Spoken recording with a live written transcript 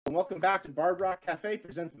and welcome back to Bard Rock Cafe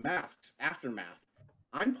presents Masks Aftermath.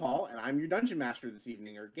 I'm Paul, and I'm your dungeon master this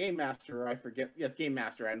evening, or game master, or I forget. Yes, game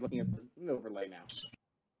master. I'm looking at the overlay now.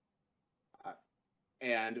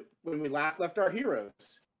 And when we last left our heroes,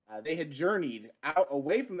 they had journeyed out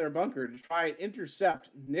away from their bunker to try and intercept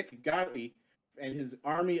Nick Gotti and his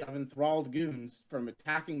army of enthralled goons from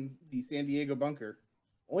attacking the San Diego bunker,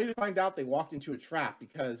 only to find out they walked into a trap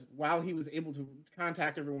because while he was able to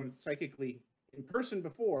contact everyone psychically in person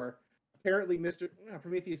before, apparently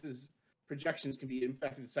Prometheus's projections can be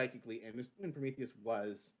infected psychically, and Prometheus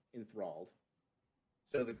was enthralled.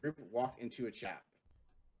 So the group walked into a trap.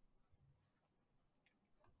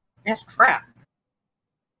 That's crap.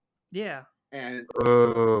 Yeah. And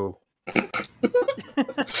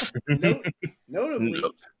notably,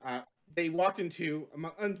 they walked into,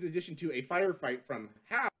 in addition to a firefight from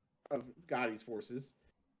half of Gotti's forces,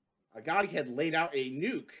 Gotti had laid out a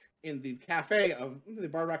nuke in the cafe of the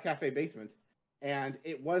Bard Rock Cafe basement, and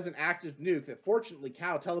it was an active nuke that fortunately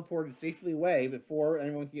Cal teleported safely away before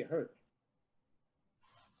anyone could get hurt.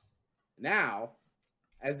 Now,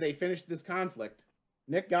 as they finish this conflict,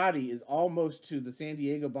 Nick Gotti is almost to the San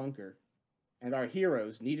Diego bunker, and our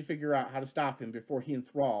heroes need to figure out how to stop him before he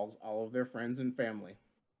enthralls all of their friends and family.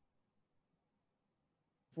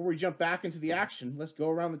 Before we jump back into the action, let's go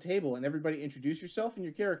around the table and everybody introduce yourself and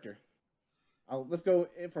your character. Let's go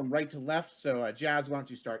from right to left. So, Jazz, why don't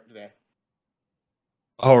you start today?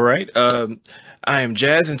 All right. I am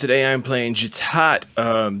Jazz, and today I'm playing Jatat,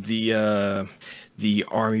 the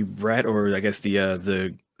army brat, or I guess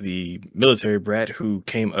the military brat who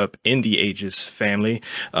came up in the Aegis family,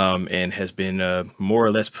 and has been more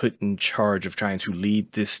or less put in charge of trying to lead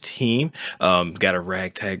this team. Got a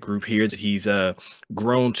ragtag group here that he's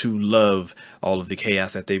grown to love all of the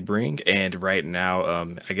chaos that they bring, and right now,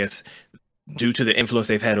 I guess due to the influence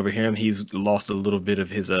they've had over him, he's lost a little bit of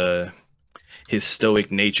his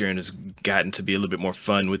stoic nature and has gotten to be a little bit more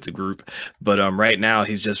fun with the group. But right now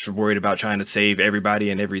he's just worried about trying to save everybody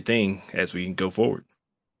and everything as we go forward.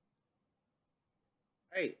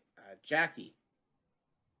 Hey, Jackie.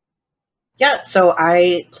 Yeah, so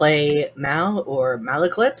I play Mal or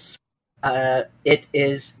Malaclips. It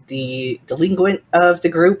is the delinquent of the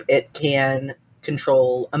group. It can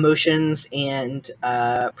control emotions and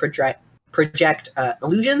project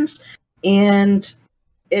illusions, and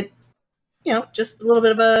it, just a little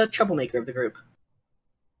bit of a troublemaker of the group.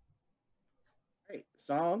 Hey,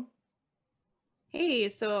 Song. Hey,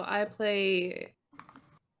 so I play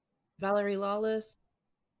Valerie Lawless,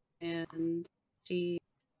 and she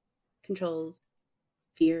controls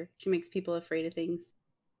fear. She makes people afraid of things.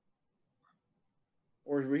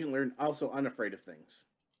 Or as we can learn, also unafraid of things.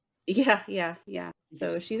 Yeah.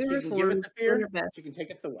 So she's a reformed. She can give it the fear, she can take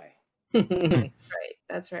it the way. Right,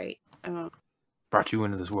 that's right. Brought you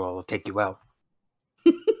into this world, I'll take you out.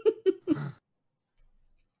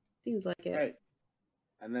 Seems like it. Right.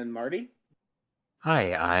 And then Marty?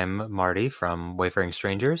 Hi, I'm Marty from Wayfaring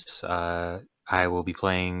Strangers. I will be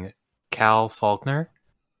playing Cal Faulkner,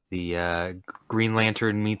 the Green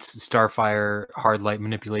Lantern meets Starfire hard light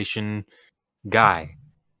manipulation guy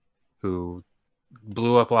who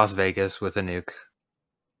blew up Las Vegas with a nuke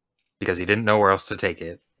because he didn't know where else to take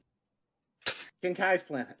it. King Kai's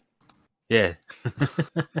planet. Yeah.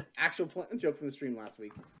 Actual joke from the stream last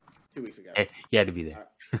week, 2 weeks ago. He had to be there.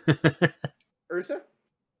 Ursa?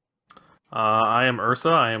 I am Ursa.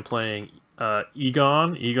 I am playing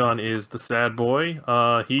Egon. Egon is the sad boy.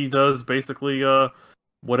 He does basically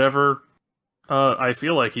whatever I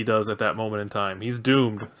feel like he does at that moment in time. He's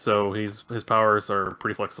doomed, so his powers are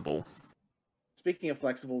pretty flexible. Speaking of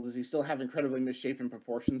flexible, does he still have incredibly misshapen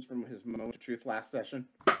proportions from his moment of truth last session?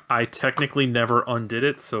 I technically never undid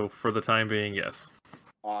it, so for the time being, yes.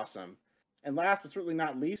 Awesome. And last but certainly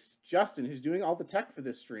not least, Justin, who's doing all the tech for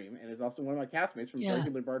this stream and is also one of my castmates from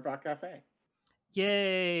regular Bard Rock Cafe.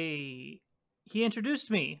 Yay! He introduced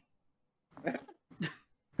me. Yeah.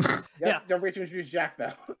 Don't forget to introduce Jack,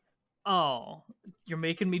 though. Oh, you're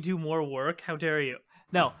making me do more work? How dare you?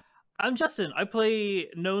 No, I'm Justin. I play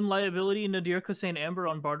known liability Nadir Kosain Amber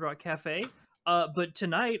on Bard Rock Cafe. But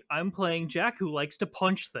tonight I'm playing Jack, who likes to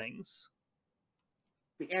punch things.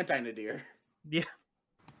 The anti-Nadir. Yeah.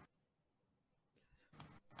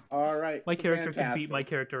 All right. My character can beat my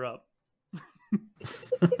character up.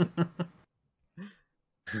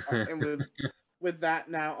 And with that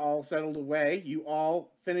now all settled away, you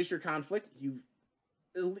all finish your conflict. You've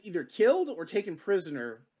either killed or taken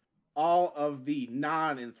prisoner all of the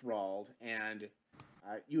non-enthralled, and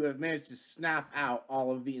you have managed to snap out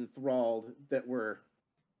all of the enthralled that were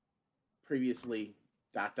previously ...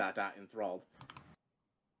 enthralled.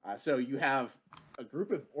 So you have a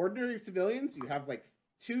group of ordinary civilians. You have like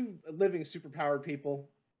 2 living superpowered people,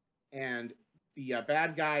 and the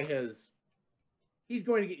bad guy he's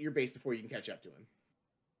going to get your base before you can catch up to him.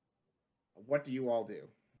 What do you all do?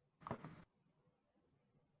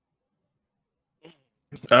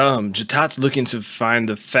 Jatat's looking to find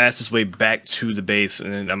the fastest way back to the base,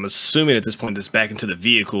 and I'm assuming at this point it's back into the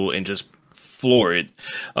vehicle and just floor it.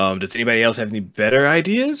 Does anybody else have any better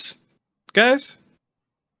ideas, guys?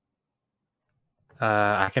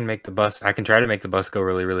 I can make the bus. I can try to make the bus go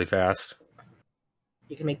really, really fast.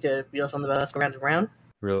 You can make the wheels on the bus go round and round.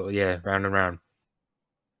 Yeah, round and round.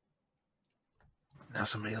 Now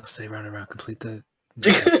somebody else say round and round. Complete the.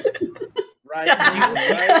 right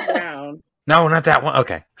round. No, not that one.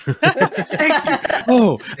 Okay.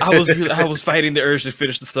 Oh, I was fighting the urge to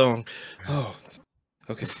finish the song. Oh,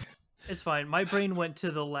 okay. It's fine. My brain went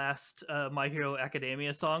to the last My Hero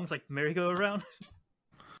Academia songs, like Merry-Go-Round.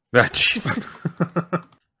 You're a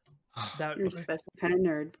special kind of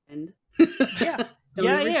nerd, friend. Yeah. Don't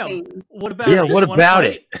Yeah, I ever am. change. What about Yeah, it? what You wanna about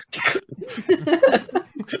fight? it?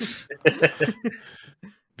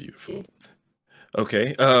 Beautiful.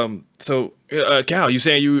 Okay. So, Cal, you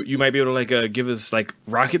saying you might be able to like give us like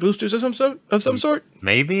rocket boosters or some sort?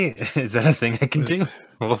 Maybe is that a thing I can do?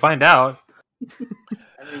 We'll find out.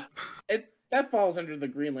 I mean, that falls under the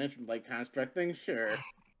Green Lantern like construct thing. Sure,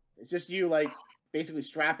 it's just you like basically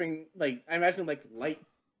strapping like I imagine like light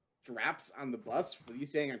straps on the bus with you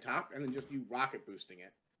staying on top, and then just you rocket boosting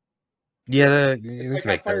it. Yeah, It's we like can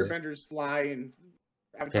how make that. firebenders fly and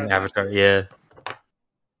In Avatar, yeah.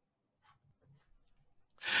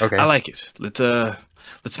 Okay. I like it. Let's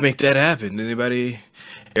make that happen. Everybody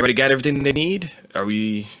got everything they need? Are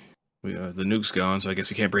we the nuke's gone, so I guess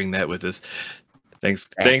we can't bring that with us. Thanks,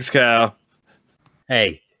 Kyle.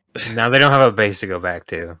 Hey, now they don't have a base to go back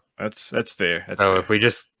to. That's fair. That's So fair. if we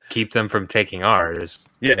just keep them from taking ours,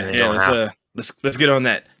 Yeah, then they yeah. don't have- Let's get on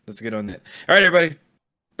that. Let's get on that. All right, everybody,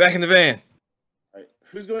 back in the van. All right.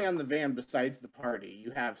 Who's going on the van besides the party?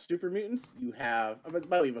 You have super mutants. You have by the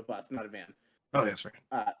way, you have a bus, not a van. Oh, that's right.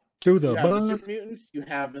 to You the have the bus. super mutants. You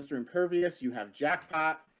have Mr. Impervious. You have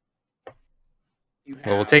Jackpot. You have,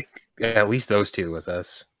 Well, we'll take at least those 2 with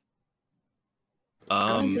us.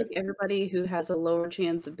 I want to take everybody who has a lower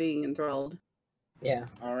chance of being enthralled. Yeah.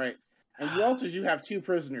 All right. And you also do have 2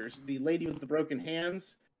 prisoners: the lady with the broken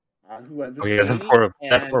hands, who have Oh yeah,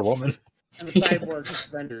 that poor woman. and the cyborg who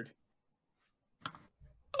surrendered.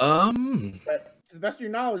 But to the best of your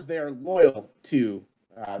knowledge, they are loyal to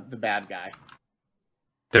the bad guy.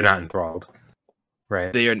 They're not enthralled,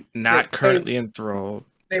 right? They are not currently enthralled.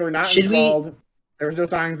 They were not Should we- enthralled. There was no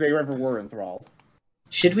signs they ever were enthralled.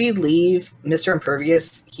 Should we leave Mr.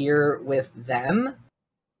 Impervious here with them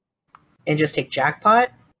and just take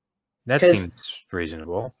Jackpot? That 'Cause- seems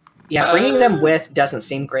reasonable. Yeah, bringing them with doesn't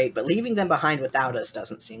seem great, but leaving them behind without us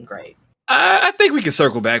doesn't seem great. I think we can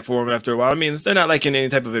circle back for them after a while. I mean, they're not like in any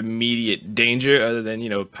type of immediate danger, other than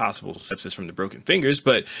possible sepsis from the broken fingers.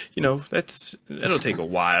 But that'll take a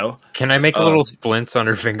while. Can I make little splints on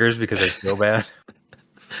her fingers because I feel bad?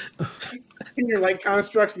 Can your light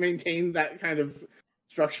constructs maintain that kind of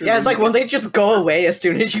structure? Yeah, it's like, won't they just go away as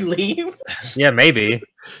soon as you leave? Yeah, maybe.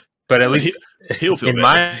 But at least He'll feel in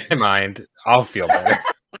better. my mind, I'll feel better.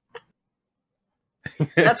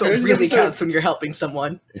 That's what There's really just a- counts when you're helping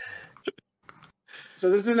someone. So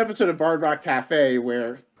there's an episode of Bard Rock Cafe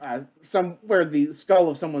where where the skull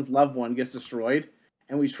of someone's loved one gets destroyed,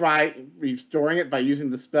 and we try restoring it by using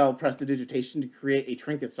the spell Prestidigitation to create a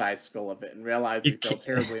trinket-sized skull of it, and realize we failed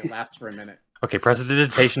terribly. It lasts for a minute. Okay,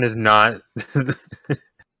 prestidigitation is not the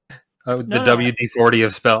No. WD-40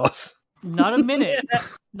 of spells. Not a minute.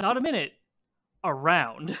 Not a minute. A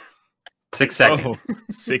round. 6 seconds. Oh,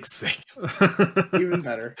 6 seconds. Even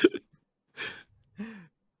better.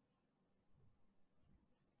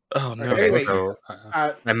 Oh no. Okay, Okay, wait. so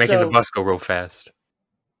I'm making so, the bus go real fast.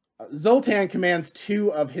 Zoltan commands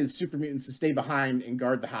 2 of his super mutants to stay behind and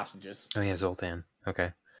guard the hostages. Oh yeah, Zoltan.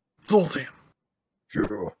 Okay. Zoltan.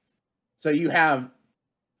 Sure. So you have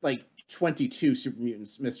like 22 super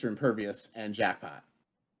mutants, Mr. Impervious and Jackpot.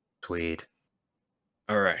 Sweet.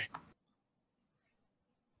 All right.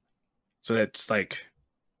 So that's like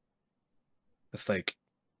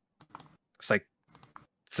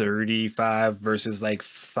 35 versus like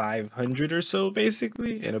 500 or so,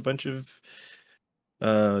 basically, and a bunch of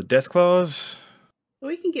death claws.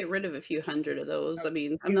 We can get rid of a few hundred of those. I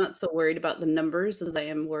mean, I'm not so worried about the numbers as I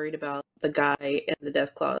am worried about the guy and the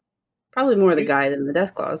death claws. Probably more the guy than the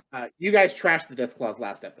death claws. You guys trashed the death claws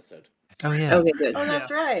last episode. Oh yeah. Okay, good. Oh,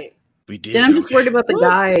 that's right. We did. Then I'm just worried about the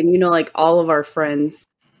guy and all of our friends.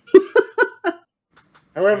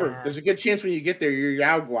 However, Yeah. there's a good chance when you get there, your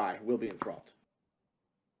Yao Guai will be enthralled.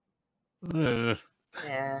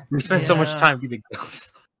 Yeah. We spent so much Yeah. time getting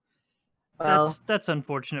those. Well, That's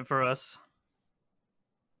unfortunate for us.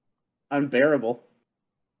 Unbearable.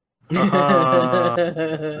 Uh,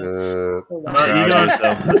 Proud of Egon,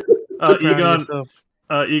 yourself. Proud of Egon, yourself.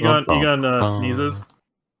 Egon sneezes,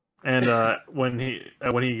 and when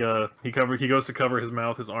he goes to cover his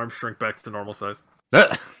mouth, his arms shrink back to normal size.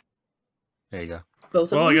 There you go.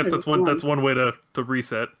 Both of Well, I them guess or that's one way to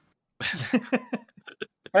reset.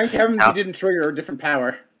 Thank heavens Ow. you didn't trigger a different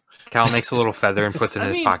power. Cal makes a little feather and puts it in I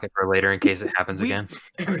his mean, pocket for later in case it happens we- again.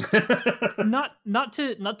 not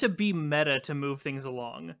to be meta to move things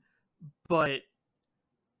along, but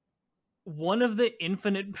one of the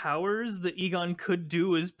infinite powers that Egon could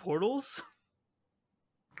do is portals.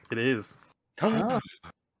 It is. oh,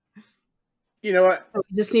 You know what? We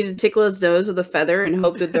just need to tickle his nose with a feather and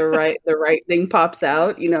hope that the right thing pops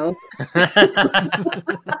out. You know, I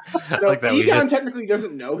So like that. We Egon just technically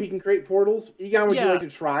doesn't know he can create portals. Egon, would you Yeah. like to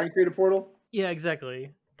try and create a portal? Yeah,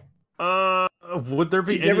 exactly. Would there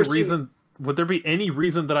be You've any never seen- reason? Would there be any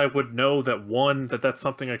reason that I would know that one, that's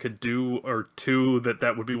something I could do, or two,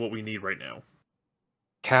 that would be what we need right now?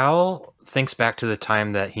 Cal thinks back to the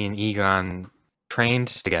time that he and Egon trained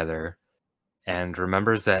together and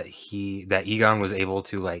remembers that Egon was able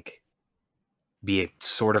to like be a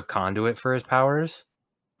sort of conduit for his powers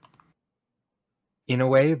in a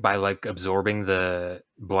way by like absorbing the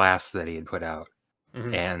blast that he had put out.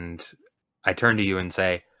 Mhm. And I turn to you and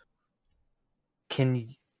say,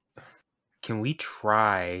 Can we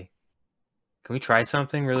try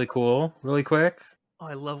something really cool really quick? Oh,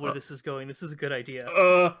 I love where this is going. This is a good idea.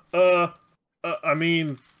 I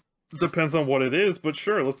mean, depends on what it is, but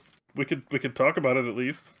sure, we could talk about it at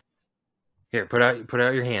least. Here, put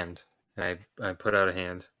out your hand. And I put out a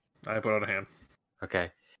hand. I put out a hand.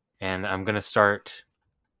 Okay. And I'm going to start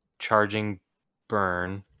charging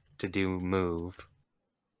burn to do move.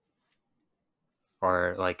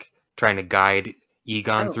 Or like trying to guide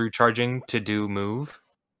Egon Oh. through charging to do move.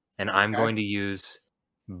 And I'm Okay. going to use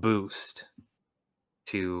boost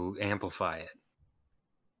to amplify it.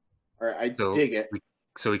 All right, I So dig it.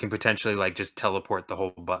 So we can potentially like just teleport the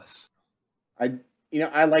whole bus.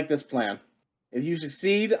 I like this plan. If you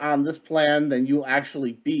succeed on this plan, then you'll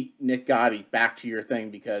actually beat Nick Gotti back to your thing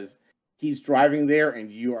because he's driving there and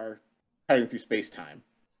you are cutting through space time.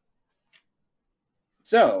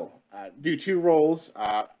 So, do 2 rolls.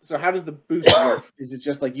 So how does the boost work? Is it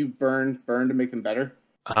just like you burn to make them better?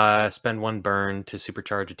 Spend 1 burn to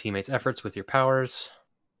supercharge a teammate's efforts with your powers,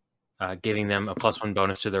 giving them a +1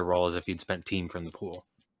 bonus to their roll as if you'd spent team from the pool.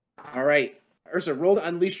 All right, Ursa, roll to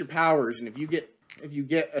unleash your powers, and if you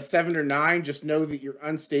get a 7 or 9, just know that your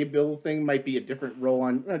unstable thing might be a different roll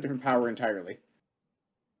on a different power entirely.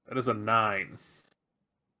 That is a 9.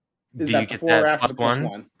 Is Do that you get before or that after the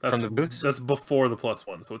 +1 +1? from the boost? That's before the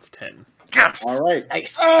 +1, so it's 10. All right.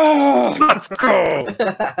 nice. Oh! Let's go.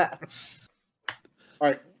 All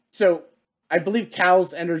right. So I believe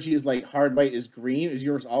Cal's energy is like hard light is green. Is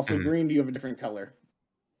yours also Mhm. green? Do you have a different color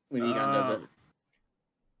when Egon does it?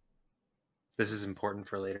 This is important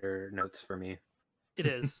for later notes for me. It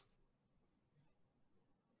is.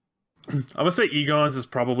 I'm gonna say Egon's is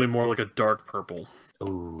probably more like a dark purple.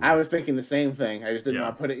 Ooh. I was thinking the same thing. I just didn't Yeah.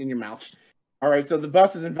 want to put it in your mouth. All right. So the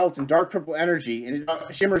bus is enveloped in dark purple energy, and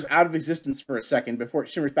it shimmers out of existence for a second before it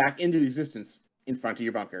shimmers back into existence in front of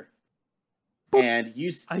your bunker. And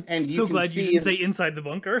you I'm and you so can glad see you didn't say inside the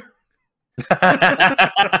bunker.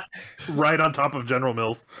 Right on top of General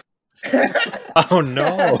Mills. Oh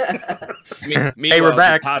no! Meanwhile,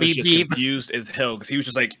 back. Todd is Beep, just beep. confused as hell because he was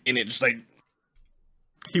just like in it, just like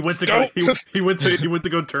He went to Scout. go. He went to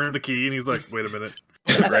go turn the key, and he's like, "Wait a minute."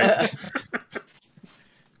 right.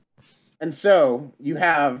 And so you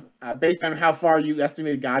have, based on how far you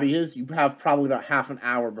estimated Gotti is, you have probably about half an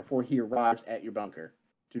hour before he arrives at your bunker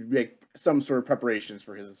to make some sort of preparations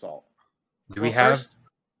for his assault. Do we Well, have?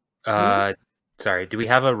 first- Sorry. Do we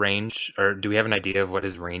have a range, or do we have an idea of what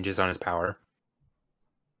his range is on his power?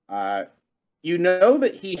 You know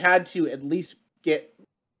that he had to at least get.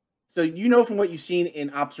 So you know from what you've seen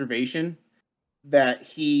in observation that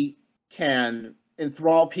he can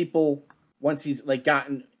enthrall people once he's like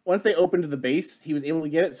gotten. Once they open to the base, he was able to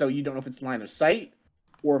get it. So you don't know if it's line of sight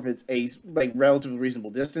or if it's a like relatively reasonable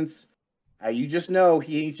distance. You just know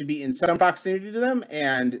he needs to be in some proximity to them,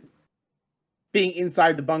 and being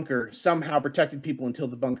inside the bunker somehow protected people until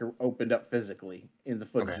the bunker opened up physically in the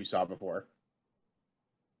footage Okay. you saw before.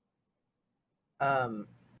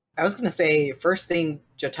 I was gonna say, first thing,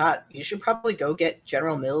 Jatat, you should probably go get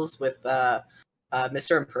General Mills with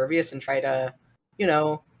Mr. Impervious and try to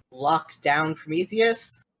lock down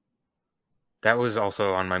Prometheus. That was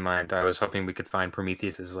also on my mind. I was hoping we could find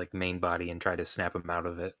Prometheus's like main body and try to snap him out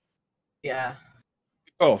of it. Yeah.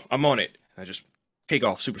 Oh, I'm on it. I just take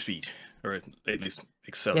off super speed, or at least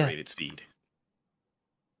accelerated speed.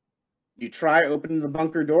 You try opening the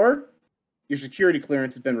bunker door. Your security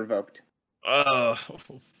clearance has been revoked. Oh,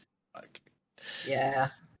 fuck. Yeah.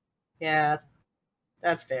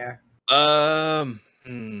 That's fair.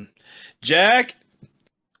 Jack.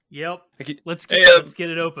 Yep. Let's Hey, get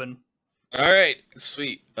it open. All right,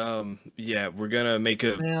 sweet. Yeah, we're gonna make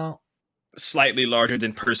a slightly larger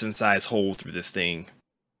than person size hole through this thing.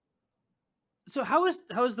 So how is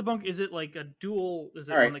the bunk? Is it like a dual? Is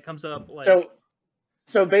it All one that comes up like?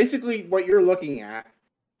 So basically, what you're looking at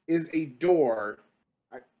is a door.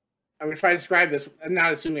 I'm gonna try to describe this. I'm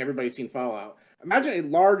not assuming everybody's seen Fallout. Imagine a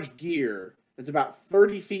large gear that's about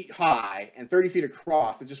 30 feet high and 30 feet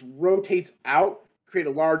across that just rotates out, create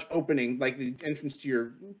a large opening, like the entrance to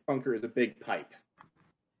your bunker is a big pipe.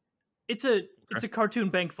 It's a cartoon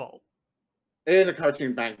bank vault. It is a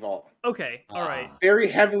cartoon bank vault. Okay, all right. Very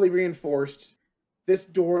heavily reinforced. This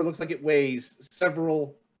door looks like it weighs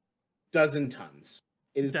several dozen tons.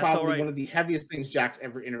 It is That's probably all right. one of the heaviest things Jack's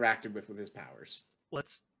ever interacted with his powers.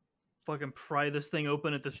 Let's fucking pry this thing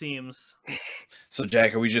open at the seams. So,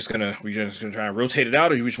 Jack, are we just gonna try and rotate it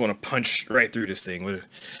out, or you just want to punch right through this thing?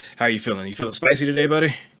 How are you feeling? You feeling spicy today,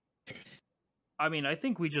 buddy? I mean, I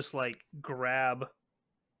think we just like grab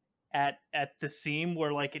at the seam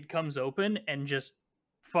where like it comes open and just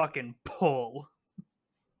fucking pull.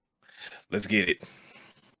 Let's get it.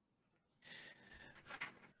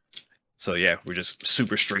 So yeah, we're just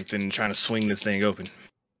super strengthened, trying to swing this thing open.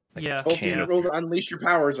 Yeah. Hope you roll to unleash your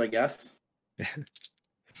powers, I guess. Do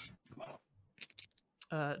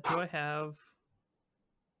I have?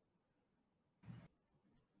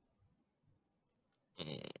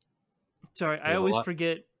 Sorry, I always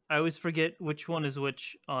forget. I always forget which one is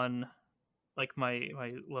which on, like my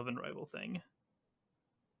Love and Rival thing.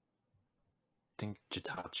 I think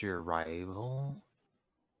Jatat's your rival.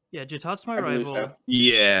 Yeah, Jatat's my I believe rival. so.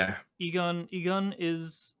 Yeah. Egon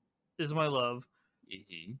is my love.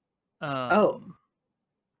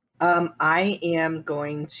 I am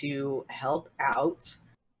going to help out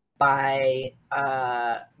by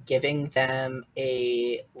giving them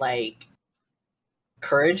a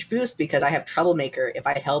courage boost because I have Troublemaker. If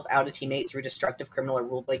I help out a teammate through destructive, criminal, or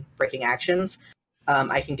rule breaking actions,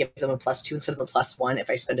 I can give them a +2 instead of a +1 if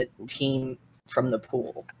I spend a team from the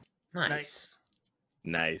pool. Nice.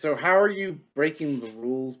 So how are you breaking the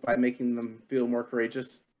rules by making them feel more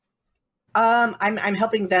courageous? I'm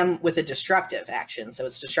helping them with a destructive action, so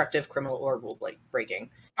it's destructive, criminal, or rule breaking.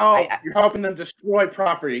 Oh, you're helping them destroy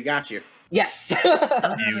property. Got you. Yes.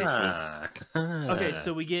 Beautiful. Okay,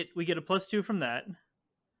 so we get a +2 from that.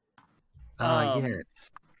 Yes.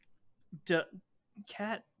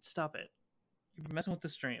 Cat, stop it! You're messing with the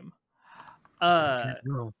stream.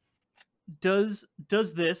 No. Does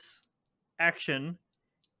this action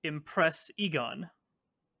impress Egon?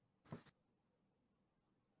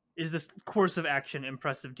 Is this course of action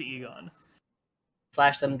impressive to Egon?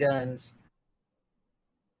 Flash them guns.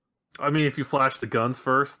 I mean, if you flash the guns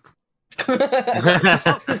first.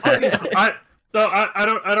 I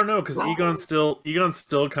I don't know because Egon's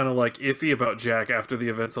still kind of like iffy about Jack after the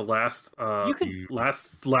events of last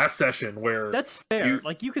session where That's fair.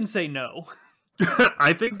 You can say no.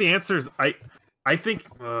 I think the answer is I think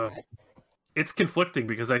it's conflicting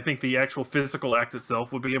because I think the actual physical act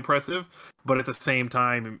itself would be impressive, but at the same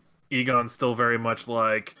time, Egon's still very much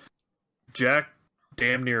like Jack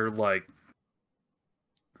damn near like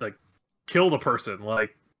killed a person.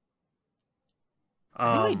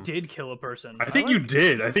 I did kill a person. I think you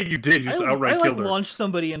did. You just outright killed her. Launched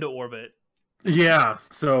somebody into orbit. Yeah.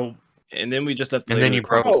 So. And then we just left. And then you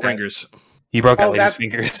broke his fingers. You broke that lady's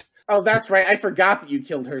fingers. Oh, that's right. I forgot that you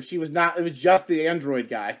killed her. She was not. It was just the android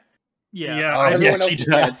guy. Yeah. Everyone else is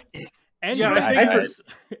dead.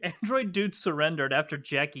 Android dude surrendered after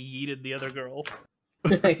Jackie yeeted the other girl.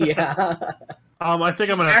 Yeah. I think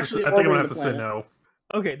I'm gonna have to say no.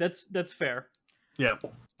 Okay, that's fair. Yeah.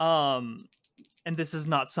 And this is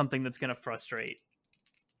not something that's gonna frustrate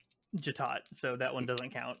Jatat, so that one doesn't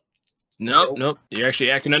count. Nope. You're actually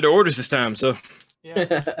acting under orders this time, so.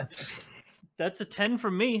 Yeah. That's a 10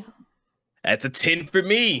 from me. That's a 10 for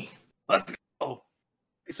me. Let's go.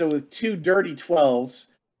 So with 2 dirty 12s,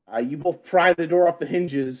 you both pry the door off the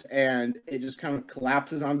hinges, and it just kind of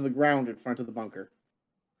collapses onto the ground in front of the bunker.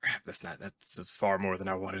 Crap, that's far more than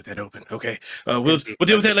I wanted that open. Okay, we'll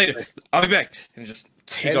deal with that later. I'll be back and just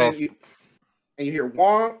take off. And you hear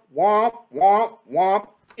womp, womp, womp, womp.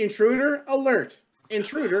 Intruder alert.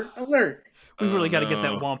 Intruder alert. We really got to get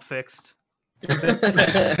that no. womp fixed.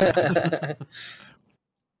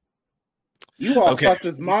 You all Okay. fucked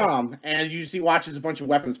with mom, and you see watches a bunch of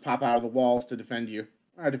weapons pop out of the walls to defend you.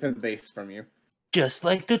 Defend the base from you. Just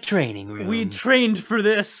like the training room. We trained for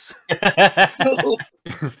this. I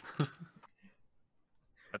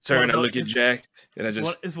turn and Well, look at Jack, and I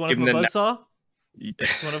just Is one give of him a the buzzsaw?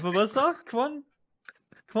 One of a buzzsaw? Come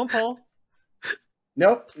on, Paul.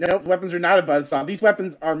 Nope. Weapons are not a buzzsaw. These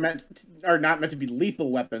weapons are not meant to be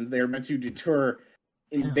lethal weapons. They are meant to deter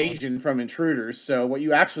invasion from intruders. So what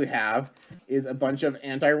you actually have is a bunch of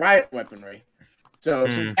anti-riot weaponry. So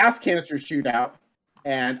some gas canisters shoot out,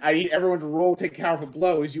 and I need everyone to roll, take a powerful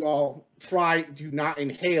blow as you all try to not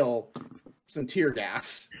inhale some tear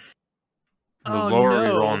gas. The Oh, lower we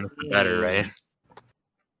no. roll on this, the better, right?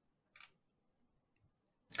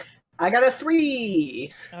 I got a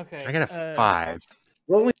 3. Okay. I got a 5.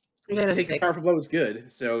 Rolling, I got a take a 6. powerful blow is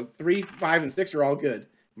good. So 3, 5, and 6 are all good.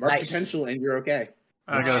 Mark Nice. potential, and you're okay.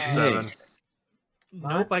 I got a Okay. 7.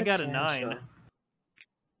 Nope, I got a 9.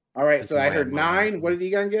 All right, so I Wow. heard 9. What did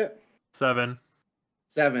Egon get? 7.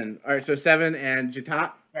 7. All right, so 7 and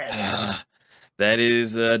Jatat. That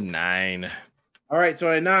is a 9. All right,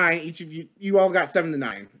 so at 9, each of you all got 7 to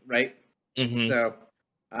 9, right? Mhm. So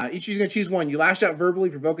each of you is going to choose one. You lash out verbally,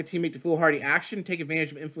 provoke a teammate to foolhardy action, take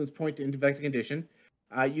advantage of influence point to infect a condition.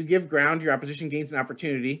 You give ground, your opposition gains an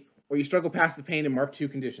opportunity, or you struggle past the pain and mark 2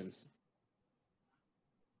 conditions.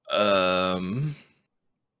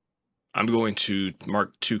 I'm going to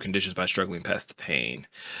mark 2 conditions by struggling past the pain.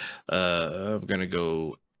 I'm gonna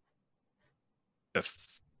go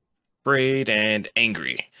afraid and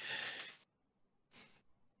angry.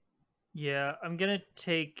 Yeah, I'm gonna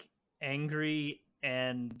take angry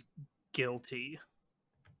and guilty.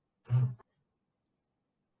 All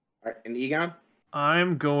right, and Egon?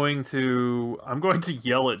 I'm going to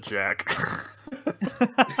yell at Jack.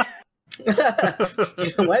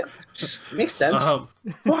 You know what? Makes sense.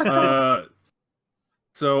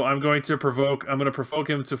 So I'm going to provoke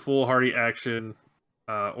him to foolhardy action,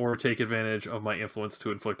 or take advantage of my influence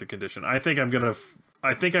to inflict a condition. I think I'm gonna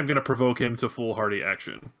provoke him to foolhardy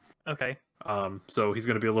action. Okay. So he's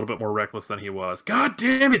gonna be a little bit more reckless than he was. God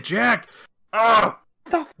damn it, Jack!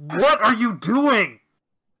 What are you doing?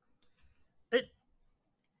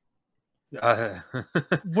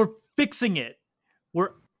 We're fixing it.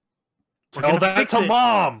 We're Tell gonna that fix to it.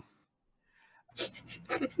 Mom.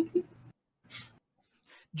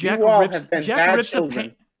 Jack You all rips have been Jack bad rips a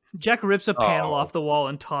children. Jack rips a panel Oh. off the wall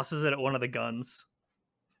and tosses it at one of the guns.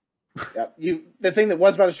 Yep. The thing that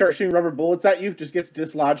was about to start shooting rubber bullets at you just gets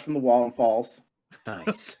dislodged from the wall and falls.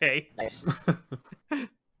 Nice. Okay. Nice.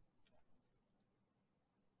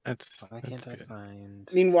 That's Why can't I find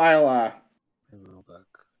Meanwhile, my rule book?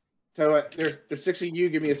 so there's 6 of you.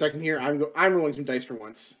 Give me a second here. I'm rolling some dice for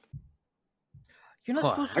once. You're not Huh.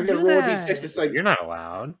 supposed to I'm do gonna roll a that. d6. It's like You're not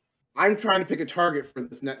allowed. I'm trying to pick a target for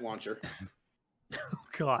this net launcher. Oh,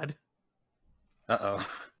 God. Uh-oh.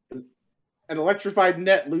 An electrified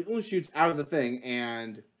net shoots out of the thing,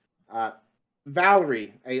 and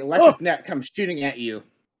Valerie, a electric net comes shooting at you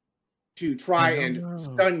to try and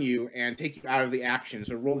stun you and take you out of the action.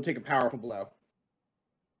 So roll to take a powerful blow.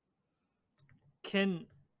 Can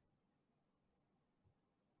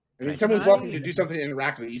I mean, Can someone's I- welcome to do something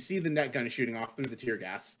interactive. You see the net gun shooting off through the tear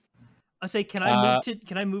gas. I say can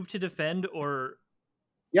I move to defend or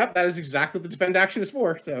Yep, that is exactly what the defend action is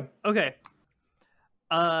for. So okay.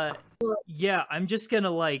 Yeah, I'm just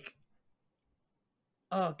gonna like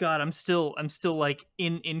oh god, I'm still like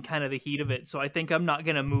in kind of the heat of it, so I think I'm not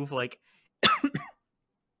gonna move like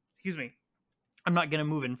excuse me. I'm not gonna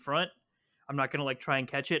move in front. I'm not gonna like try and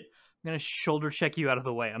catch it. I'm gonna shoulder check you out of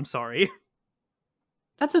the way. I'm sorry.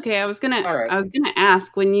 That's okay. I was gonna All right.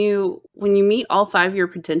 ask when you meet all 5 of your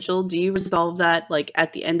potential, do you resolve that like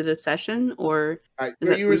at the end of the session, or Is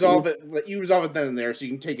that you resolve it. You resolve it then and there, so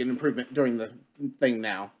you can take an improvement during the thing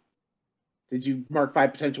now. Did you mark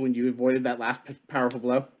 5 potential when you avoided that last powerful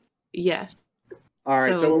blow? yes? All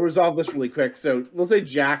right, so So- we'll resolve this really quick. So we'll say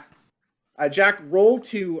Jack. Jack, roll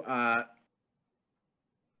to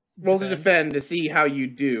defend to see how you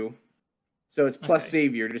do. So it's plus Okay.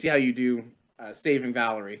 savior to see how you do saving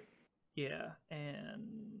Valerie. Yeah,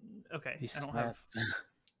 and okay. These I don't have stats.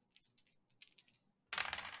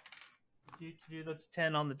 that's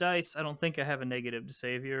 10 on the dice. I don't think I have a negative to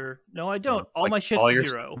savior. No, I don't. All like, my shit's all your-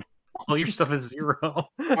 0. All your stuff is 0.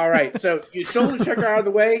 All right, so you shoulder check her out of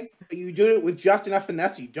the way, but you do it with just enough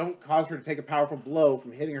finesse. You don't cause her to take a powerful blow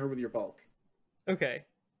from hitting her with your bulk. Okay.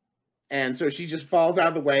 And so she just falls out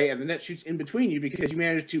of the way, and the net shoots in between you because you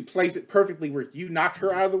managed to place it perfectly where you knocked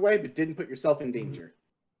her out of the way, but didn't put yourself in danger.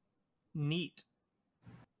 Neat.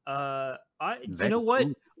 You Very know what?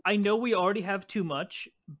 cool. I know we already have too much,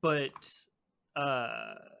 but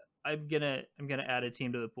I'm gonna add a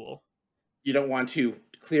team to the pool. You don't want to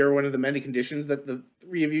clear one of the many conditions that the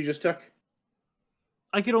three of you just took?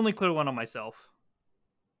 I could only clear one on myself.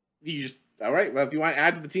 You just, all right, well, if you want to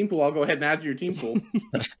add to the team pool, I'll go ahead and add to your team pool.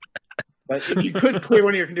 But if you could clear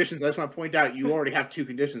one of your conditions, I just want to point out you already have 2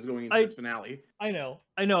 conditions going into this finale. I know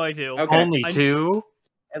I do. Okay. Only 2?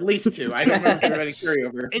 At least 2. I don't know if there's any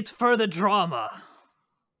carryover. It's for the drama.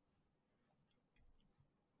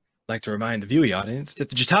 I'd like to remind the viewing audience that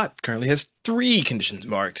the Jatat currently has 3 conditions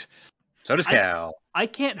marked. So does Cal. I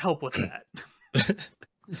can't help with that.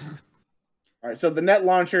 All right, so the net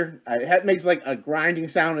launcher it makes like a grinding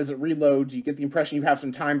sound as it reloads. You get the impression you have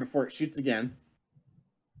some time before it shoots again.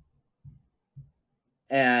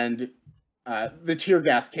 And the tear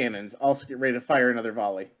gas cannons also get ready to fire another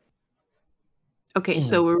volley. Okay,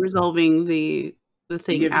 so we're resolving the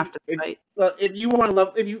thing If- after the if- fight. Well, if you want to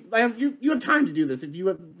level, if you have time to do this. If you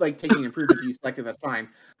have like taking improvement you selected, that's fine.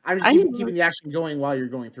 I'm just keeping the action going while you're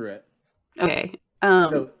going through it. Okay.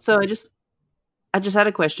 So I just had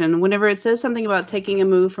a question. Whenever it says something about taking a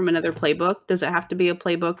move from another playbook, does it have to be a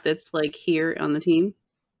playbook that's like here on the team?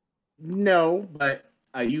 No, but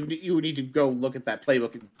you would need to go look at that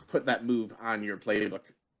playbook and put that move on your playbook.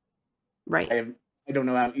 Right. I don't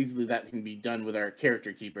know how easily that can be done with our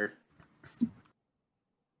character keeper.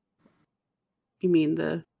 You mean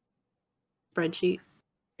the spreadsheet?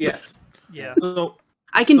 Yes. Yeah. So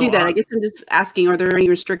I can So do that. I- I guess I'm just asking, are there any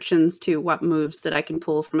restrictions to what moves that I can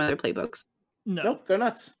pull from other playbooks? No. Nope. Go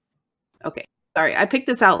nuts. Okay. Sorry, I picked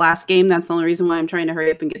this out last game. That's the only reason why I'm trying to hurry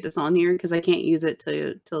up and get this on here, because I can't use it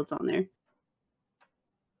till it's on there.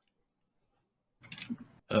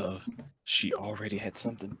 She already had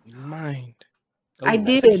something in mind. I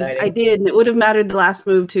that's did. exciting. I did. And it would have mattered the last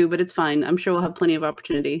move too, but it's fine. I'm sure we'll have plenty of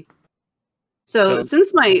opportunity. So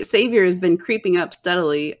since my savior has been creeping up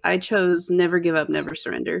steadily, I chose never give up, never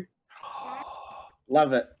surrender.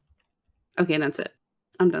 Love it. Okay, that's it.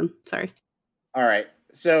 I'm done. Sorry. All right.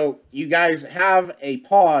 So you guys have a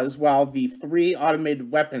pause while the 3 automated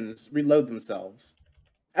weapons reload themselves.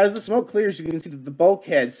 As the smoke clears, you can see that the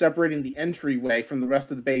bulkhead separating the entryway from the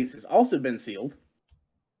rest of the base has also been sealed.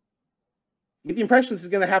 You get the impression this is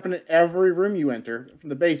going to happen in every room you enter from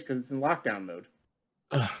the base because it's in lockdown mode.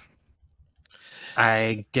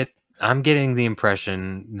 I'm getting the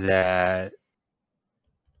impression that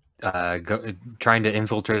trying to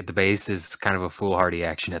infiltrate the base is kind of a foolhardy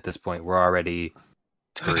action at this point. We're already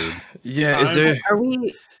screwed. Yeah, is there? Are we in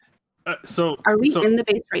the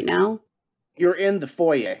base right now? You're in the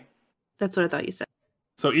foyer. That's what I thought you said.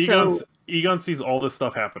 So Egon sees all this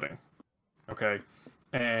stuff happening. Okay.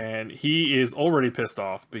 And he is already pissed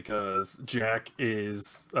off because Jack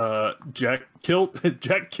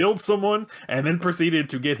killed someone and then proceeded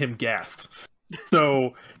to get him gassed.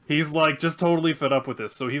 So he's like just totally fed up with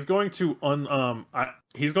this. So he's going to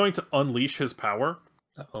unleash his power.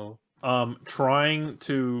 Trying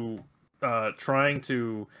to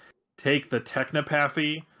take the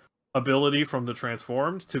technopathy ability from the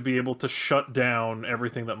transformed to be able to shut down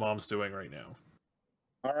everything that Mom's doing right now.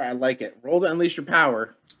 All right, I like it. Roll to unleash your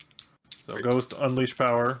power. So goes to unleash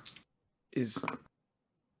power, Is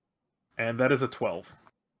and that is a 12.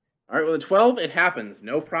 All right, well, the 12, it happens.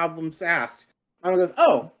 No problems asked. Mama goes,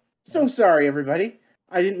 oh, so sorry, everybody.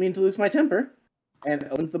 I didn't mean to lose my temper. And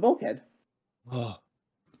opens the bulkhead. oh,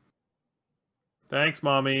 Thanks,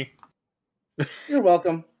 Mommy. You're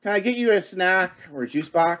welcome. Can I get you a snack or a juice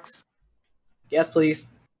box? Yes, please.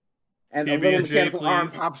 And a PB&J, little mechanical arm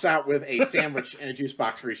please. pops out with a sandwich and a juice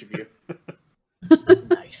box for each of you.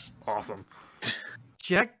 Nice. Awesome.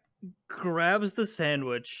 Jack grabs the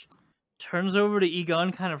sandwich, turns over to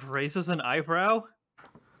Egon, kind of raises an eyebrow.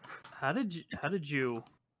 How did you?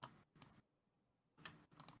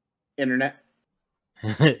 Internet.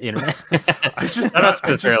 Internet. I just That's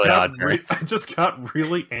got, fairly odd. I just got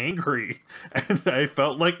really angry, and I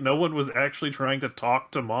felt like no one was actually trying to talk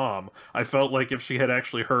to Mom. I felt like if she had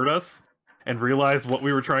actually heard us and realized what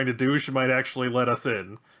we were trying to do, she might actually let us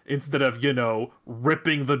in instead of,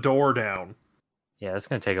 ripping the door down. Yeah, it's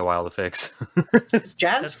gonna take a while to fix. Is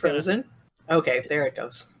Jazz That's frozen? Okay, there it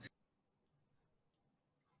goes.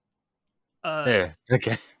 There.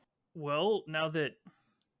 Okay. Well, now that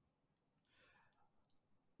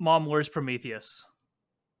Mom, where's Prometheus?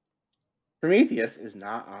 Prometheus is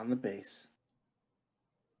not on the base.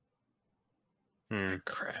 Hmm.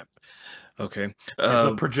 crap. Okay. There's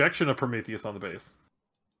a projection of Prometheus on the base.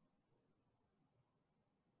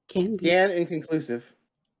 Can be. Again, inconclusive.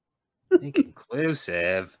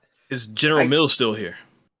 Inconclusive. Is General Mills still here?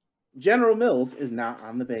 General Mills is not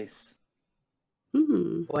on the base.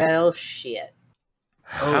 Well, shit.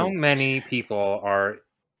 How many people are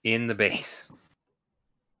in the base?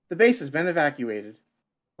 The base has been evacuated.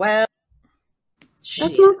 Well,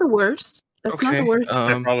 That's not the worst. That's not the Okay, worst.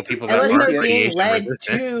 Except for all the people that unless aren't they're being radiation led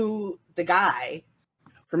resistant. to the guy.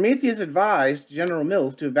 Prometheus advised General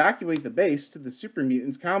Mills to evacuate the base to the super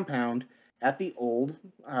mutants compound at the old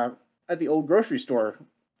grocery store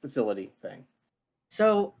facility thing.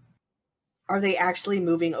 So, are they actually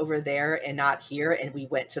moving over there and not here, and we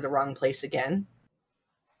went to the wrong place again?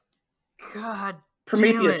 God.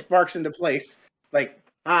 Prometheus it. sparks into place, like,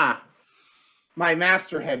 my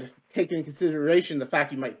master had taken into consideration the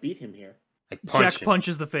fact you might beat him here. Like punch Jack it.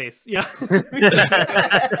 punches the face. Yeah.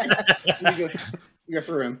 You go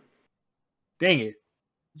through him. Dang it.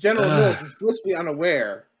 General Mills is blissfully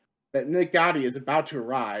unaware that Nick Gotti is about to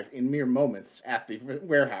arrive in mere moments at the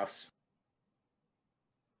warehouse.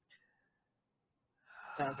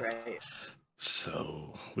 Sounds right.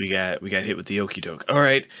 So we got hit with the okie doke. All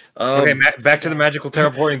right. Okay, back to the magical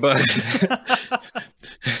teleporting bug.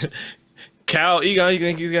 Cal, Egon, you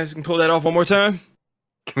think you guys can pull that off one more time?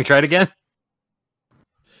 Can we try it again?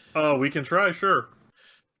 We can try, sure.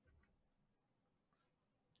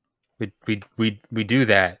 We do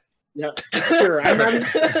that. Yeah, sure. I'm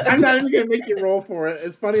not even going to make you roll for it.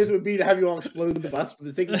 As funny as it would be to have you all explode the bus for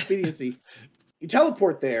the sake of expediency. You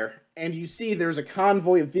teleport there, and you see there's a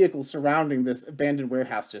convoy of vehicles surrounding this abandoned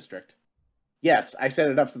warehouse district. Yes, I set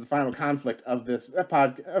it up so the final conflict of this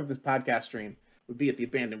podcast stream would be at the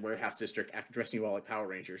abandoned warehouse district after dressing you all like Power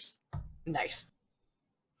Rangers. Nice.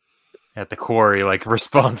 At the quarry, like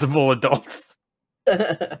responsible adults.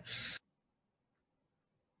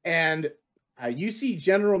 And you see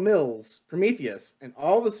General Mills, Prometheus, and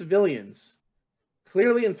all the civilians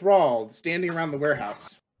clearly enthralled standing around the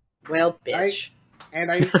warehouse. Well, bitch.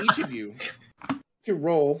 And I need each of you to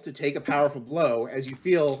roll to take a powerful blow as you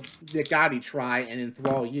feel Nick Gotti try and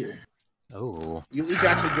enthrall you. Oh. You each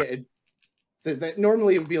actually get that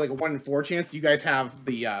normally it would be like a 1 in 4 chance. You guys have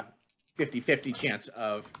the 50-50 chance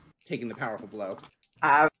of taking the powerful blow.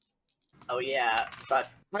 Oh yeah. Fuck.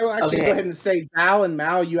 I will actually go ahead and say Val and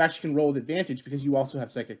Mal, you actually can roll with advantage because you also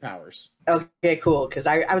have psychic powers. Okay, cool. Because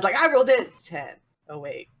I was like, I rolled it 10. Oh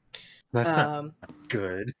wait. That's not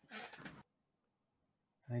good.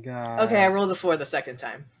 Okay, I rolled a 4 the second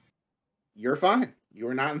time. You're fine. You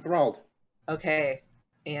are not enthralled. Okay.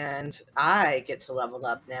 And I get to level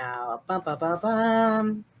up now. Bum, bum, bum,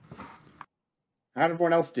 bum. How did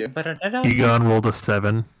everyone else do? Egon rolled a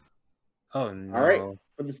 7. Oh no. All right.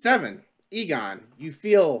 For the 7, Egon, you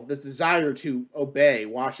feel this desire to obey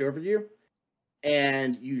wash over you,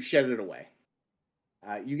 and you shed it away.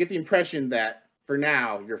 You get the impression that for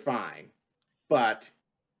now you're fine, but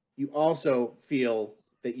you also feel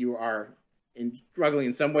that you are struggling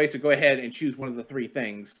in some way. So go ahead and choose one of the 3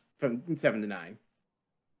 things from 7 to 9.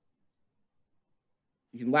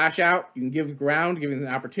 You can lash out, you can give ground, giving an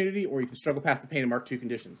opportunity, or you can struggle past the pain and mark 2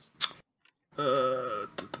 conditions.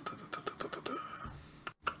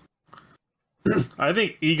 I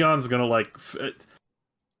think Egon's gonna like.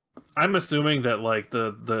 I'm assuming that like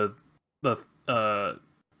the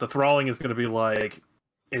thralling is gonna be like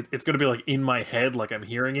it's gonna be like in my head, like I'm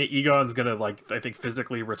hearing it. Egon's gonna like I think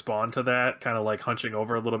physically respond to that, kind of like hunching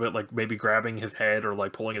over a little bit, like maybe grabbing his head or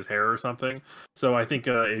like pulling his hair or something. So I think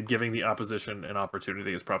giving the opposition an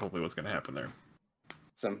opportunity is probably what's gonna happen there.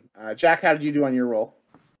 Awesome. Jack, how did you do on your roll?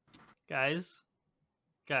 Guys.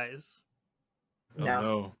 Oh, No.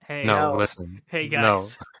 no. Hey. No, No. listen. Hey No.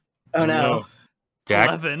 guys. Oh no. Jack,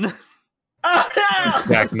 11. Oh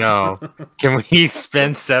no! Jack, no. Can we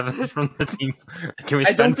spend 7 from the team? Can we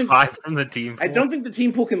I don't spend think- 5 from the team? I don't think the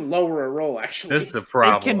team pool can lower a roll, actually. This is a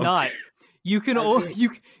problem. It cannot. You can Okay.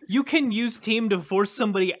 you can use team to force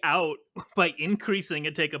somebody out by increasing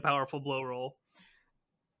a take a powerful blow roll.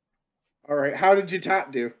 All right, how did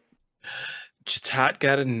Jatat do? Chatat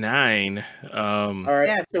got a 9. All right,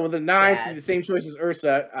 Yeah, so with a 9, so bad. the same choice as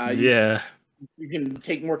Ursa. Yeah. You can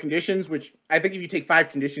take more conditions, which I think if you take 5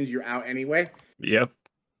 conditions, you're out anyway. Yep.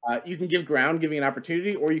 You can give ground, giving an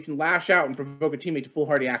opportunity, or you can lash out and provoke a teammate to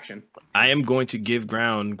foolhardy action. I am going to give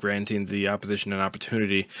ground, granting the opposition an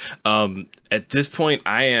opportunity. At this point,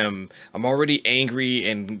 I'm already angry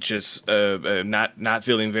and just not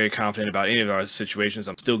feeling very confident about any of our situations.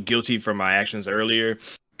 I'm still guilty for my actions earlier,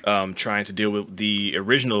 trying to deal with the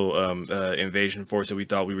original invasion force that we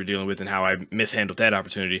thought we were dealing with and how I mishandled that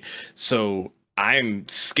opportunity. So I'm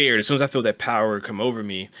scared. As soon as I feel that power come over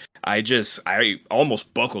me, I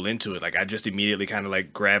almost buckle into it. Like I just immediately kind of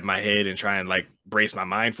like grab my head and try and like brace my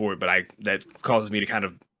mind for it. But that causes me to kind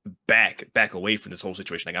of back away from this whole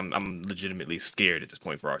situation. Like I'm legitimately scared at this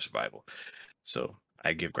point for our survival. So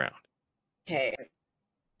I give ground. Okay.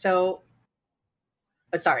 So,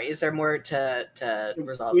 sorry, is there more to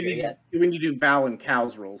resolve here yet? We need to do Val and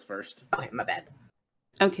Cal's rolls first. Okay, my bad.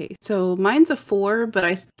 Okay, so mine's a 4, but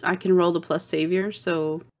I can roll the plus savior,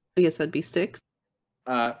 so I guess that'd be 6.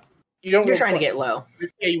 You don't. You're roll trying to plus- get low.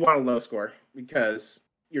 Yeah, you want a low score because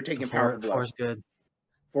you're taking power blow. 4 is good.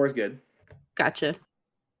 4 is good. Gotcha.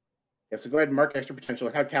 Yeah, so go ahead and mark extra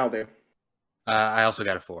potential. How'd Cal do? I also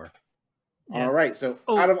got a 4. Yeah. All right, so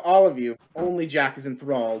Oh. out of all of you, only Jack is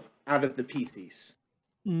enthralled out of the PCs.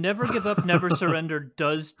 Never give up, never surrender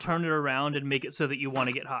does turn it around and make it so that you want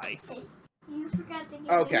to get high.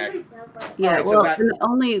 Okay. Yeah, Alright, so well, that- and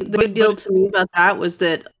the big deal to me about that was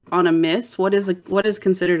that on a miss, what is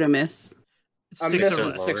considered a miss? A 6 miss or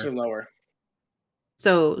is less. 6 or lower.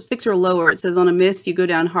 So 6 or lower, it says on a miss, you go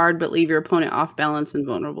down hard but leave your opponent off balance and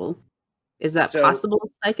vulnerable. Is that So-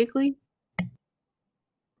 possible psychically?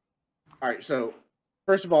 All right, so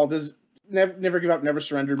first of all, does never give up, never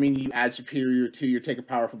surrender mean you add superior to your take a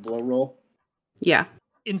powerful blow roll? Yeah.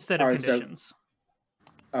 Instead of Alright, so- conditions.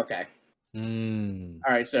 Okay. Mm.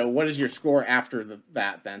 All right, so what is your score after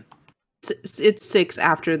that then? It's 6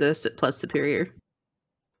 after the plus superior.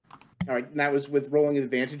 All right, and that was with rolling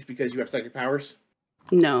advantage because you have psychic powers?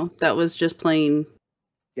 No, that was just plain.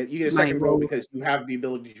 Yeah, you get a My second roll roll. because you have the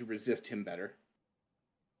ability to resist him better.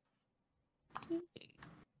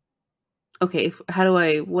 Okay,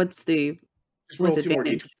 what's the Just roll with 2 more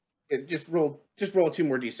advantage? just roll 2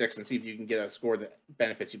 more d6 and see if you can get a score that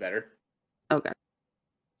benefits you better. Okay.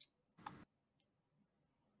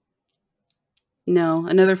 No,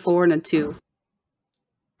 another 4 and a 2.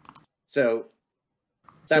 So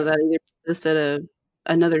So that's that either puts us at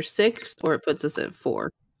another 6 or it puts us at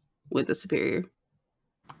 4 with the superior.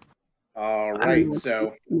 all I don't know right. what's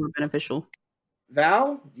So more beneficial.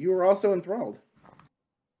 Val, you are also enthralled.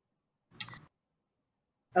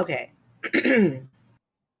 Okay.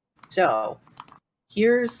 So,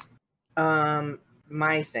 here's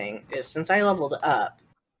my thing is since I leveled up,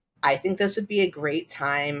 I think this would be a great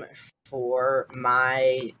time for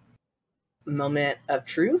my moment of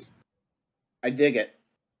truth. I dig it.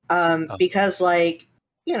 Oh. Because like,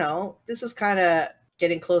 this is kind of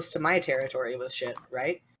getting close to my territory with shit,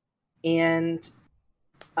 right? And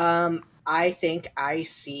I think I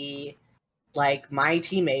see like my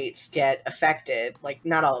teammates get affected, like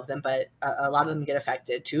not all of them, but a lot of them get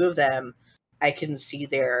affected. 2 of them, I can see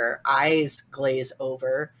their eyes glaze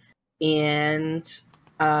over, and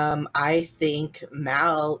I think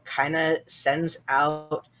Mal kind of sends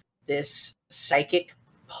out this psychic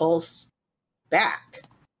pulse back,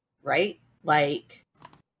 right? Like,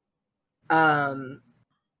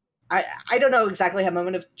 I don't know exactly how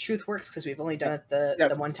Moment of Truth works because we've only done it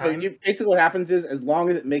the one so time. basically what happens is as long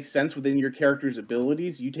as it makes sense within your character's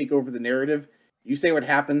abilities, you take over the narrative. You say what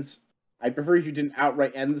happens. I prefer if you didn't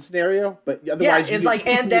outright end the scenario, but otherwise Yeah, you it's can- like,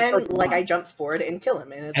 you and can then start the like I line. jump forward and kill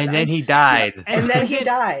him, and it's And done. then he died. and then he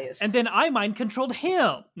dies. And then I mind controlled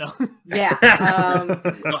him. No. Yeah.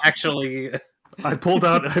 Well, actually, I pulled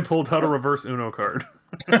out a reverse Uno card.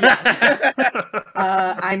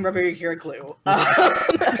 I'm rubbing your glue. But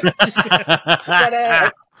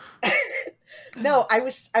no, I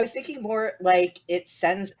was thinking more like it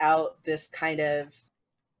sends out this kind of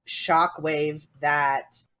shockwave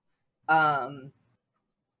that kind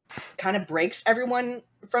of breaks everyone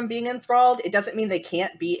from being enthralled. It doesn't mean they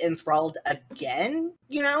can't be enthralled again,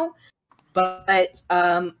 but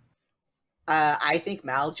I think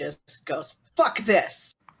Mal just goes, fuck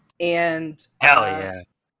this, and hell yeah.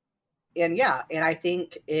 and I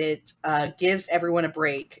think it gives everyone a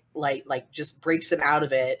break, like just breaks them out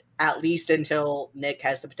of it, at least until Nick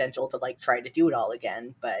has the potential to like try to do it all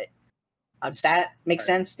again. But does that make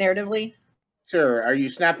sense narratively? Sure. Are you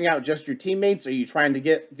snapping out just your teammates? Are you trying to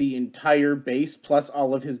get the entire base plus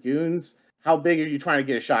all of his goons? How big are you trying to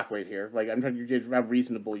get a shockwave here? Like, I'm trying to get how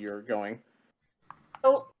reasonable you're going.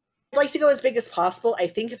 So I'd like to go as big as possible. I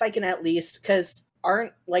think if I can at least, because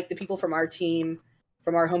aren't like the people from our team,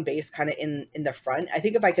 from our home base, kind of in the front. I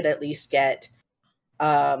think if I could at least get,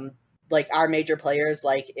 like our major players,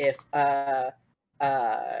 like if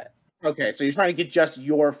Okay, so you're trying to get just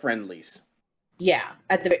your friendlies. yeah,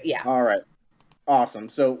 All right. Awesome.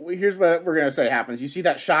 So here's what we're going to say happens. You see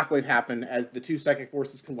that shockwave happen as the 2 psychic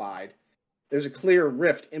forces collide. There's a clear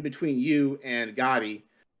rift in between you and Gotti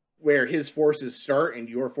where his forces start and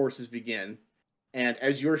your forces begin. And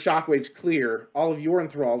as your shockwaves clear, all of your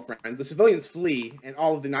enthralled friends, the civilians flee, and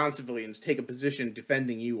all of the non-civilians take a position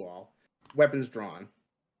defending you all, weapons drawn.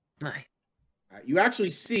 Nice. You actually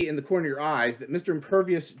see in the corner of your eyes that Mr.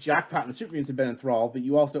 Impervious, Jackpot, and the Supermutants have been enthralled, but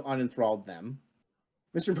you also unenthralled them.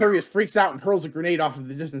 Mr. Impervious freaks out and hurls a grenade off into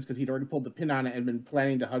the distance because he'd already pulled the pin on it and been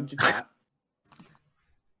planning to hug Jakat.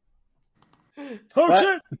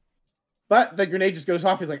 Shit! But the grenade just goes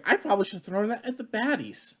off. He's like, I probably should have thrown that at the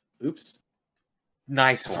baddies. Oops.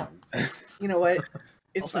 Nice one. You know what?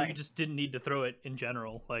 It's Also, you fine. just didn't need to throw it in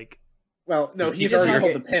general. Like, Well, no, You he's just already hug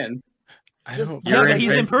pulled it. the pin. I Just- don't. yeah, You're but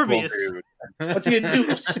he's invincible, impervious. dude. What's he gonna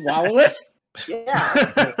do? Swallow it?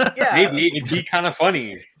 Yeah, yeah, Maybe it'd be kind of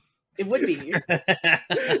funny. it would be.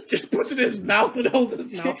 Just puts it in his mouth and holds his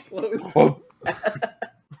mouth closed. Oh,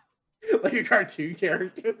 Like a cartoon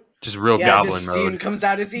character. Just real Yeah, goblin just steam mode. comes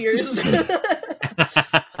out his ears.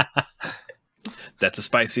 That's a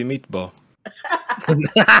spicy meatball.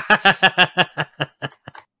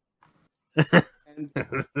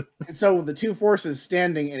 And so the two forces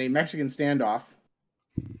standing in a Mexican standoff,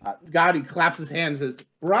 Gotti claps his hands and says,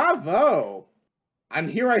 Bravo! I'm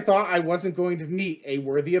here. I thought I wasn't going to meet a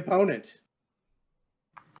worthy opponent.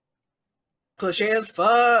 Cliche as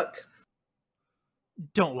fuck.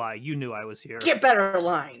 Don't lie, you knew I was here. Get better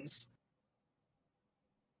lines.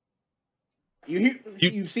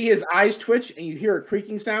 You see his eyes twitch and you hear a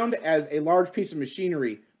creaking sound as a large piece of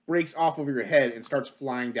machinery breaks off over your head and starts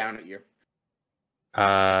flying down at you.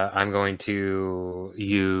 I'm going to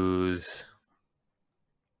use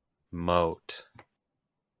Moat.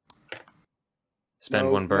 Spend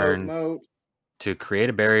Moat, one burn moat. to create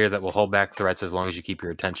a barrier that will hold back threats as long as you keep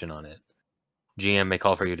your attention on it. GM may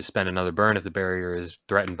call for you to spend another burn if the barrier is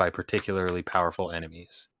threatened by particularly powerful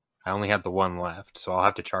enemies. I only have the one left, so I'll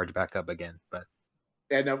have to charge back up again. But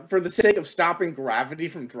And for the sake of stopping gravity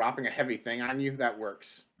from dropping a heavy thing on you, that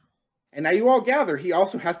works. And now you all gather, he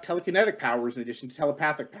also has telekinetic powers in addition to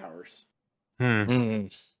telepathic powers.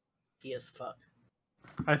 Mm. He is fuck.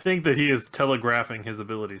 I think that he is telegraphing his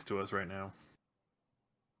abilities to us right now.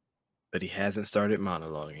 But he hasn't started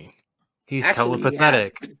monologuing. he's Actually,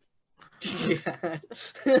 telepathetic. Yeah.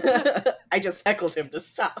 I just heckled him to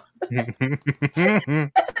stop.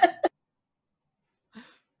 Trying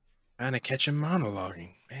to catch him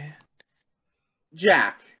monologuing, man.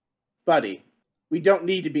 Jack, buddy, we don't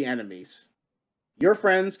need to be enemies. Your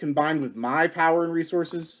friends combined with my power and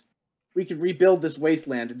resources, we could rebuild this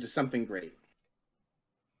wasteland into something great.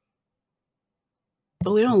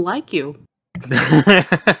 But we don't like you.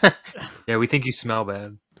 Yeah, we think you smell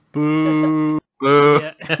bad. Boo. Boo.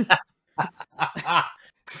 Yeah.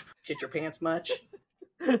 Shit your pants much?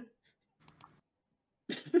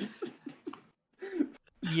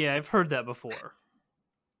 Yeah, I've heard that before.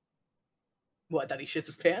 What, that he shits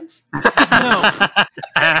his pants?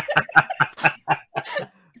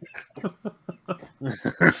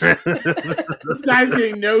 This guy's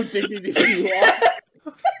getting no dignity from you all.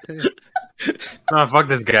 Oh, fuck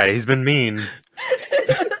this guy. He's been mean.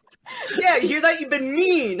 Yeah, you hear that? You've been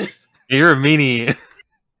mean. You're a meanie.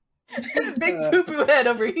 Big poo poo head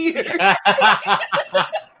over here.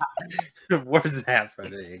 What is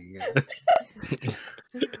happening? I'm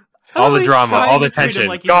All the always drama, trying all the to treat him tension,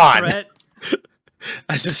 like he's a gone. threat.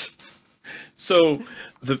 I just so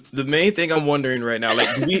the main thing I'm wondering right now,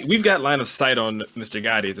 like we've got line of sight on Mr.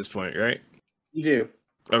 Gotti at this point, right? You do.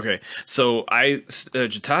 Okay, so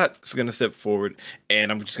Jatat's gonna step forward,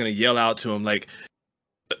 and I'm just gonna yell out to him like,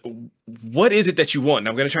 "What is it that you want?" And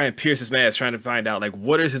I'm gonna try and pierce his mask, trying to find out like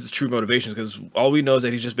what is his true motivations, because all we know is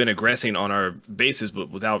that he's just been aggressing on our bases, but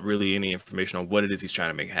without really any information on what it is he's trying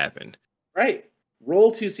to make happen. Right.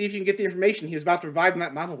 Roll to see if you can get the information he was about to provide in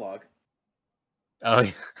that monologue. Oh,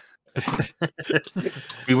 yeah.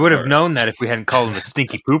 We would have known that if we hadn't called him a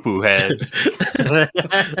stinky poo poo head.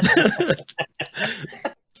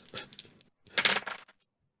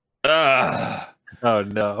 Oh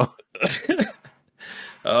no.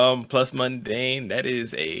 Plus mundane, that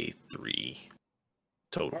is a 3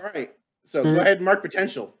 total. All right. So go ahead and mark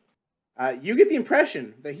potential. You get the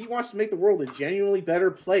impression that he wants to make the world a genuinely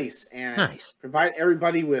better place and Nice. provide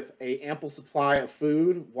everybody with an ample supply of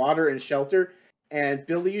food, water, and shelter, and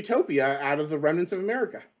build a utopia out of the remnants of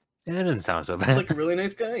America. Yeah, that doesn't sound so He's bad. like a really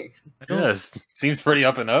nice guy. Yes, seems pretty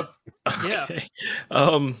up and up. Yeah. Okay. I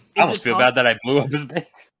almost feel bad that I blew up his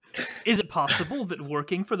base. Is it possible that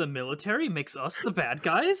working for the military makes us the bad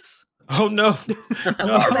guys? Oh no. Me?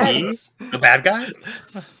 The bad guy?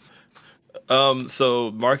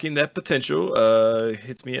 So marking that potential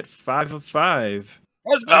hits me at 5 of 5.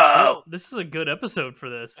 Let's Oh, this is a good episode for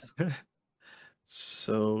this.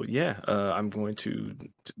 So yeah, I'm going to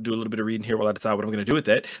do a little bit of reading here while I decide what I'm going to do with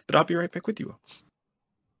that. But I'll be right back with you.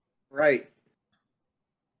 Right.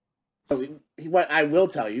 So what I will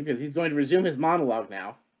tell you, because he's going to resume his monologue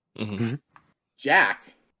now. Mm-hmm.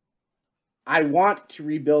 Jack, I want to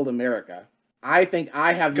rebuild America. I think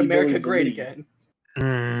I have the America ability to great lead.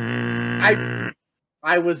 again.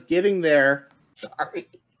 I was getting there. Sorry.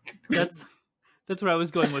 That's where I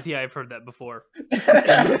was going with. Yeah, I've heard that before.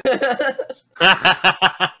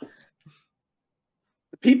 The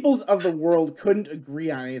peoples of the world couldn't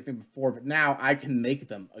agree on anything before, but now I can make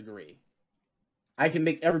them agree. I can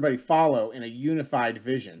make everybody follow in a unified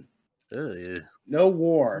vision. No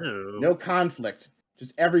war, no conflict,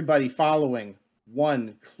 just everybody following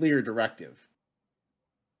one clear directive.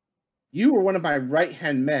 You were one of my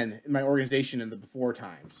right-hand men in my organization in the before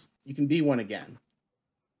times. You can be one again.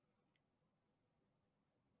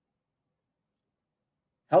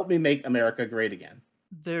 Help me make America great again.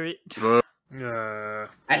 There. It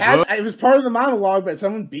was part of the monologue, but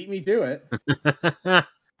someone beat me to it.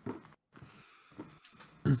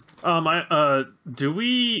 Do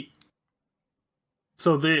we?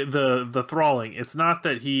 So the thralling, it's not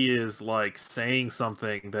that he is like saying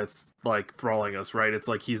something that's like thralling us, right? It's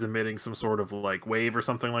like he's emitting some sort of like wave or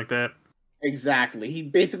something like that. Exactly. He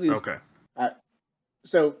basically is, Okay.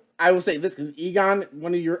 So I will say this because Egon,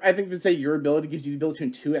 I think to say your ability gives you the ability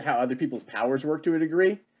to intuit how other people's powers work to a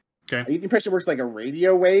degree. Okay. I get the impression it works like a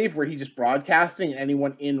radio wave where he's just broadcasting and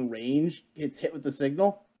anyone in range gets hit with the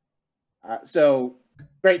signal. So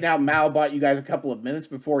right now, Mal bought you guys a couple of minutes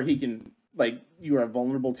before he can, you are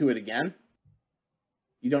vulnerable to it again.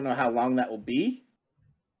 You don't know how long that will be.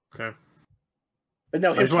 Okay. But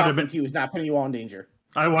no, him talking to you is not putting you all in danger.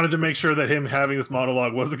 I wanted to make sure that him having this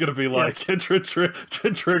monologue wasn't going to be like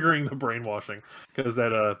triggering the brainwashing, because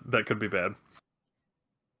that could be bad.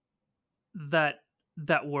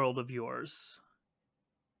 That world of yours,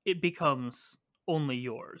 it becomes only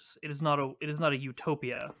yours. It is not a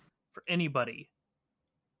utopia for anybody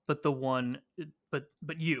but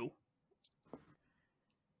you.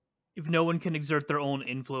 If no one can exert their own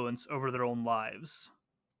influence over their own lives.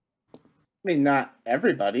 I mean, not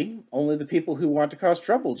everybody. Only the people who want to cause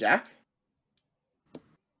trouble, Jack.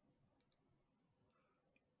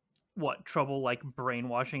 What, trouble like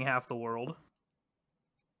brainwashing half the world?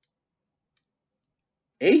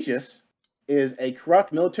 Aegis is a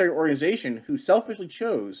corrupt military organization who selfishly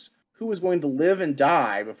chose who was going to live and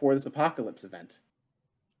die before this apocalypse event.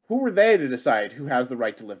 Who were they to decide who has the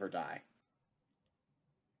right to live or die?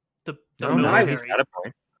 The No, he's military. got a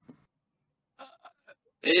point.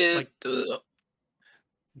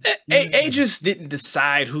 Aegis didn't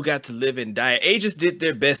decide who got to live and die. Aegis did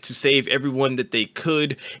their best to save everyone that they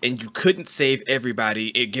could, and you couldn't save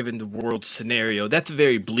everybody given the world scenario. That's a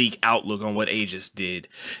very bleak outlook on what Aegis did,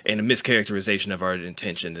 and a mischaracterization of our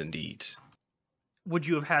intentions and deeds. Would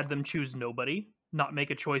you have had them choose nobody? Not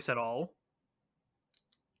make a choice at all?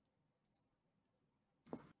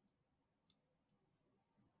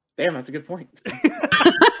 Damn, that's a good point.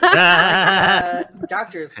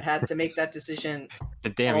 Doctors had to make that decision.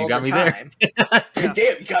 Damn, all you got the me time. there.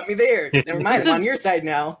 Damn, you got me there. Never mind, I'm on your side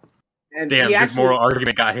now. And Damn, he this actually- moral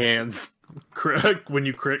argument got hands. When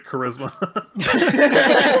you crit charisma.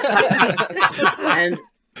 And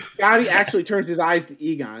Gotti actually turns his eyes to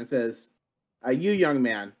Egon and says, you young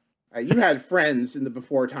man, you had friends in the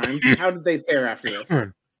before times. How did they fare after this?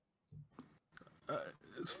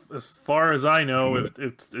 As far as I know,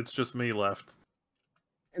 it's just me left.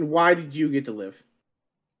 And why did you get to live?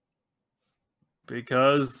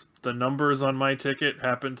 Because the numbers on my ticket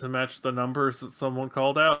happened to match the numbers that someone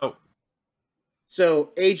called out.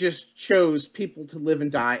 So Aegis chose people to live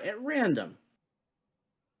and die at random.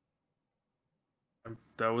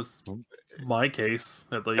 That was my case,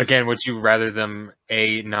 at least. Again, would you rather them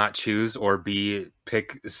A, not choose, or B,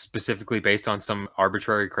 pick specifically based on some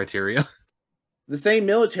arbitrary criteria? The same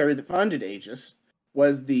military that funded Aegis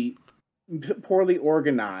was the poorly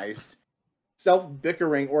organized,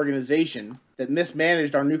 self-bickering organization that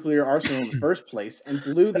mismanaged our nuclear arsenal in the first place and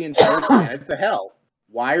blew the entire planet to hell.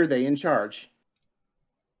 Why are they in charge?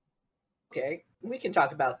 Okay, we can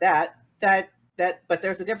talk about that. But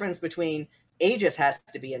there's a difference between Aegis has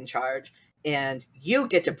to be in charge and you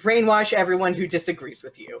get to brainwash everyone who disagrees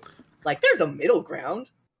with you. Like, there's a middle ground.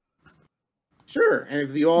 Sure, and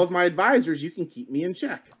if you all of my advisors, you can keep me in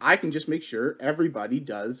check. I can just make sure everybody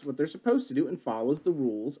does what they're supposed to do and follows the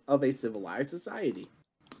rules of a civilized society.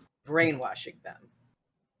 Brainwashing them.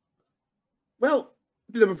 Well,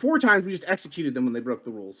 the before times we just executed them when they broke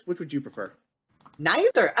the rules. Which would you prefer?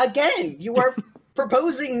 Neither. Again, you are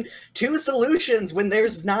proposing two solutions when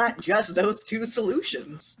there's not just those two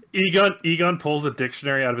solutions. Egon pulls a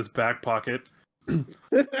dictionary out of his back pocket.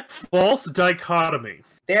 False dichotomy.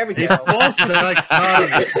 There we A go. false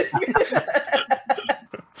dichotomy.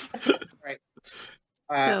 Right.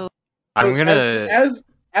 So I'm gonna.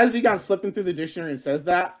 As Egon's flipping through the dictionary and says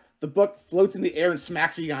that, the book floats in the air and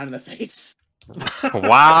smacks Egon in the face.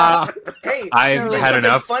 Wow. Hey, I've you did had something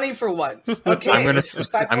enough. funny for once. Okay, I'm gonna. there's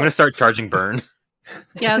 5 I'm gonna points. start charging burn.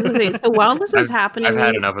 yeah, I was gonna say. So while this is happening, I've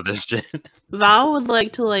had enough of this shit. Val would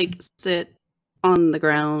like to sit on the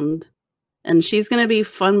ground, and she's gonna be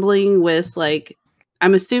fumbling with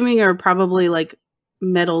I'm assuming are probably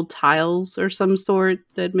metal tiles or some sort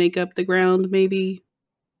that make up the ground. Maybe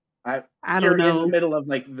I You're don't know. in the middle of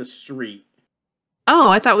the street. Oh,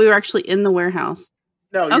 I thought we were actually in the warehouse.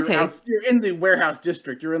 No, you're Okay. You're in the warehouse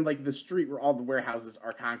district. You're in the street where all the warehouses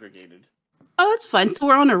are congregated. Oh, that's fine. So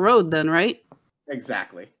we're on a road then, right?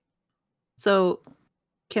 Exactly. So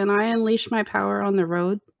can I unleash my power on the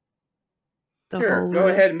road? The Sure. whole Go road?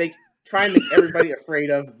 ahead and try and make everybody afraid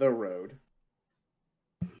of the road.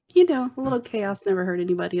 A little chaos never hurt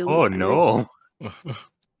anybody. Oh no.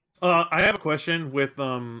 I have a question with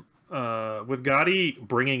Gotti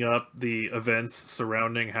bringing up the events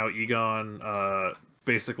surrounding how Egon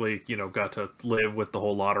basically got to live with the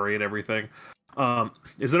whole lottery and everything.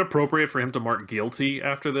 Is it appropriate for him to mark guilty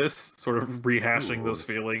after this, sort of rehashing those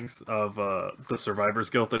feelings of the survivor's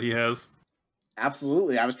guilt that he has?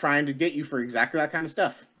 Absolutely. I was trying to get you for exactly that kind of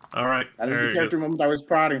stuff. All right, That is there the you character go. moment I was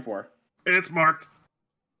prodding for. It's marked.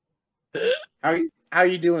 How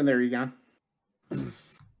you doing there, Egon?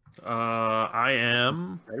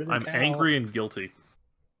 I'm angry and guilty.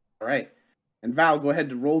 All right. And Val, go ahead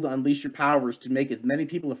to roll to unleash your powers to make as many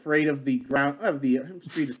people afraid of the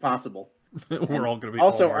street as possible. We're all gonna be.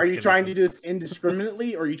 Also, all are you marked trying to in do this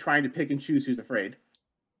indiscriminately, or are you trying to pick and choose who's afraid?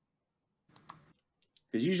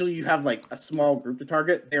 Because usually you have a small group to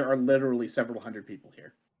target. There are literally several hundred people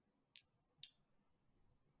here.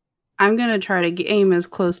 I'm gonna try to aim as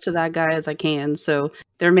close to that guy as I can. So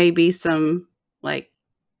there may be some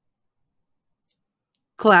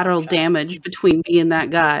collateral damage between me and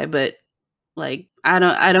that guy, but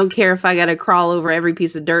I don't care if I gotta crawl over every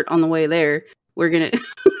piece of dirt on the way there. We're gonna.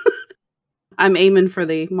 I'm aiming for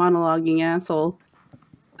the monologuing asshole.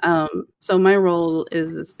 So my roll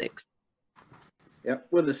is a 6. Yep.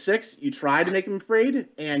 With a 6, you try to make him afraid,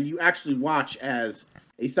 and you actually watch as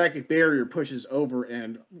a psychic barrier pushes over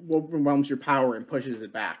and overwhelms your power and pushes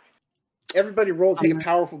it back. Everybody roll, take a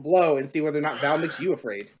powerful blow, and see whether or not Val makes you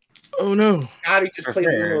afraid. Oh no. Gotti just plays a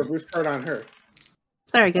Fair. little reverse card on her.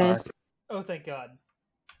 Sorry, guys. Oh, thank God.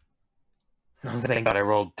 Oh, thank God I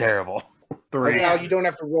rolled terrible. 3. Val, you don't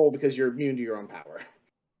have to roll because you're immune to your own power.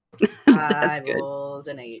 I That's good. rolled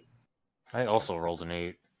an 8. I also rolled an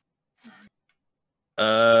 8.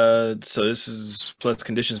 So this is plus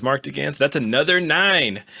conditions marked again. So that's another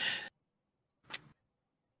 9.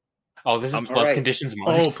 Oh, this is All plus right. conditions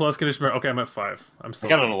Oh, marked. plus condition. Okay, I'm at 5. I'm I still.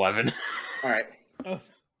 got an 11. All right. Oh.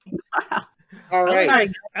 All right. I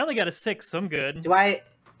only got a 6, so I'm good. Do I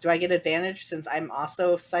get advantage since I'm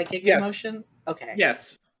also psychic Yes. emotion? Okay.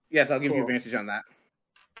 Yes. Yes, I'll give you Cool. advantage on that.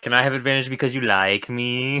 Can I have advantage because you like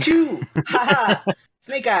me? 2. Haha.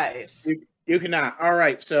 Snake eyes. You cannot. All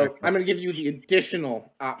right, so I'm going to give you the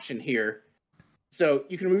additional option here. So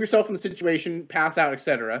you can remove yourself from the situation, pass out,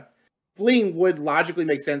 etc. Fleeing would logically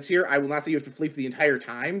make sense here. I will not say you have to flee for the entire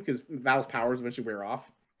time because Val's powers eventually wear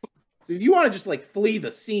off. So if you want to just flee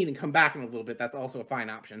the scene and come back in a little bit, that's also a fine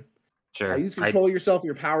option. Sure. Use control yourself,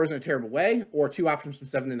 your powers in a terrible way, or 2 options from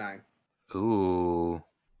 7 to 9. Ooh.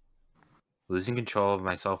 Losing control of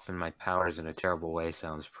myself and my powers in a terrible way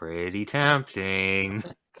sounds pretty tempting.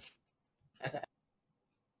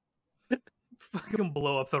 Fucking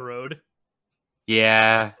blow up the road.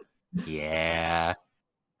 Yeah. Yeah.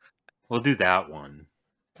 We'll do that one,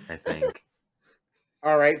 I think.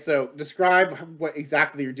 All right, so describe what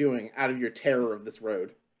exactly you're doing out of your terror of this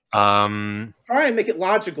road. Try and make it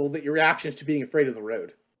logical that your reaction is to being afraid of the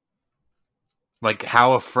road. Like,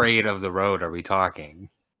 how afraid of the road are we talking?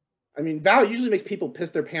 I mean, Val usually makes people piss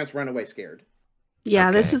their pants, run away scared.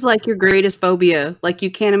 Yeah, this Okay. is your greatest phobia.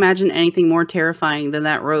 You can't imagine anything more terrifying than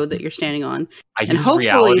that road that you're standing on. I And use hopefully,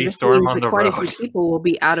 reality this storm means on that the quite a road. few people will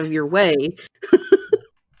be out of your way,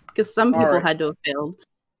 because some All people right. had to have failed.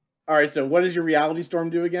 All right, so what does your reality storm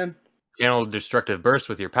do again? Channel destructive burst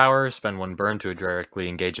with your power. Spend 1 burn to directly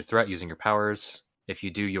engage a threat using your powers. If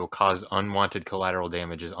you do, you'll cause unwanted collateral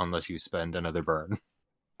damages unless you spend another burn.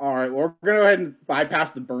 All right, well, we're going to go ahead and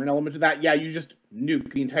bypass the burn element of that. Yeah, you just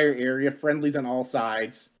nuke the entire area, friendlies on all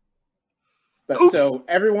sides. But Oops. so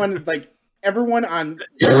everyone, everyone on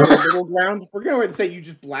the middle ground, we're going to say you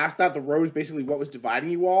just blast out the roads, basically what was dividing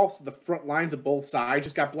you all. So the front lines of both sides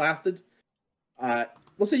just got blasted.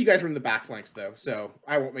 We'll say you guys were in the back flanks, though, so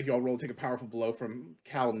I won't make you all roll to take a powerful blow from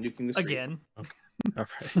Cal nuking the street. Again. Okay. All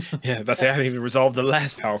right. Yeah, I say I haven't even resolved the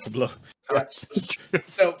last powerful blow. Yeah.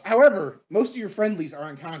 So, however, most of your friendlies are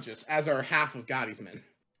unconscious, as are half of Gotti's men.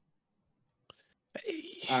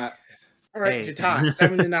 All right, Hey. Jatat,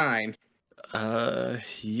 7 to 9.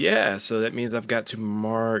 Yeah. So that means I've got to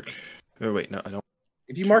mark. Oh wait, no, I don't.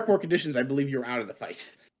 If you mark more conditions, I believe you're out of the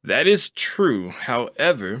fight. That is true.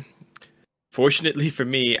 However, fortunately for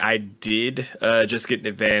me, I did just get an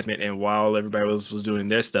advancement, and while everybody else was doing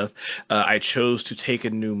their stuff, I chose to take a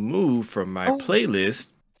new move from my playlist,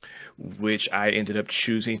 which I ended up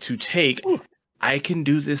choosing to take. I can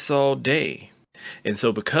do this all day. And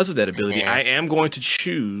so because of that ability, I am going to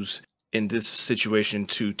choose in this situation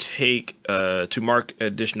to take to mark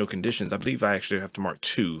additional conditions. I believe I actually have to mark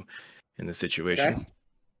 2 in this situation. Okay.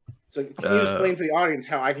 So can you explain to the audience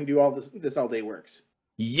how I can do all this all day works?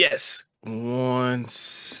 Yes. 1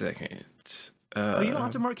 second. Oh, you don't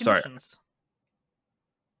have to mark sorry. conditions.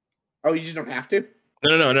 Oh, you just don't have to?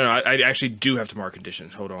 No. I actually do have to mark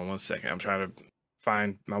conditions. Hold on 1 second. I'm trying to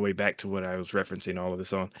find my way back to what I was referencing all of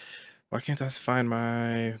this on. Why can't I find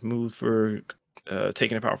my move for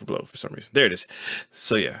taking a powerful blow for some reason? There it is.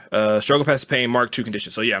 So yeah, struggle past the pain, mark 2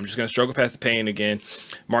 conditions. So yeah, I'm just going to struggle past the pain again,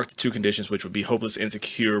 mark the 2 conditions, which would be hopeless,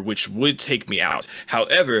 insecure, which would take me out.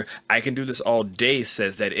 However, I can do this all day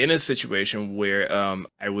says that in a situation where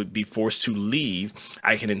I would be forced to leave,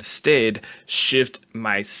 I can instead shift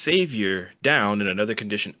my savior down and another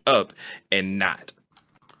condition up and not.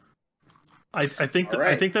 I think All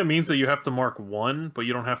right. I think that means that you have to mark 1, but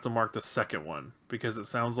you don't have to mark the second one because it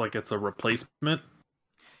sounds like it's a replacement.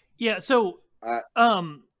 Yeah, so Uh,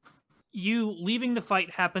 you leaving the fight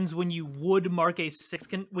happens when you would mark a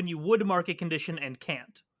condition and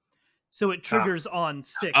can't. So it triggers on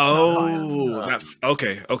 6. Oh,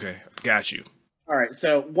 okay, got you. All right,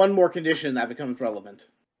 so one more condition that becomes relevant.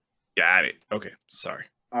 Got it. Okay, sorry.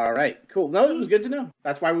 All right, cool. No, it was good to know.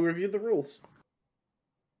 That's why we reviewed the rules.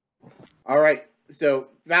 All right, so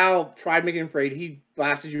Val tried making him afraid. He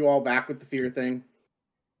blasted you all back with the fear thing.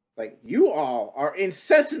 Like, you all are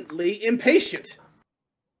incessantly impatient.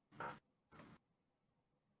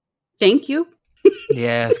 Thank you.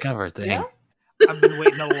 Yeah, it's kind of our thing. Yeah. I've been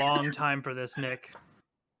waiting a long time for this, Nick.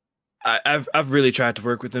 I've really tried to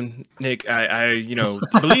work with him, Nick. I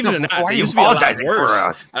believe it or not, Why are they you used to be a lot apologizing for worse.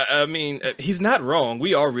 us? I mean, he's not wrong.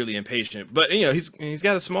 We are really impatient, but he's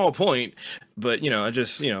got a small point. But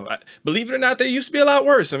believe it or not, they used to be a lot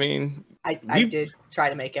worse. I mean, I did try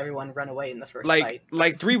to make everyone run away in the first fight.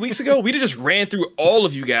 like 3 weeks ago, we just ran through all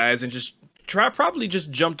of you guys and just probably just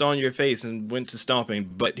jumped on your face and went to stomping.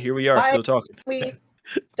 But here we are, still talking. We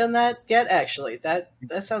done that yet? Actually, that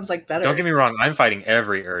sounds like better. Don't get me wrong. I'm fighting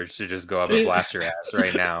every urge to just go up and blast your ass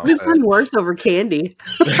right now. We've done worse over candy.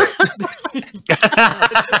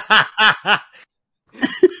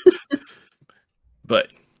 But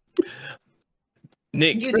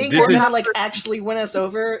Nick, Do you think this we're is gonna actually win us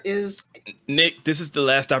over? Nick. This is the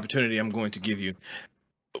last opportunity I'm going to give you.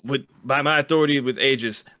 By my authority with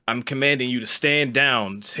Aegis, I'm commanding you to stand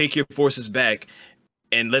down, take your forces back,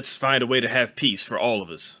 and let's find a way to have peace for all of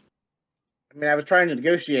us. I mean, I was trying to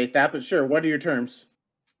negotiate that, but sure, what are your terms?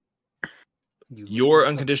 Your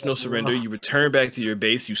unconditional surrender, you return back to your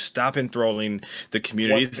base, you stop enthralling the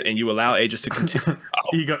communities, and you allow Aegis to continue.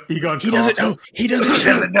 Egon He doesn't know. He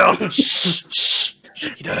doesn't know. Shh, shh,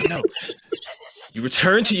 shh. He doesn't know. You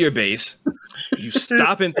return to your base, you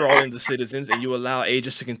stop enthralling the citizens, and you allow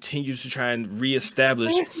Aegis to continue to try and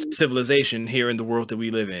reestablish civilization here in the world that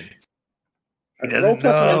we live in. Roll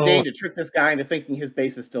plus 1 day to trick this guy into thinking his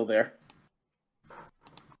base is still there.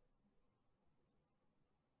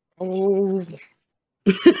 Oh,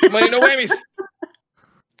 money, no whammies.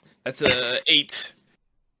 That's a 8.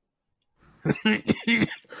 All right,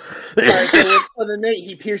 so with the Nate,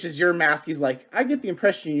 he pierces your mask. He's like, I get the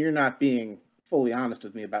impression you're not being fully honest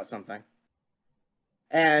with me about something.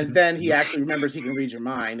 And then he actually remembers he can read your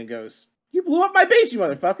mind and goes, you blew up my base, you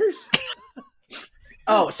motherfuckers.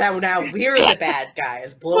 Oh, so now we're the bad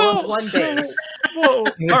guys. Blow up one base. Whoa.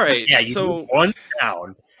 All right. Yeah, you so one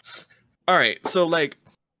down. all right. So like,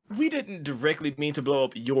 we didn't directly mean to blow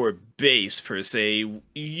up your base per se.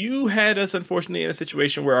 You had us, unfortunately, in a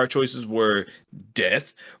situation where our choices were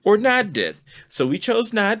death or not death. So we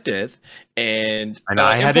chose not death, and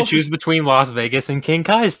I had to Impulse choose between Las Vegas and King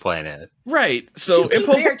Kai's planet. right. So To be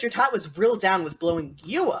Impulse. fair, Jatat was real down with blowing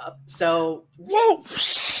you up, so Whoa.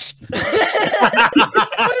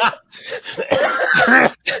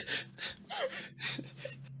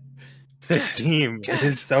 This team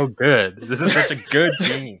is so good. This is such a good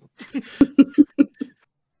team.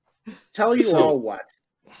 Tell you So- all what.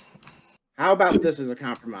 How about this as a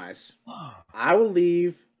compromise? I will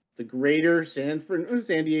leave the greater San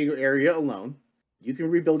Diego area alone. You can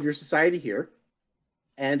rebuild your society here,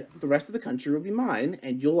 and the rest of the country will be mine,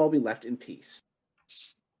 and you'll all be left in peace.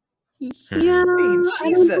 Yeah, Hey, I don't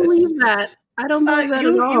Jesus. believe that. I don't believe that at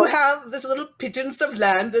you all. have this little pittance of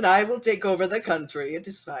land, and I will take over the country. It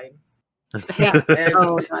is fine. Yeah. And,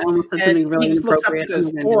 Oh, I almost said and something really he just looks up and inappropriate. I'm says,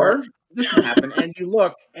 not gonna do or this can happen, and you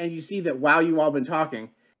look and you see that while you all been talking,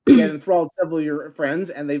 you had enthralled several of your friends,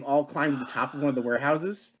 and they've all climbed to the top of one of the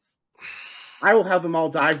warehouses. I will have them all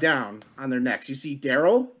dive down on their necks. You see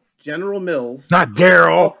Daryl, General Mills, Not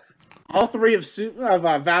Daryl. all three of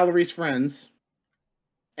Valerie's friends,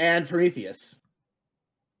 and Prometheus.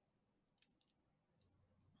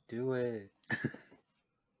 Do it.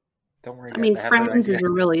 Don't worry. I mean, guys, have that friends idea. is a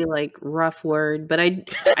really like rough word, but I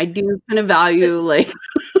do kind of value like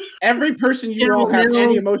Every person you General all have any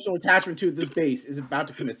Mills. emotional attachment to at this base is about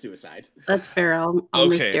to commit suicide. that's fair. I'll miss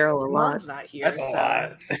Okay. Daryl a lot. Mom's not here. That's a so-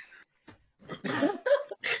 lot.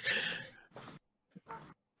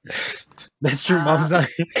 That's true. Mom's not.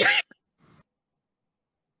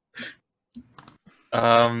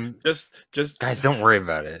 Just Guys, don't worry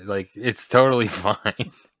about it. Like, it's totally fine.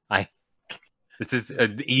 This is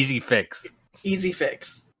an easy fix. Easy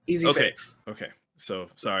fix. Easy Okay. fix. Okay. So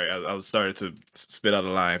sorry, I was starting to spit out a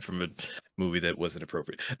line from a movie that wasn't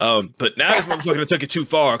appropriate. But now this motherfucker took it too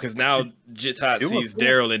far because now Jitat Do it. sees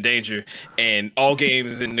Daryl in danger, and all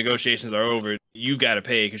games and negotiations are over. You've got to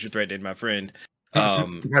pay because you're threatening my friend.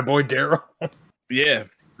 My boy Daryl, Yeah.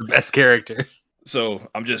 the best character. So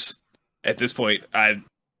I'm just at this point, I'm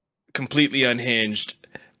completely unhinged.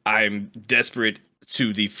 I'm desperate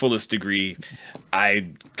to the fullest degree. I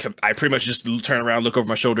pretty much just turn around, look over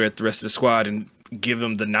my shoulder at the rest of the squad, and give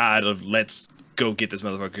them the nod of let's go get this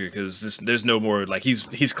motherfucker because there's no more like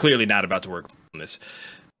he's clearly not about to work on this.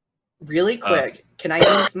 Really quick, can I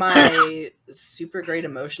use my super great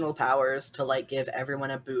emotional powers to like give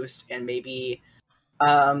everyone a boost and maybe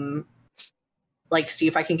like see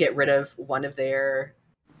if I can get rid of one of their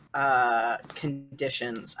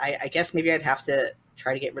conditions? I guess maybe I'd have to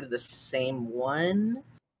try to get rid of the same one.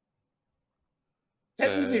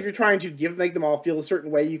 Technically, if you're trying to make them all feel a certain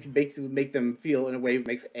way, you can basically make them feel in a way that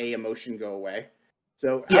makes a emotion go away.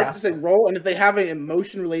 So I Yeah. have to say roll, and if they have an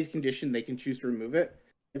emotion-related condition, they can choose to remove it.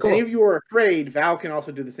 If Cool. any of you are afraid, Val can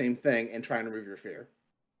also do the same thing and try and remove your fear.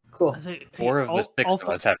 Cool. I say, Four of the all- six all of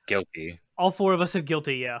fo- us have guilty. All four of us have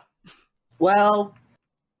guilty. Yeah. Well,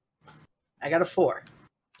 I got a 4,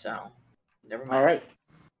 so never mind. All right.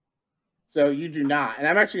 So you do not, and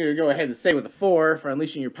I'm actually going to go ahead and say with a 4 for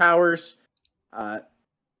unleashing your powers.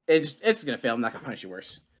 It's going to fail. I'm not going to punish you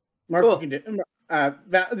worse. Mark, Cool. you can do.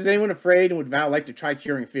 Val, is anyone afraid, and would Val like to try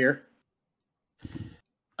curing fear?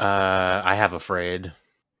 I have afraid.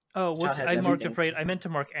 Oh, whoops! has I marked everything. afraid. I meant to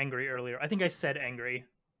mark angry earlier. I think I said angry.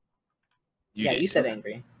 Yeah, did. you said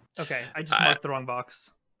angry. Okay, I just I- marked the wrong box.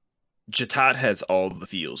 Jitat has all the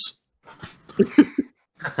feels.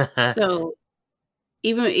 So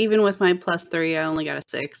even with my +3, I only got a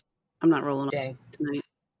 6. I'm not rolling Dang. tonight.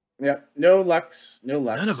 Yep. No lucks. No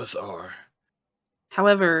lucks. None of us are.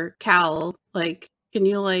 However, Cal, like, can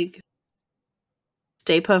you like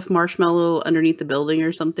Stay Puff Marshmallow underneath the building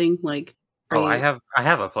or something? Like, are Oh, you... I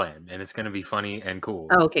have a plan, and it's gonna be funny and cool.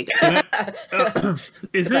 Oh, okay, good.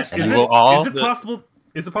 Is The best it And is you it, will all- is it possible?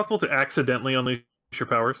 Is it possible to accidentally unleash your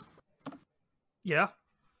powers? Yeah.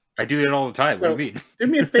 I do it all the time. What do you mean? Do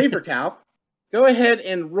me a favor, Cal. Go ahead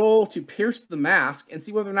and roll to pierce the mask and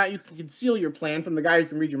see whether or not you can conceal your plan from the guy who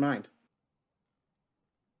can read your mind.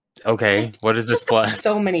 Okay, what is this Just got plus?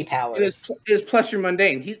 so many It powers. is plus your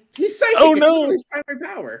mundane. He's psychic. Oh, It's no. his primary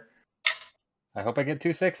power. I hope I get 2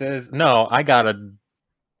 6s. No, I got a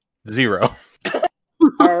 0.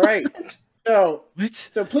 All right. So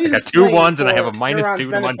What? please I got 2 explain 1s and I have a for minus Neuron's 2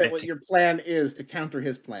 to benefit Monday. what your plan is to counter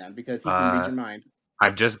his plan because he can read your mind.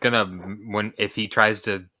 I'm just gonna if he tries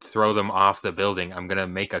to throw them off the building, I'm gonna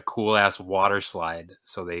make a cool ass water slide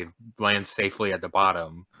so they land safely at the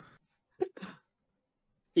bottom.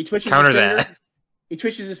 He twitches Counter his finger. that. He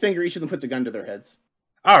twitches his finger. Each of them puts a gun to their heads.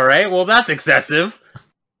 All right, well that's excessive.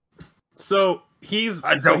 So he's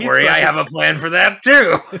Don't so he's worry, I have a plan for that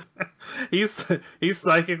too. he's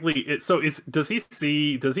psychically. Does he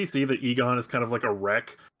see that Egon is kind of like a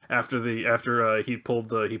wreck after he pulled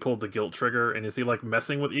the guilt trigger, and is he like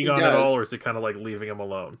messing with Egon at does. all, or is he kind of like leaving him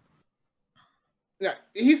alone? Yeah,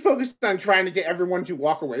 he's focused on trying to get everyone to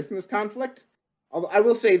walk away from this conflict. Although I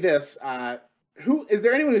will say this: who is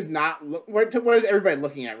there? Anyone who's not? What is everybody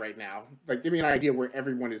looking at right now? Like, give me an idea where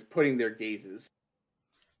everyone is putting their gazes.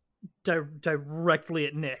 Directly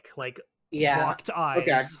at Nick, like Yeah, locked eyes.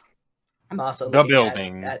 Okay. I'm also The looking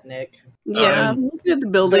building. at Nick. Yeah, I'm looking at the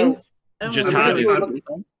building. I don't Jatad really is- know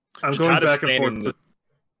what- I'm Jatad going is back and forth. standing- But...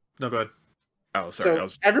 No, go ahead. Oh, sorry.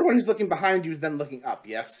 So everyone who's looking behind you is then looking up.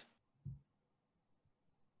 Yes.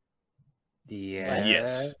 Yeah.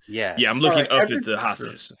 Yes. Yes. Yeah, I'm looking Alright, up at the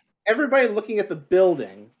hostages. Everybody looking at the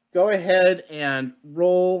building, go ahead and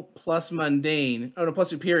roll plus mundane, plus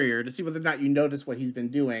superior to see whether or not you notice what he's been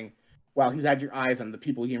doing while he's had your eyes on the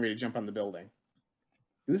people getting ready to jump on the building.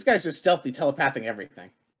 This guy's just stealthily telepathing everything.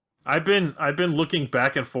 I've been looking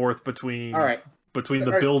back and forth between All right. between the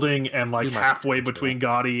Alright. building and like Use my halfway control. between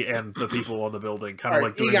Gotti and the people on the building, kind All of right,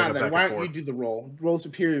 like doing Egon, a then back why and don't you forth. do the roll? Roll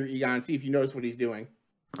superior, Egon, and see if you notice what he's doing.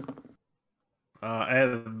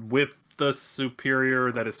 And with the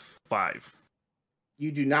superior, that is 5.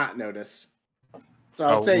 You do not notice. So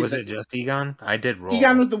I'll Oh, say was that it just Egon? I did roll.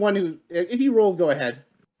 Egon was the one who. If you rolled, go ahead.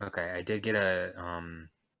 Okay, I did get a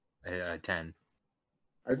 10.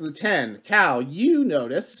 All right, so the 10. Cal, you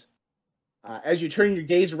notice, as you turn your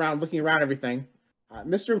gaze around, looking around everything,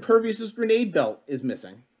 Mr. Impervious's grenade belt is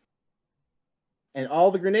missing. And all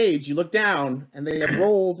the grenades, you look down, and they have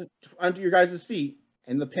rolled under your guys' feet,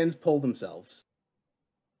 and the pins pull themselves.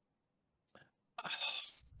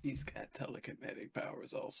 He's got telekinetic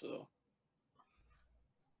powers also.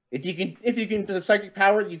 If you can the psychic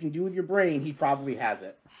power that you can do with your brain, he probably has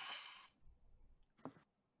it.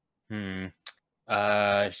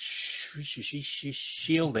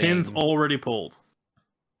 Shielding. Pins already pulled.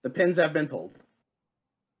 The pins have been pulled.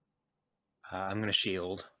 I'm gonna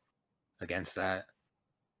shield against that.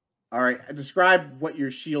 All right, describe what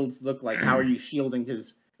your shields look like. How are you shielding?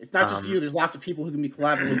 Because it's not just you. There's lots of people who can be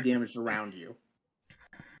collaboratively damaged around you.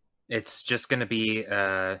 It's just gonna be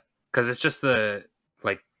because it's just the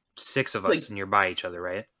like 6 of us nearby each other,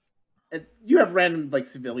 right? And you have random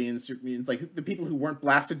civilians, supermutants, like the people who weren't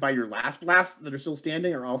blasted by your last blast that are still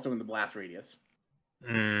standing are also in the blast radius.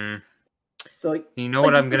 Mm. So You know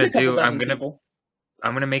what I'm there's gonna a couple do? dozen people.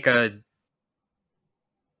 I'm gonna make a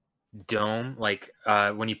dome,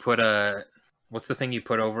 when you put what's the thing you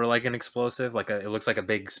put over like an explosive? It looks like a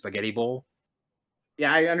big spaghetti bowl.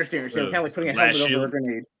 Yeah, I understand. So kind of like putting a blast helmet over a shield?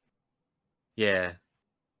 grenade. Yeah,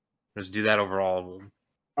 just do that over all of them.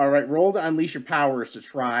 All right, roll to unleash your powers to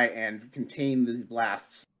try and contain these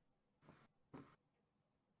blasts.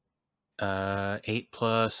 8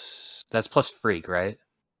 plus. That's plus freak, right?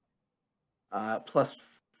 Plus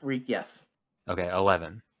freak, yes. Okay,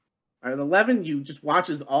 11. All right, 11. You just watch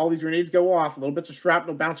as all these grenades go off. Little bits of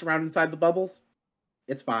shrapnel bounce around inside the bubbles.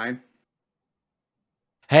 It's fine.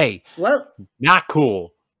 Hey, not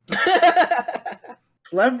cool.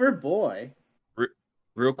 Clever boy.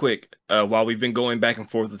 Real quick, while we've been going back and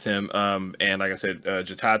forth with him, and like I said,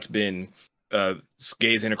 Jatad's been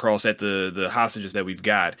gazing across at the hostages that we've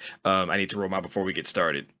got. I need to roll out before we get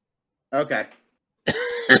started. Okay.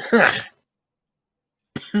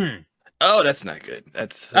 Oh, that's not good.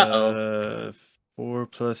 That's 4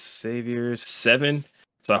 plus savior 7.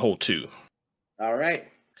 So I hold 2. All right.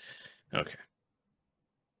 Okay.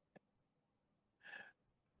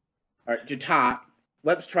 All right, Jatad,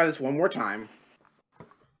 let's try this one more time.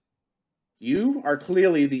 You are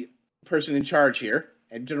clearly the person in charge here,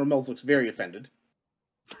 and General Mills looks very offended.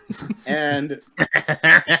 And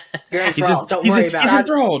You're enthralled. Don't worry about He's it.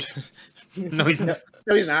 enthralled. No, he's not.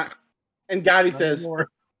 no, he's not. And Gotti says,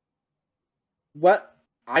 "What?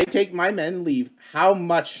 I take my men and leave. How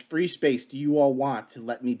much free space do you all want to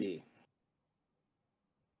let me be?"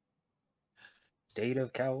 State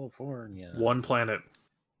of California. One planet.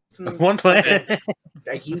 One planet.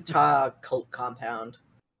 A Utah cult compound.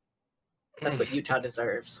 That's what Utah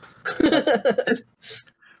deserves.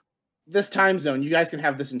 This time zone, you guys can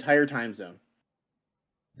have this entire time zone.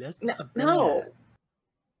 That's No, not no. bad.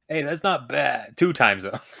 Hey, that's not bad. 2 time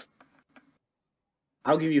zones.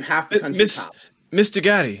 I'll give you half the country Miss- tops. Mr.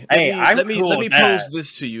 Gotti, Hey, I'm let me cool pose with that.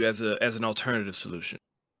 this to you as an alternative solution.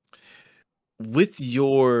 With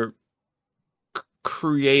your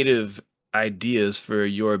creative ideas for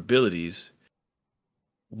your abilities,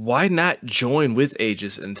 why not join with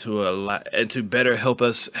Aegis and to better help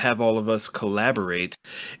us have all of us collaborate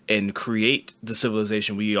and create the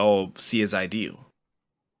civilization we all see as ideal?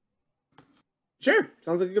 Sure,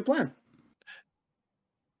 sounds like a good plan.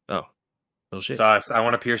 Oh, no shit. Sauce, I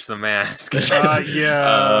want to pierce the mask.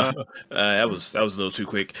 Yeah. That was a little too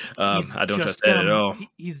quick. He's I don't just trust that at gonna- all.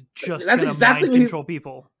 He's just That's gonna exactly mind what he- control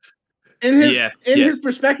people. In his Yeah. his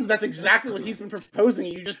perspective, that's exactly what he's been proposing.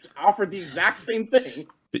 You just offered the exact same thing.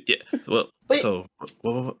 But yeah. Well, Wait. so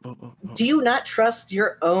Do you not trust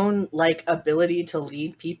your own like ability to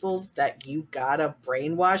lead people that you gotta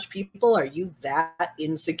brainwash people? Are you that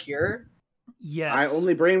insecure? Yes. I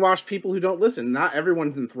only brainwash people who don't listen. Not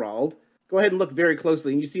everyone's enthralled. Go ahead and look very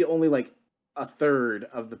closely, and you see only like a third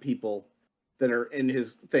of the people that are in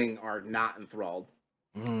his thing are not enthralled.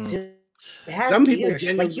 Bad Some people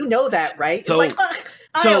leadership. Like you know that, right? So- it's like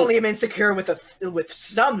I only am insecure with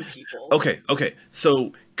some people. Okay.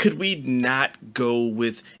 So could we not go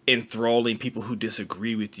with enthralling people who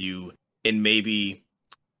disagree with you and maybe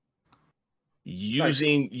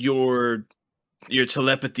using your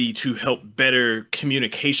telepathy to help better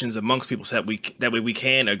communications amongst people so that way we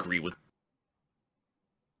can agree with.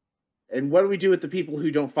 And what do we do with the people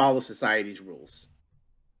who don't follow society's rules?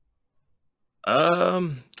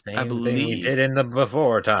 I believe we did in the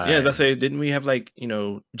before time. Yeah, let's say, didn't we have like,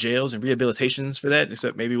 jails and rehabilitations for that?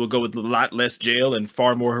 Except maybe we'll go with a lot less jail and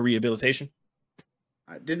far more rehabilitation.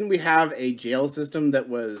 Didn't we have a jail system that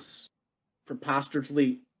was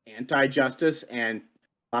preposterously anti-justice and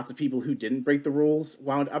lots of people who didn't break the rules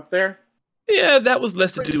wound up there? Yeah, that was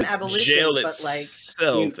less to It's do with abolition, jail but, like,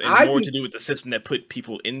 itself and more to do with the system that put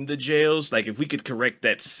people in the jails. Like, if we could correct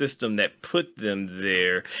that system that put them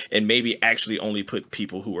there and maybe actually only put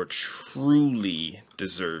people who are truly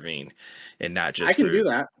deserving and not just... I can do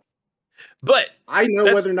that. But I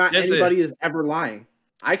know whether or not that's anybody is ever lying.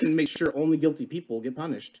 I can make sure only guilty people get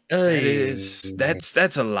punished.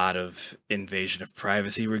 That's a lot of invasion of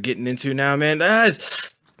privacy we're getting into now, man. This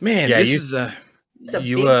is It's a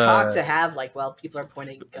big talk to have, like, while people are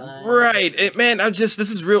pointing guns. Right, this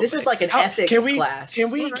is real. This is like an ethics class.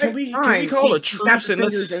 Can we Fine. call a He snaps truce his and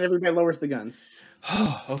let's... fingers and everybody lowers the guns.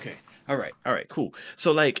 Okay. All right, cool.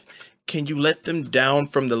 So, like, can you let them down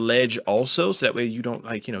from the ledge also, so that way you don't,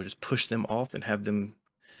 like, just push them off and have them...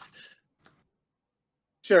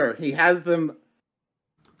 Sure, he has them...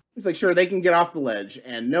 He's like, sure, they can get off the ledge,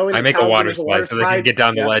 and knowing... I make a water slide so they can get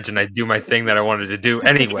down the ledge, and I do my thing that I wanted to do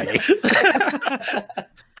anyway.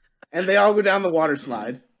 And they all go down the water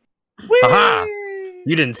slide. Haha!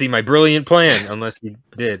 You didn't see my brilliant plan, unless you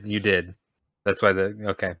did. You did. That's why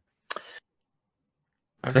okay.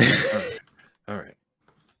 All right.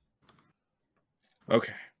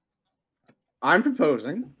 Okay. I'm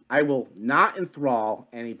proposing I will not enthrall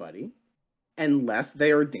anybody unless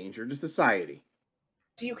they are a danger to society.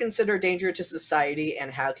 Do you consider danger to society,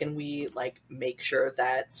 and how can we like make sure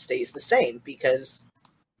that stays the same? Because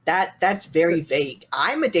that's very vague.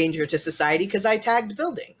 I'm a danger to society because I tagged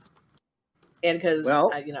buildings, and because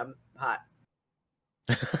I'm hot.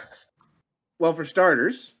 Well, for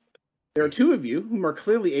starters, there are two of you whom are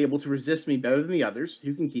clearly able to resist me better than the others,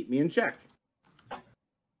 who can keep me in check.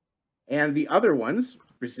 And the other ones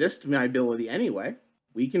resist my ability anyway.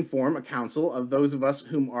 We can form a council of those of us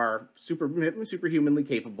whom are superhumanly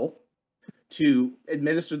capable to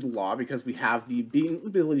administer the law because we have the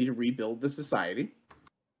ability to rebuild the society.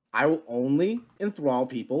 I will only enthrall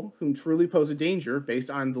people whom truly pose a danger based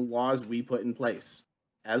on the laws we put in place,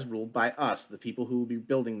 as ruled by us, the people who will be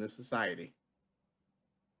building this society.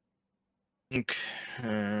 Okay.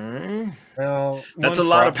 Well, that's a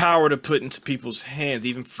lot of power to put into people's hands,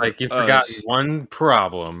 even for you forgot one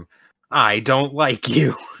problem. I don't like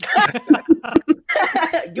you.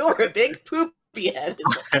 You're a big poopy head, is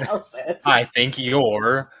what Cal says. I think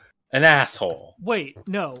you're an asshole. Wait,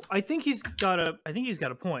 no. I think he's got a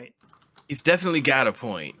point. He's definitely got a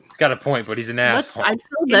point. He's got a point, but he's an asshole. I'd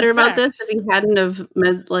feel better about this if he hadn't have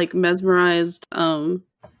mesmerized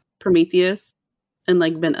Prometheus and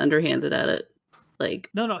like been underhanded at it. Like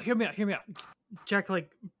No, hear me out. Jack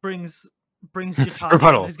brings Jitaka. Group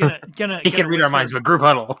huddle. He's He can read our minds with group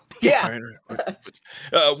huddle. Yeah.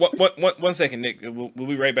 One second, Nick. We'll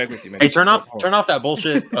be right back with you, man. Hey, turn off that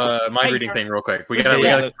bullshit mind reading thing real quick. We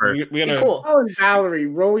gotta cool. Oh, and Valerie,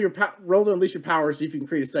 roll to unleash your power, see if you can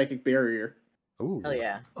create a psychic barrier. Ooh. Hell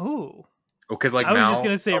yeah. Ooh. Okay, like I was Mal just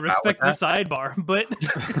gonna say respect the sidebar, but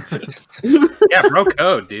yeah, bro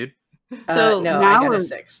code, dude. So no, now I got a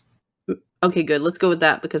 6. Okay, good. Let's go with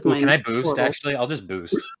that because can I boost? Actually, I'll just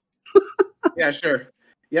boost. Yeah, sure.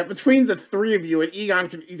 Yeah, between the three of you, and Egon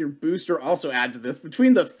can either boost or also add to this,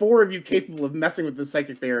 between the four of you capable of messing with the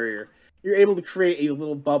psychic barrier, you're able to create a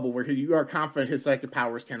little bubble where you are confident his psychic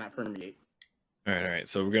powers cannot permeate. All right.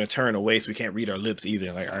 So we're going to turn away so we can't read our lips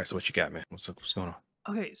either. Like, all right, so what you got, man? What's going on?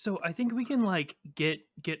 okay, so I think we can get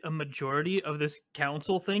a majority of this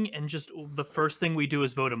council thing, and just the first thing we do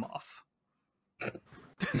is vote him off.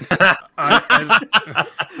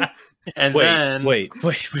 And Wait, then wait.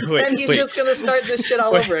 Then he's just gonna start this shit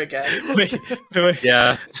all Wait. over again. Wait.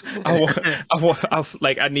 yeah,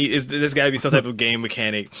 I need. There's got to be some type of game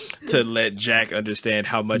mechanic to let Jack understand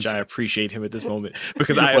how much I appreciate him at this moment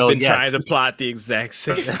because I have Well, been yes. trying to plot the exact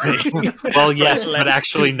same thing. Well, for yes, the but last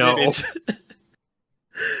actually 2 no. minutes.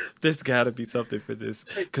 There's got to be something for this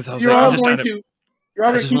because I was You're like, all I'm just going trying to. to. You're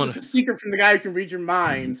all I going to just keep wanna- this a secret from the guy who can read your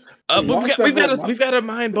minds. But for we've several got months. a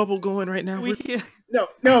mind bubble going right now. We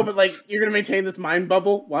No, but like you're gonna maintain this mind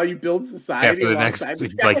bubble while you build society for the next, alongside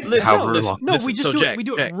this guy. like, Listen, however listen, long. no, listen, we just so do Jack, it. We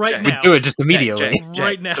do Jack, it right Jack, We now. do it just immediately,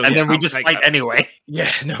 Right now. So, and yeah, then we I'm just like, fight anyway. Yeah,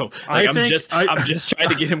 no. I I'm think just I- I'm just trying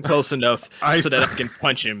to get him close enough I- so that I can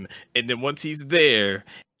punch him, and then once he's there,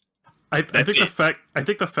 I That's think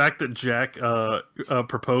it. the fact that Jack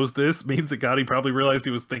proposed this means that Gotti probably realized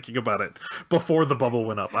he was thinking about it before the bubble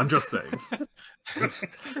went up. I'm just saying.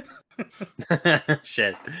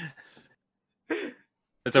 Shit.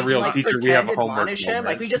 It's a real Like, teacher. We have a pretend homework. admonish him. moment.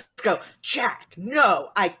 Like we just go, Jack. No,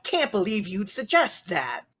 I can't believe you'd suggest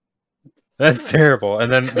that. That's terrible.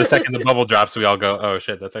 And then the second the bubble drops, we all go, "Oh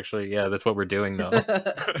shit, that's actually that's what we're doing though."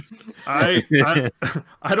 I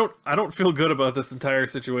don't feel good about this entire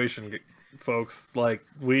situation, folks. Like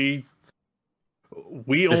we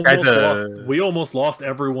This guy's almost lost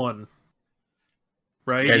everyone.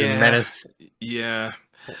 Right? Guy's Yeah. a menace. yeah.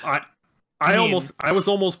 I mean- was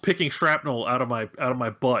almost picking shrapnel out of my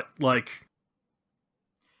butt. Like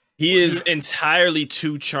He is entirely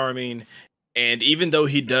too charming, and even though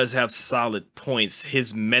he does have solid points,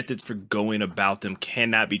 his methods for going about them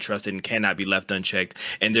cannot be trusted and cannot be left unchecked.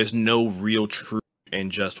 And there's no real true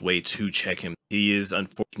and just way to check him. He is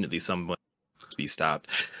unfortunately someone to be stopped.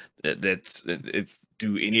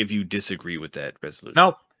 Do any of you disagree with that resolution?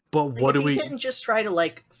 Nope. but Like, what if do he we didn't just try to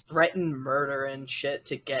like threaten murder and shit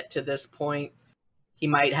to get to this point, he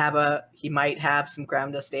might have some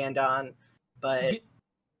ground to stand on. But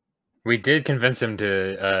We did convince him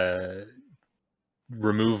to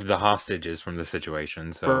remove the hostages from the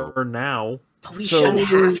situation. So for now? But we So- shouldn't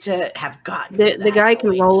have to have gotten to The that guy can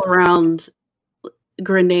point. roll around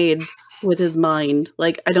grenades with his mind.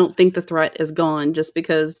 Like, I don't think the threat is gone just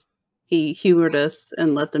because he humored us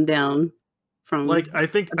and let them down from Like I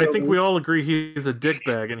think we all agree he's a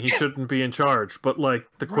dickbag and he shouldn't be in charge. But like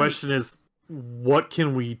the Right. question is, what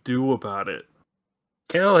can we do about it?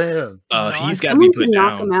 kill him. He's got to Someone be put can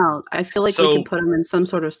knock down. him out. I feel like we So- can put him in some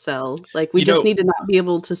sort of cell. Like, we You just know- need to not be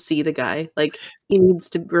able to see the guy. Like, he needs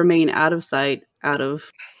to remain out of sight, out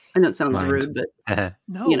of. I know it sounds Mind. rude, but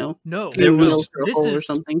No, You know, no. There in a was- little circle this or is-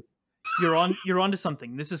 something. You're onto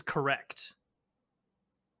something. This is correct.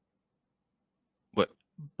 What?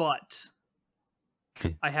 But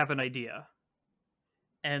I have an idea.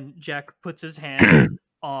 And Jack puts his hand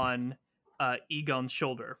on Egon's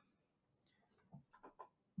shoulder.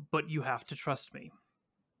 But you have to trust me.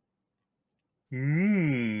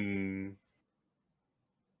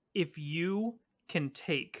 If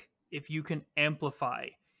you can amplify,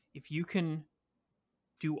 if you can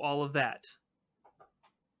do all of that,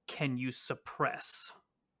 can you suppress?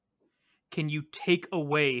 Can you take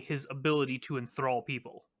away his ability to enthrall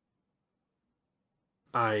people?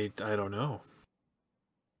 I don't know.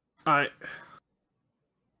 I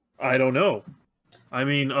don't know. I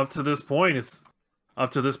mean, up to this point, it's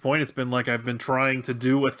been like I've been trying to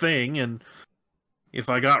do a thing, and if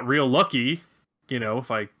I got real lucky,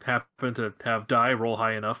 if I happen to have die roll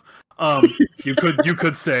high enough, you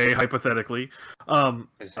could say hypothetically,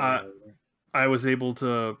 I was able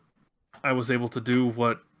to do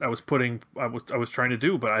what I was trying to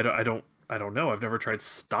do, but I don't know. I've never tried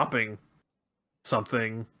stopping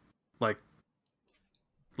something like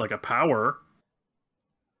a power.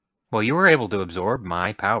 Well, you were able to absorb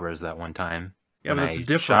my powers that one time. Yeah, when but that's I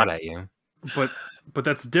different. shot at you. But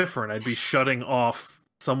that's different. I'd be shutting off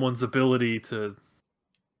someone's ability to.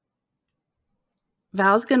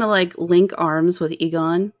 Val's gonna like link arms with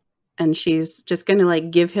Egon, and she's just gonna like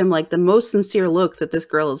give him like the most sincere look that this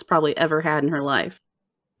girl has probably ever had in her life.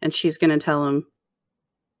 And she's gonna tell him,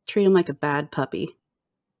 treat him like a bad puppy.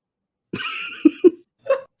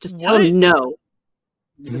 Just tell What? him no.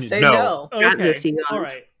 Just say No. no. Got this, Egon. All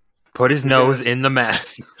right. Put his nose in the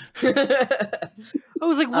mess. I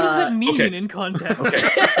was like, what does that mean okay. in context?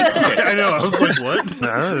 I know. I was like, what?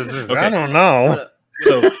 Okay. I don't know.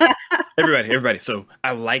 So everybody. So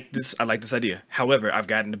I like this idea. However, I've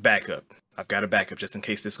gotten a backup. I've got a backup just in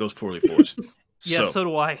case this goes poorly for us. Yeah, so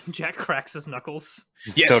do I. Jack cracks his knuckles.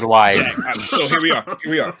 Yes, So do I. Jack, so here we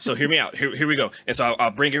are. So hear me out. Here we go. And so I'll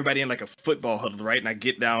bring everybody in like a football huddle, right? And I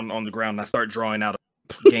get down on the ground and I start drawing out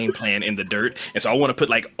a game plan in the dirt. And so I want to put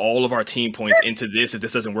like all of our team points into this if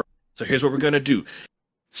this doesn't work. So here's what we're gonna do.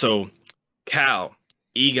 So, Cal,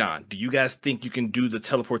 Egon, do you guys think you can do the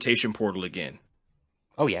teleportation portal again?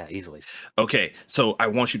 Oh yeah, easily. Okay, so I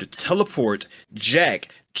want you to teleport Jack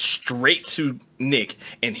straight to Nick,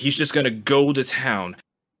 and he's just gonna go to town.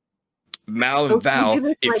 Mal and Oh, can we Val, do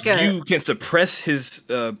this if like a- you can suppress his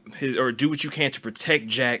or do what you can to protect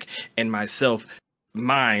Jack and myself,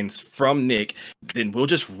 minds from Nick, then we'll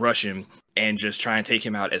just rush him and just try and take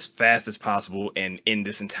him out as fast as possible and end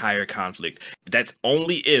this entire conflict. That's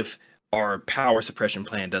only if our power suppression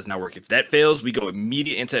plan does not work. If that fails, we go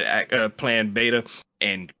immediate into plan beta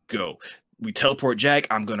and go. We teleport Jack.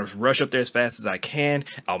 I'm gonna rush up there as fast as I can.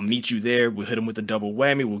 I'll meet you there. We'll hit him with the double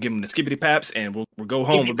whammy. We'll give him the skippity paps, and we'll go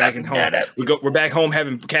home. We're back in home. We're back home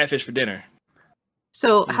having catfish for dinner.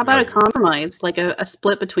 So how about a compromise, like a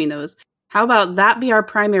split between those? How about that be our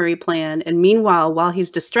primary plan, and meanwhile, while he's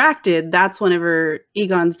distracted, that's whenever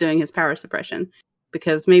Egon's doing his power suppression,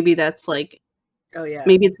 because maybe that's like, Oh yeah.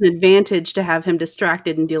 maybe it's an advantage to have him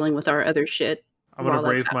distracted and dealing with our other shit. I'm gonna while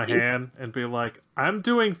that's raise my happening. hand and be like, I'm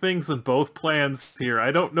doing things in both plans here.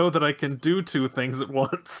 I don't know that I can do two things at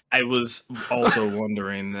once. I was also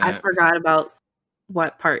wondering I that. forgot about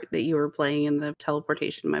what part that you were playing in the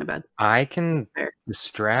teleportation. My bad. I can Fair.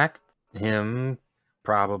 distract him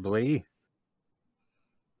probably.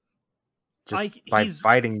 Just by he's-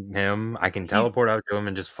 fighting him, I can teleport out to him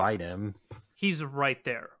and just fight him. He's right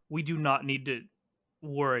there. We do not need to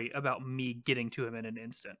worry about me getting to him in an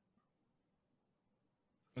instant.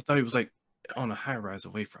 I thought he was like on a high rise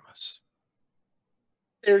away from us.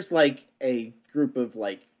 There's like a group of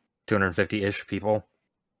like 250-ish people.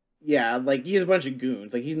 yeah, like he has a bunch of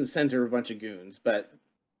goons. Like he's in the center of a bunch of goons. But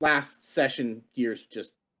last session, Gears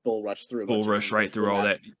just bull rushed through. Bull rush right through all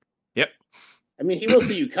that. Yep. I mean, he will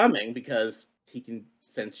see you coming because he can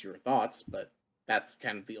sense your thoughts. But that's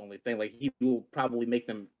kind of the only thing. Like he will probably make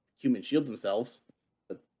them human shield themselves.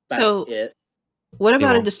 But that's So- it. What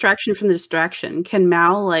about a know. distraction from the distraction? Can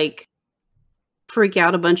Mal like freak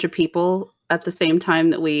out a bunch of people at the same time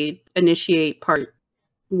that we initiate part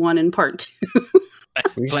 1 and part 2?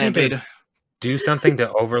 We just Plan need to beta. do something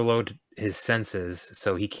to overload his senses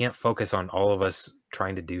so he can't focus on all of us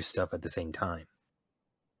trying to do stuff at the same time.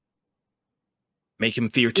 Make him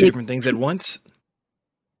fear two different things at once.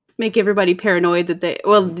 Make everybody paranoid that they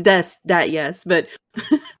that's that yes, but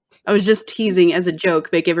I was just teasing as a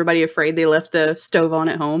joke, make everybody afraid they left the stove on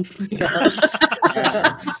at home. Sounds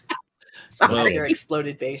Well- like your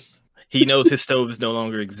exploded base. He knows his stove no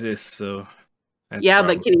longer exists, so that's Yeah,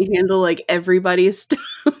 but probably- can he handle like everybody's stove?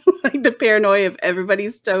 Like the paranoia of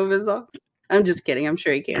everybody's stove is off? I'm just kidding. I'm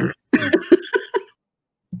sure he can.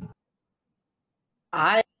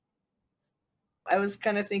 I was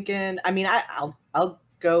kind of thinking. I mean, I'll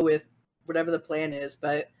go with whatever the plan is,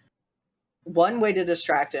 but one way to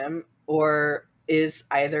distract him, or is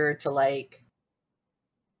either to like,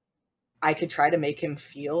 I could try to make him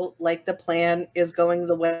feel like the plan is going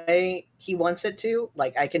the way he wants it to.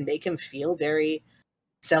 Like I can make him feel very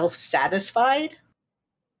self-satisfied.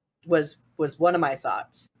 Was one of my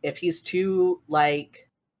thoughts. If he's too like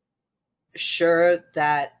sure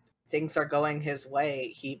that things are going his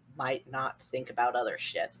way, he might not think about other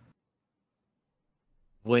shit.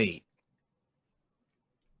 Wait.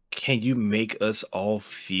 Can you make us all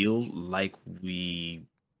feel like we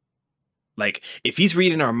like if he's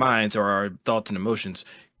reading our minds or our thoughts and emotions,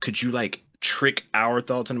 could you like trick our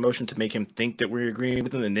thoughts and emotions to make him think that we're agreeing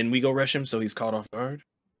with him and then we go rush him so he's caught off guard?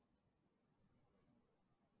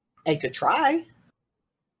 I could try.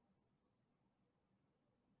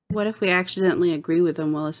 What if we accidentally agree with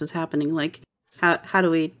him while this is happening? Like, how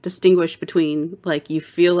do we distinguish between like you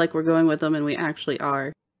feel like we're going with them and we actually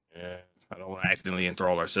are? Yeah. I don't want to accidentally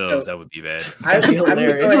enthrall ourselves. So- that would be bad. That'd be I'm gonna go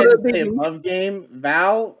hilarious. ahead and say above game.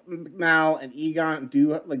 Val, Mal, and Egon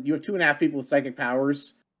do like you have 2.5 people with psychic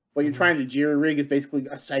powers. What you're trying to jerry rig is basically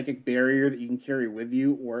a psychic barrier that you can carry with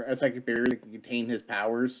you, or a psychic barrier that can contain his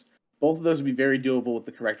powers. Both of those would be very doable with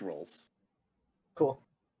the correct rolls. Cool.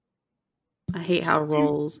 I hate how So do-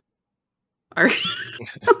 rolls are.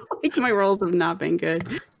 Like my rolls have not been good.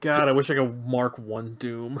 God, I wish I could mark one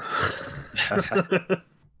doom.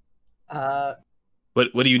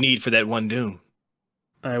 What do you need for that one doom?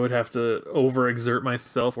 I would have to overexert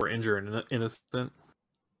myself or injure an innocent.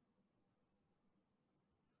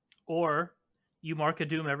 Or you mark a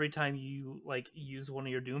doom every time you like use one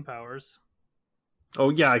of your doom powers. Oh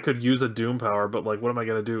yeah, I could use a doom power, but like, what am I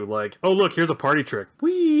gonna do? Like, oh look, here's a party trick.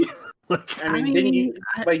 Whee! Like, I mean, didn't you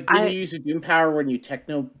you use your doom power when you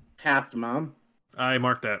technopathed Mom? I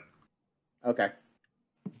marked that. Okay.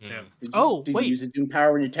 Yeah. Did Oh, you wait. use a doom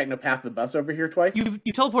power when you technopathed the bus over here twice? You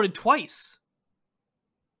teleported twice.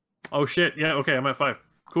 Oh shit! Yeah, okay, I'm at 5.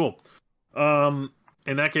 Cool.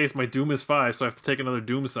 In that case, my Doom is 5, so I have to take another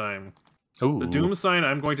Doom sign. Ooh. The Doom sign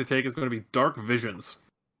I'm going to take is going to be Dark Visions,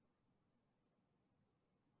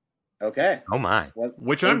 Okay. Oh my.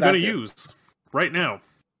 which what I'm does that going to do? use right now.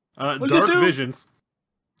 does it Dark do? Visions.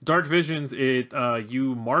 Dark Visions.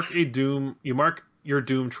 You mark your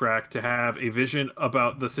Doom track to have a vision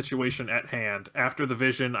about the situation at hand. After the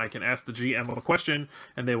vision, I can ask the GM a question,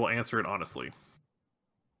 and they will answer it honestly.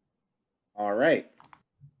 All right.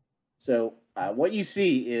 So what you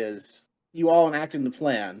see is you all enacting the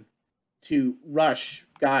plan to rush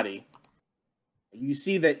Gotti. You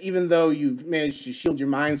see that even though you've managed to shield your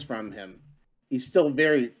minds from him, he's still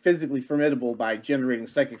very physically formidable by generating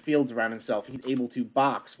psychic fields around himself. He's able to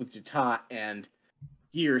box with Jatat and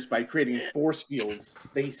Gears by creating force fields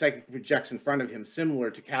that he psychically projects in front of him,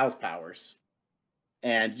 similar to Cal's powers,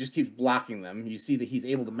 and just keeps blocking them. You see that he's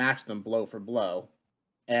able to match them blow for blow,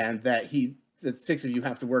 and that the 6 of you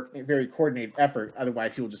have to work in a very coordinated effort,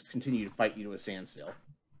 otherwise he will just continue to fight you to a standstill.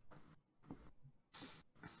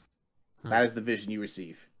 That is the vision you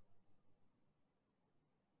receive.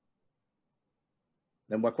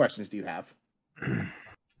 Then what questions do you have?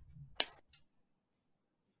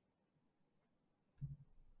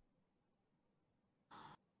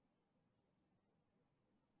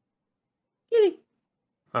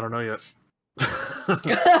 I don't know yet.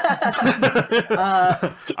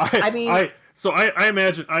 I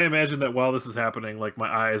imagine that while this is happening, like my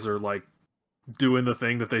eyes are like doing the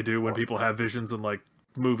thing that they do when people have visions in like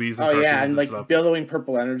movies and cartoons and like stuff. billowing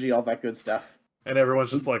purple energy, all that good stuff. And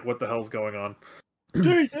everyone's just like, what the hell's going on?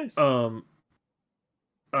 Jesus.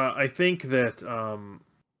 I think that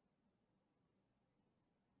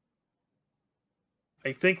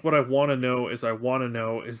I think what I want to know is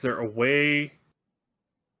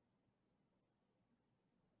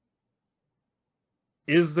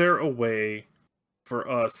is there a way for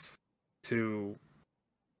us to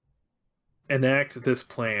enact this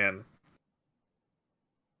plan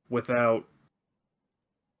without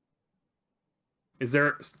is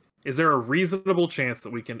there a reasonable chance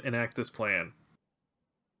that we can enact this plan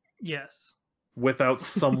Yes. without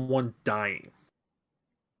someone dying?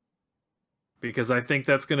 Because I think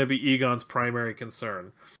that's going to be Egon's primary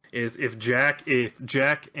concern. Is if Jack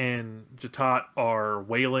and Jatat are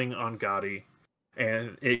wailing on Gotti,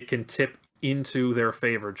 and it can tip into their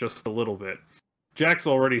favor just a little bit. Jack's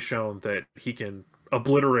already shown that he can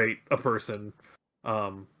obliterate a person,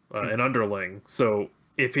 an underling. So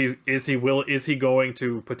if is he going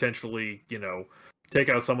to potentially, take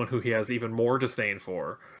out someone who he has even more disdain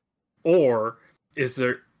for, or is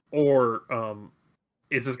this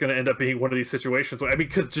going to end up being one of these situations? I mean,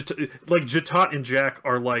 because Jatat and Jack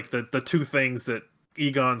are like the two things that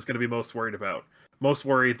Egon's going to be most worried about. Most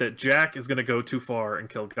worried that Jack is going to go too far and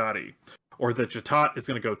kill Gotti, or that Jatat is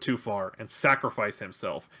going to go too far and sacrifice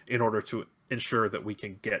himself in order to ensure that we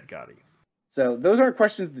can get Gotti. So those aren't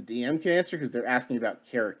questions the DM can answer because they're asking about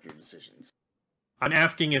character decisions. I'm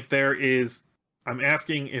asking if there is.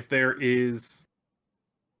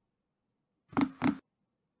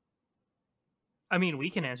 I mean,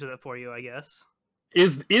 we can answer that for you, I guess.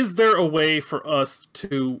 Is there a way for us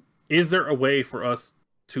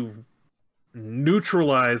to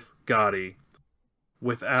neutralize Gotti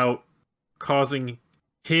without causing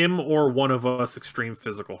him or one of us extreme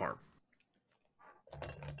physical harm?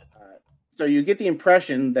 So you get the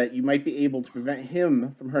impression that you might be able to prevent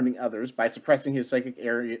him from hurting others by suppressing his psychic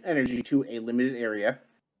energy to a limited area.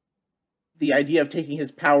 The idea of taking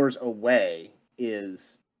his powers away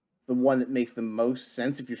is the one that makes the most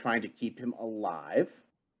sense if you're trying to keep him alive.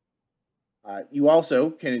 You also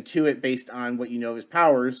can intuit based on what you know of his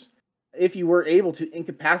powers. If you were able to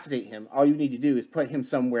incapacitate him, all you need to do is put him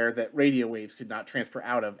somewhere that radio waves could not transfer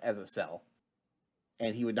out of as a cell.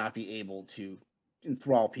 And he would not be able to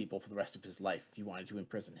enthrall people for the rest of his life if you wanted to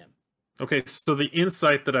imprison him. Okay, so the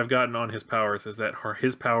insight that I've gotten on his powers is that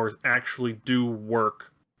his powers actually do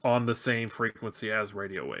work on the same frequency as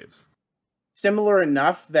radio waves. Similar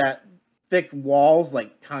enough that thick walls,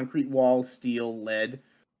 like concrete walls, steel, lead,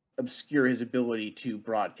 obscure his ability to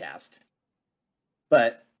broadcast.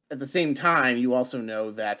 But at the same time, you also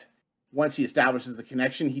know that once he establishes the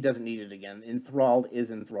connection, he doesn't need it again. Enthralled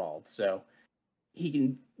is enthralled. So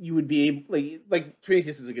you would be able, like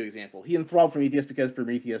Prometheus is a good example. He enthralled Prometheus because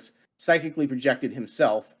Prometheus psychically projected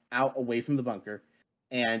himself out away from the bunker,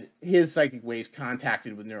 and his psychic waves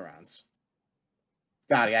contacted with neurons.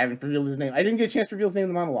 Gotti, I haven't revealed his name. I didn't get a chance to reveal his name in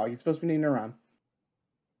the monologue. He's supposed to be named Neuron.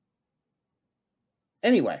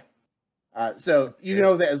 Anyway, so you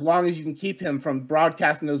know that as long as you can keep him from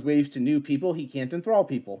broadcasting those waves to new people, he can't enthrall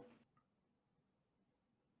people.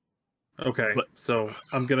 Okay, But- so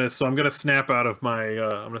I'm gonna snap out of my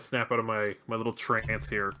my little trance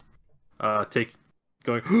here.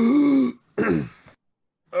 Going.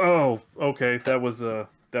 Oh, okay. That was a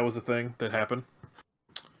thing that happened.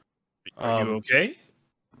 Are you okay?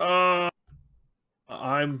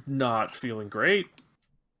 I'm not feeling great.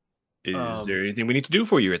 Is there anything we need to do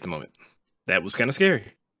for you at the moment? That was kind of scary.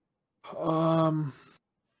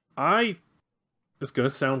 I. It's gonna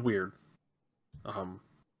sound weird.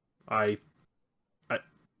 I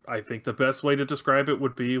think the best way to describe it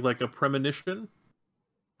would be like a premonition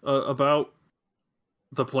about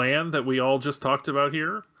the plan that we all just talked about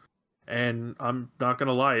here, and I'm not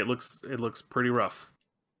gonna lie, it looks pretty rough.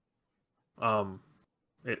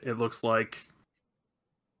 It looks like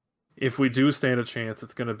if we do stand a chance,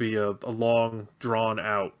 it's gonna be a long, drawn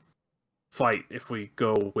out fight if we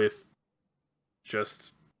go with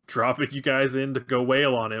just dropping you guys in to go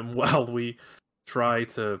wail on him while we try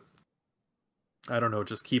to, I don't know,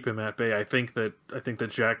 just keep him at bay. I think that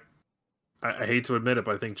Jack, I hate to admit it,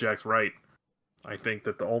 but I think Jack's right. I think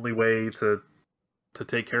that the only way to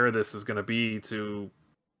take care of this is going to be to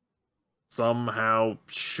somehow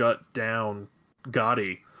shut down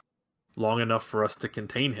Gotti long enough for us to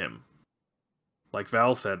contain him, like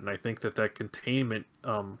Val said. And I think that containment,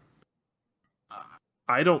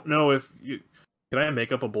 I don't know if you can I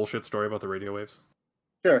make up a bullshit story about the radio waves?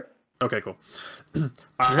 Sure. Okay, cool.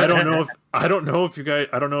 I don't know if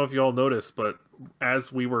you all noticed, but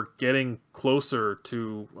as we were getting closer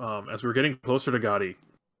to Gotti,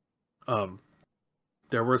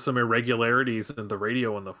 there were some irregularities in the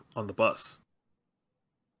radio on the bus,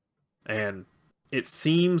 and it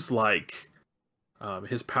seems like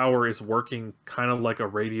his power is working kind of like a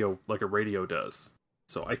radio does.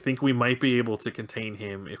 So I think we might be able to contain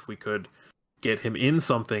him if we could get him in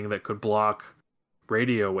something that could block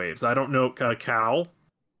radio waves. I don't know, Cal,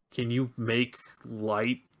 can you make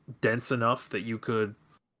light dense enough that you could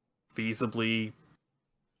feasibly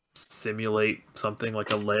simulate something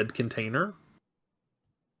like a lead container?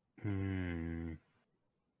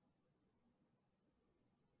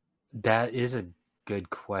 That is a good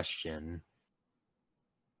question.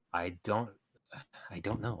 I don't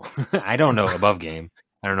know. I don't know above game.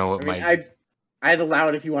 I don't know what I'd allow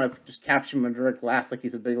it if you want to just capture him in direct blast like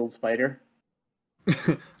he's a big old spider.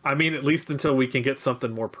 I mean, at least until we can get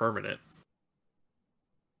something more permanent.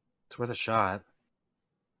 It's worth a shot.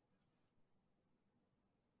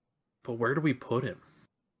 But where do we put him?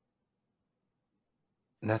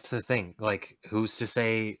 That's the thing. Like, who's to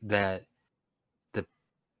say that the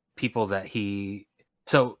people that he...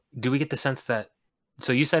 So, do we get the sense that...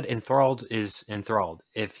 So you said enthralled is enthralled.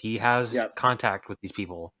 If he has contact with these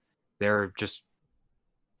people, they're just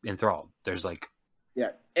enthralled. There's like...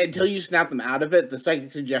 Yeah, until you snap them out of it, the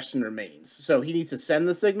psychic suggestion remains. So he needs to send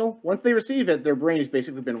the signal. Once they receive it, their brain has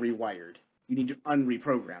basically been rewired. You need to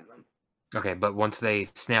unreprogram them. Okay, but once they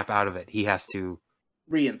snap out of it, he has to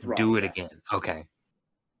re-enthrall. Do it again. Okay.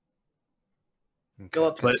 Go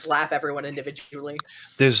up and slap everyone individually.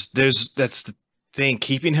 That's the thing.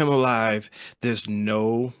 Keeping him alive, there's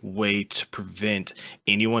no way to prevent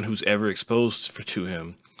anyone who's ever exposed to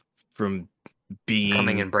him from being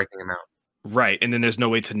coming and breaking him out. Right, and then there's no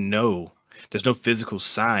way to know. There's no physical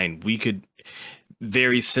sign. We could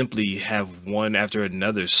very simply have one after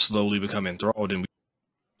another slowly become enthralled, and we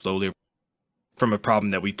slowly from a problem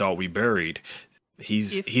that we thought we buried.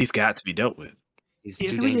 He's got to be dealt with.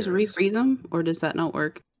 Can we just refreeze him, or does that not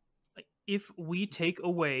work? If we take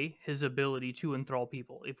away his ability to enthrall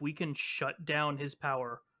people, if we can shut down his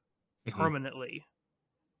power permanently,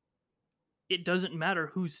 it doesn't matter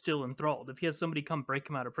who's still enthralled. If he has somebody come break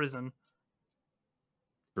him out of prison,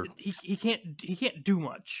 he can't do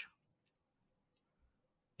much.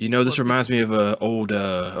 You know, this reminds me of an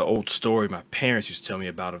old story my parents used to tell me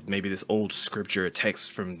about, of maybe this old scripture, a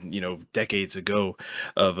text from decades ago,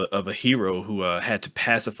 of a hero who had to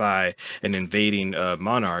pacify an invading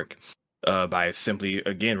monarch by simply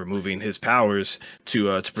again removing his powers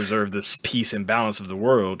to preserve this peace and balance of the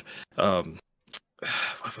world. What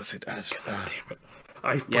was it? God damn it.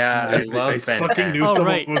 I fucking knew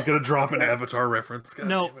someone was gonna drop an Avatar reference. God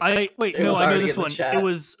no, I know this one. It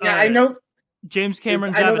was I know James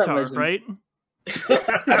Cameron's Avatar, right?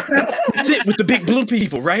 That's it, with the big blue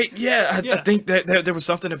people, right? Yeah, I think that there was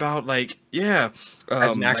something about as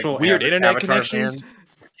an actual weird internet connections.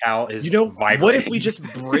 Cal is vibrating. What if we just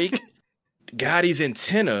break Gotti's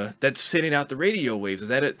antenna that's sending out the radio waves? Is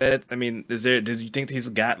that it? Do you think he's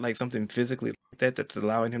got like something physically like that's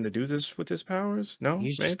allowing him to do this with his powers? No,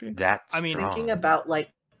 he's maybe. Thinking about like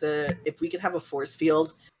if we could have a force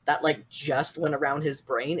field that like just went around his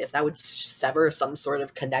brain, if that would sever some sort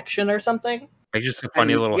of connection or something. Like just a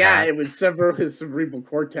funny little yeah, hat. it would sever his cerebral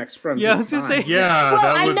cortex from Yeah, I his was gonna spine. say- Yeah, Well,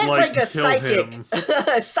 that I would meant like a kill psychic, him.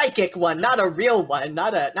 a psychic one, not a real one,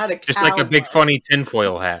 not a Just like a cow big one. funny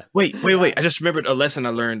tinfoil hat. Wait! I just remembered a lesson I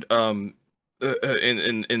learned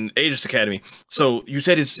in Aegis Academy. So you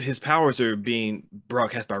said his powers are being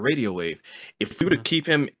broadcast by radio wave. If we were to keep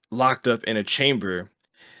him locked up in a chamber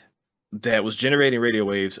that was generating radio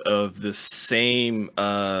waves of the same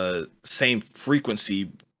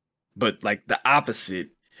frequency, but like the opposite,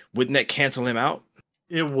 wouldn't that cancel him out?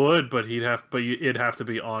 It would, but it'd have to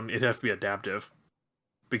be adaptive.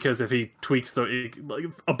 Because if he tweaks like,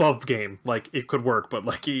 above game, like it could work, but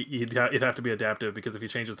like it'd have to be adaptive. Because if he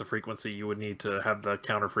changes the frequency, you would need to have the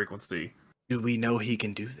counter frequency. Do we know he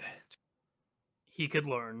can do that? He could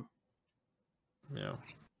learn. Yeah.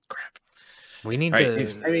 Crap. We need All to.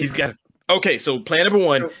 right, he's got. Okay, so plan number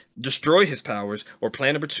 1, destroy his powers, or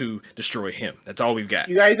plan number 2, destroy him. That's all we've got.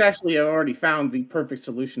 You guys actually already found the perfect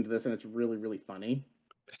solution to this, and it's really, really funny.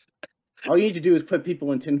 All you need to do is put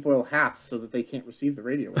people in tinfoil hats so that they can't receive the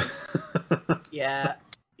radio wave. Yeah.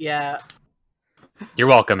 You're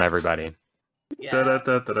welcome, everybody.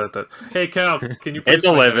 Da-da-da-da-da-da. Hey Cal, can you produce It's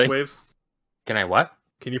a magnetic living. waves? Can I what?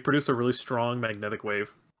 Can you produce a really strong magnetic wave?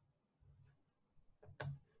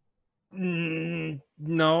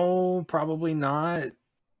 No, probably not.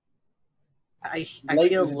 I Light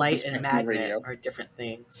feel is a light different and spectrum of magnet radio. are different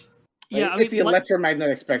things. Yeah, I It's mean, the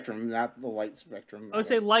electromagnetic spectrum, not the light spectrum. I would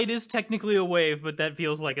say light is technically a wave, but that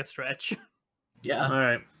feels like a stretch. Yeah. All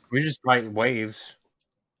right. We just write waves.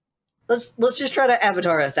 Let's just try to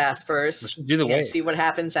avatar his ass first. Let's do the and wave. see what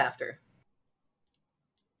happens after.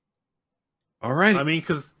 All right. I mean,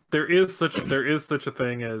 because there is such a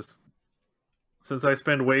thing as, since I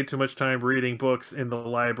spend way too much time reading books in the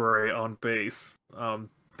library on base,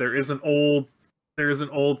 there is an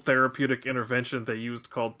old therapeutic intervention they used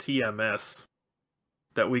called TMS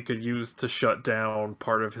that we could use to shut down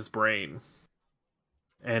part of his brain,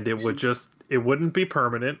 and it wouldn't be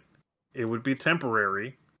permanent, it would be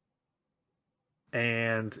temporary,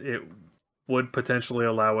 and it would potentially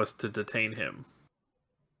allow us to detain him.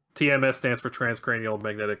 TMS stands for transcranial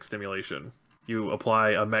magnetic stimulation. You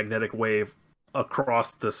apply a magnetic wave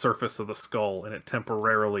across the surface of the skull, and it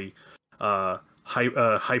temporarily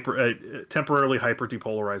temporarily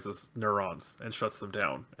hyper-depolarizes neurons and shuts them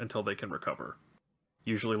down until they can recover,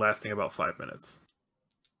 usually lasting about 5 minutes.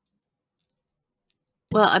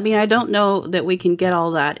 Well, I mean, I don't know that we can get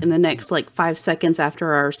all that in the next like 5 seconds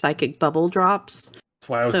after our psychic bubble drops. That's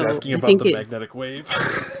why I was So, asking I about think the it- magnetic wave.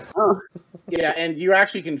 Oh, Yeah, and you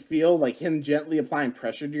actually can feel like him gently applying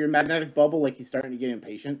pressure to your magnetic bubble, like he's starting to get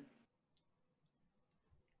impatient.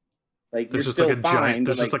 Like There's you're just like still a fine, giant.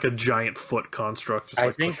 but, There's just like a giant foot construct, just I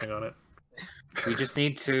like think- pushing on it. We just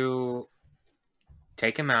need to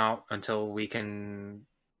take him out until we can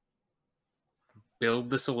build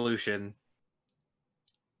the solution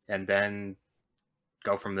and then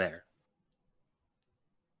go from there.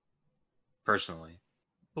 Personally.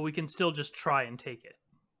 But we can still just try and take it.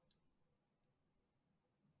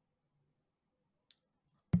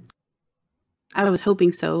 I was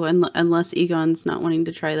hoping so, unless Egon's not wanting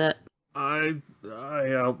to try that. I'll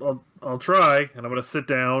try, and I'm gonna sit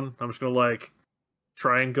down. I'm just gonna like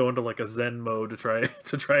try and go into like a Zen mode to try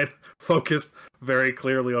and focus very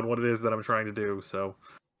clearly on what it is that I'm trying to do. So,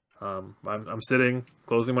 I'm sitting,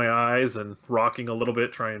 closing my eyes, and rocking a little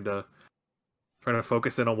bit, trying to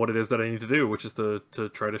focus in on what it is that I need to do, which is to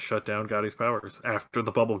try to shut down Gotti's powers after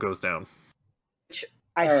the bubble goes down.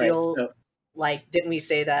 I All right, feel so- like, didn't we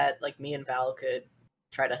say that like me and Val could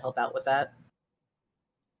try to help out with that?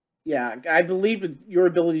 Yeah, I believe with your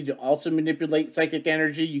ability to also manipulate psychic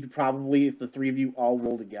energy, you could probably, if the three of you all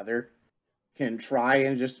roll together, can try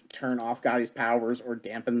and just turn off Gotti's powers or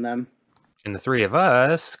dampen them. And the three of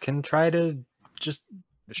us can try to just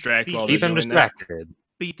Distract while keep they're him doing that. distracted.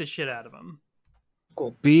 Beat the shit out of him.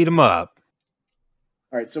 Beat him up.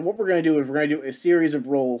 All right, so what we're going to do is we're going to do a series of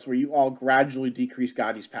rolls where you all gradually decrease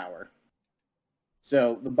Gotti's power.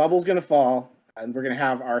 So the bubble's going to fall, and we're going to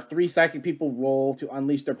have our three psychic people roll to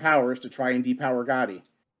unleash their powers to try and depower Gotti.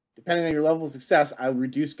 Depending on your level of success, I'll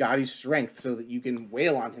reduce Gotti's strength so that you can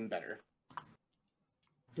wail on him better.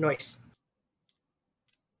 Nice.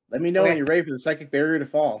 Let me know when you're ready for the psychic barrier to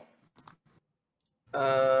fall.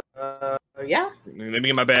 Yeah. Let me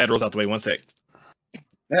get my bad rolls out the way. 1 sec.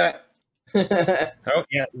 Uh, Oh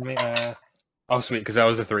yeah. Oh sweet, because that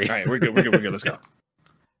was a 3. All right, we're good. We're good. Let's go.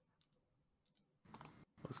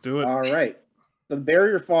 Let's do it. all right. So the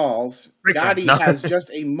barrier falls. Great job. Gotti No. has just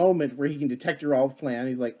a moment where he can detect your all plan.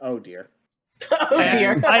 He's like, "Oh dear." Oh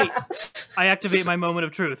dear. And I activate my moment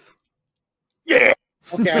of truth. Okay,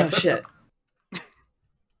 Oh shit.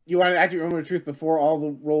 you want to activate your moment of truth before all the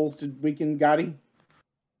rolls to weaken Gotti?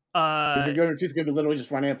 Because your moment of truth is going to be literally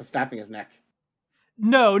just running up and snapping his neck.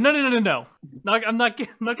 No. I'm not gonna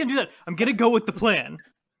do that. I'm gonna go with the plan.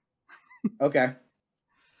 Okay.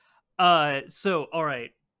 So all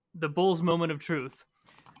right, the bull's moment of truth.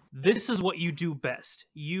 This is what you do best.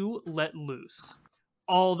 You let loose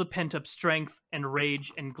all the pent-up strength and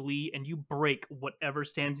rage and glee, and you break whatever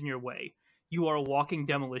stands in your way. You are a walking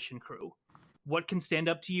demolition crew. What can stand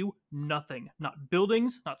up to you? Nothing. Not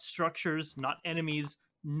buildings, not structures, not enemies,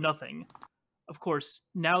 nothing. Of course,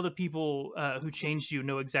 now the people who changed you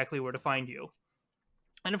know exactly where to find you.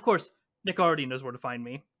 And of course, Nick already knows where to find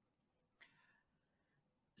me.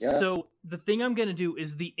 Yeah. So the thing I'm going to do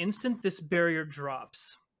is the instant this barrier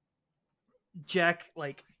drops, Jack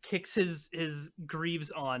kicks his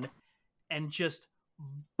greaves on and just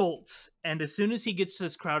bolts. And as soon as he gets to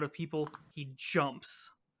this crowd of people, he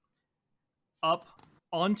jumps up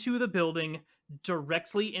onto the building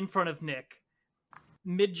directly in front of Nick.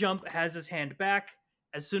 Mid-jump, has his hand back.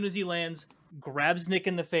 As soon as he lands, grabs Nick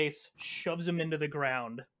in the face, shoves him into the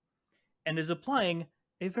ground, and is applying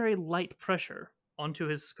a very light pressure onto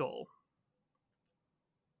his skull.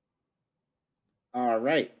 All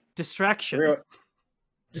right. Distraction.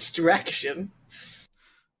 Distraction.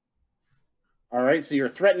 All right. So you're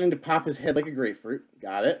threatening to pop his head like a grapefruit.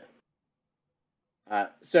 Got it.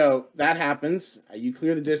 So that happens. You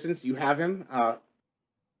clear the distance. You have him.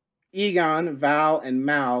 Egon, Val, and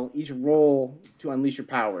Mal each roll to unleash your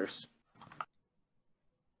powers.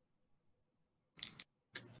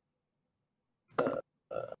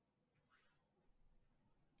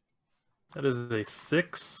 That is a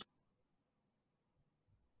 6.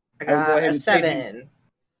 I I will go got ahead a and take 7.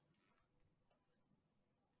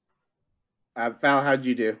 Val, how'd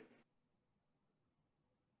you do?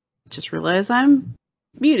 Just realized I'm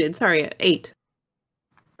muted. Sorry, 8.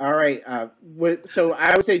 All right. So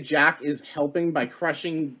I would say Jack is helping by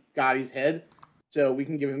crushing Gotti's head. So we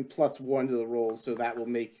can give him +1 to the roll. So that will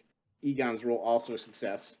make Egon's roll also a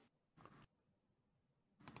success.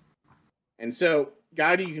 And so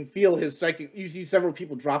Gotti, you can feel his psychic. You see several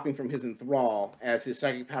people dropping from his enthrall as his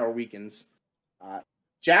psychic power weakens.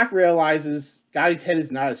 Jack realizes Gotti's head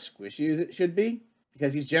is not as squishy as it should be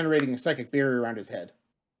because he's generating a psychic barrier around his head.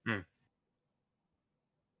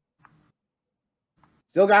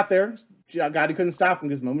 Still got there. Gotti couldn't stop him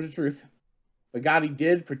because moment of truth. But Gotti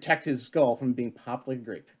did protect his skull from being popped like a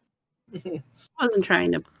grape. I wasn't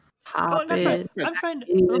trying to pop it.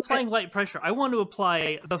 I'm applying light pressure. I want to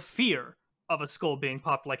apply the fear of a skull being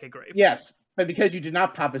popped like a grape. Yes, but because you did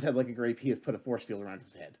not pop his head like a grape, he has put a force field around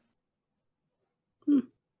his head.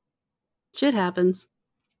 Shit happens.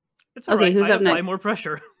 It's all Okay, right. who's I up apply next? more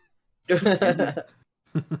pressure.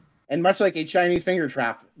 And much like a Chinese finger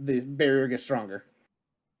trap, the barrier gets stronger.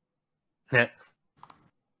 Yeah.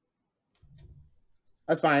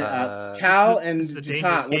 That's fine. Cal and This is a dangerous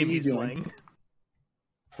Jatat, what are game you he's doing? playing.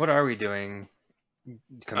 What are we doing,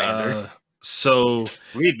 Commander? So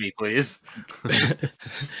Read me, please.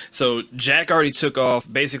 so Jack already took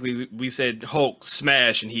off. Basically, we said Hulk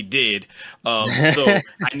smash, and he did. So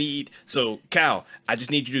Cal, I just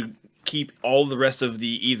need you to keep all the rest of the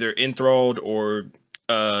either enthralled or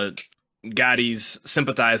Gotti's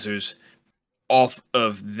sympathizers off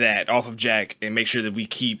of Jack, and make sure that we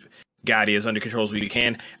keep Gotti as under control as we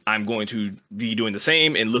can. I'm going to be doing the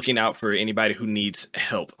same and looking out for anybody who needs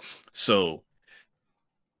help. So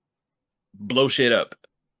blow shit up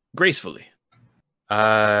gracefully.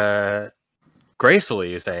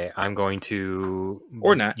 Gracefully, you say. I'm going to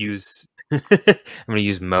Or not. use. I'm going to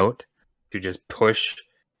use moat to just push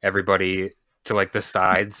everybody to like the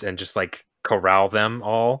sides and just like corral them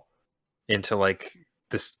all into like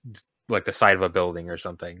this, like the side of a building or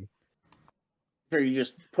something. Sure, you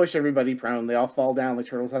just push everybody prone. They all fall down like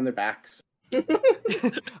turtles on their backs.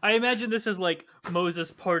 I imagine this is like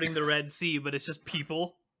Moses parting the Red Sea, but it's just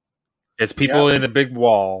people. It's people Yep. in a big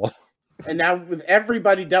wall. And now with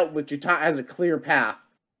everybody dealt with, Jatat has a clear path.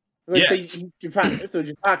 Yes. So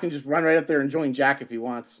Jatat can just run right up there and join Jack if he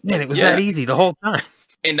wants. Man, it was Yeah. that easy the whole time.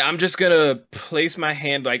 And I'm just gonna place my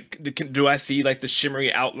hand, like, do I see like the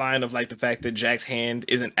shimmery outline of like the fact that Jack's hand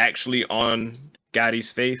isn't actually on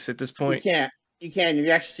Gotti's face at this You point? can't. You can. You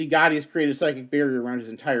actually see Gotti has created a psychic barrier around his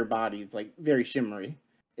entire body. It's like very shimmery.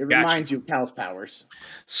 It Gotcha. reminds you of Cal's powers.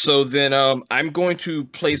 So then I'm going to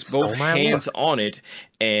place Stole both my hands look. on it,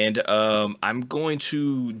 and I'm going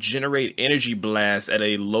to generate energy blast at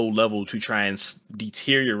a low level to try and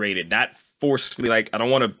deteriorate it, not forcefully. Like, I don't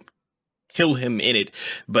want to kill him in it,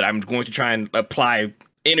 but I'm going to try and apply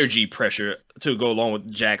energy pressure to go along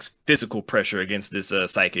with Jack's physical pressure against this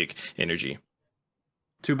psychic energy.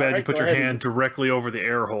 Too bad you Alright, put go your ahead hand and- directly over the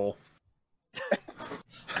air hole.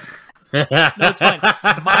 No, it's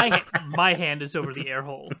fine. My hand is over the air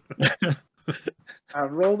hole.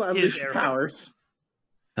 Roll to unleash air your hole. powers.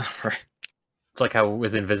 All right. It's like how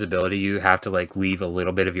with invisibility you have to like leave a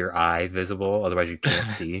little bit of your eye visible, otherwise you can't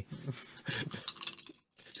see.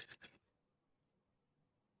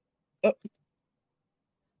 All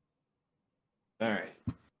right.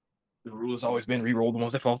 The rule has always been re-roll the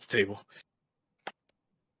ones that fall off the table.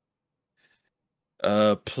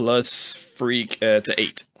 Plus freak to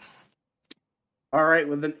 8. All right,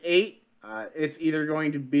 with an 8, it's either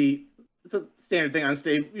going to be it's a standard thing on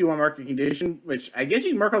stage. You want to mark a condition, which I guess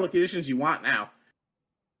you can mark all the conditions you want now.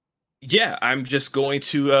 Yeah, I'm just going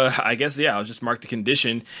to, I guess, yeah, I'll just mark the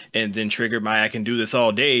condition and then trigger my I can do this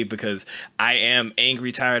all day because I am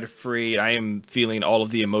angry, tired, afraid. I am feeling all of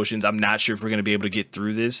the emotions. I'm not sure if we're going to be able to get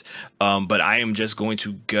through this, but I am just going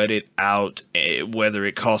to gut it out, whether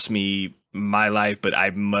it costs me my life, but I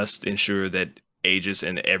must ensure that Aegis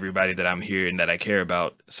and everybody that I'm here and that I care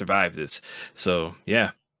about survive this. So,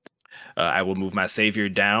 yeah, I will move my savior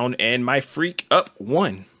down and my freak up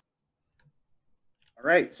 1. All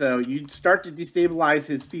right, so you start to destabilize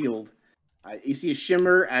his field. You see a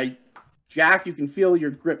shimmer. Jack, you can feel your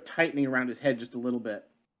grip tightening around his head just a little bit.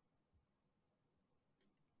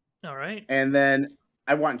 All right. And then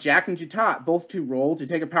I want Jack and Jatat both to roll to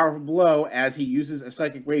take a powerful blow as he uses a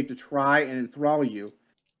psychic wave to try and enthrall you,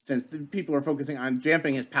 since the people are focusing on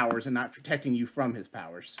damping his powers and not protecting you from his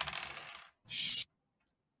powers.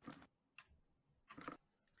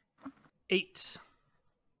 8.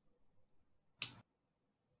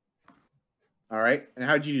 All right, and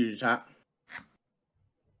how'd you do, Jatat?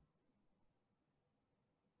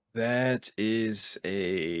 That is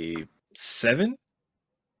a 7.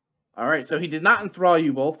 All right, so he did not enthrall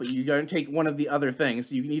you both, but you're going to take one of the other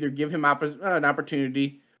things. You can either give him an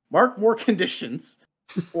opportunity, mark more conditions,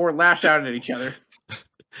 or lash out at each other.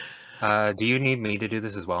 Do you need me to do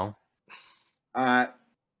this as well?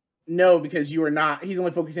 No, because you are not. He's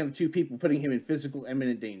only focusing on the 2 people, putting him in physical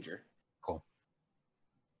imminent danger. Cool.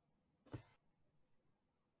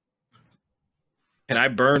 Can I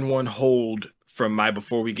burn 1 hold from my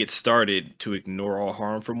before we get started to ignore all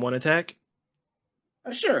harm from 1 attack?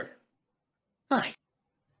 Sure. Nice.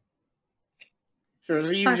 Sure,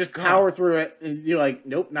 so you Let's just go. power through it, and you're like,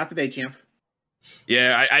 nope, not today, champ.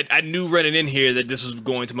 Yeah, I knew running in here that this was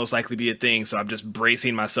going to most likely be a thing, so I'm just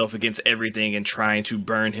bracing myself against everything and trying to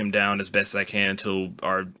burn him down as best I can until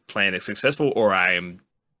our plan is successful or I am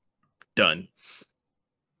done.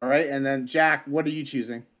 All right, and then Jack, what are you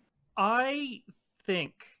choosing? I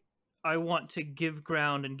think I want to give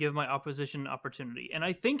ground and give my opposition an opportunity. And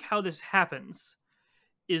I think how this happens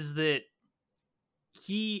is that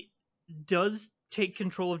he does take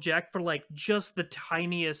control of Jack for like just the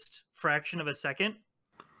tiniest fraction of a second,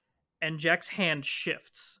 and Jack's hand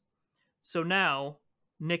shifts. So now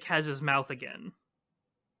Nick has his mouth again.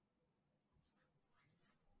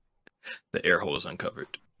 The air hole is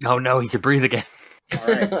uncovered. Oh no, he could breathe again. All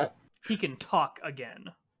right. He can talk again.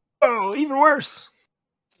 Oh, even worse.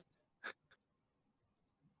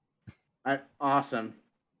 Awesome.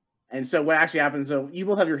 And so what actually happens, so you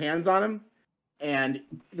both have your hands on him, and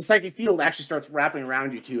the psychic field actually starts wrapping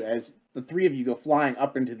around you two as the 3 of you go flying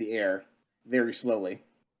up into the air very slowly.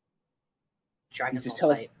 Dragon He's just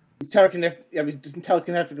Ball fight. He's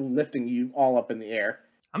telekinetically lifting you all up in the air.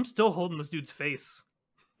 I'm still holding this dude's face.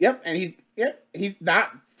 Yep, and he's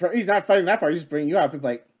not fighting that part. He's just bringing you up. It's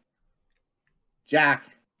like, Jack,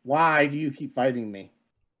 why do you keep fighting me?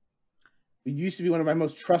 You used to be one of my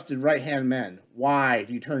most trusted right-hand men. Why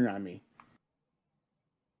do you turn on me?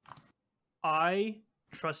 I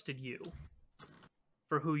trusted you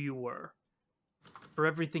for who you were, for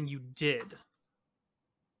everything you did.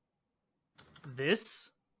 This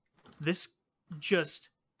just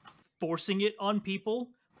forcing it on people,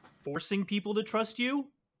 forcing people to trust you,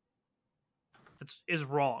 is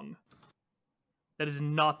wrong. That is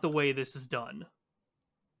not the way this is done.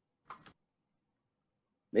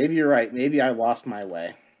 Maybe you're right. Maybe I lost my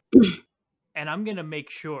way. And I'm going to make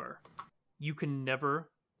sure you can never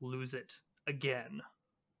lose it again.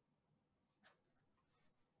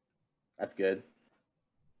 That's good.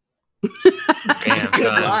 Damn,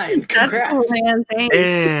 Good son. line. That's cool, Congrats. man. Thanks.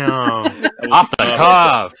 Damn. That was Off the tough.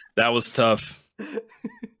 cuff. That was tough. All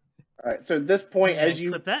right. So at this point, And as you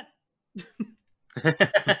clip that.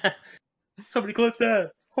 Somebody clip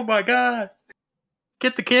that. Oh my god.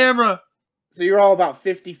 Get the camera. So you're all about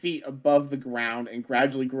 50 feet above the ground and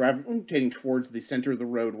gradually gravitating towards the center of the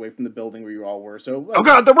road away from the building where you all were. So, Oh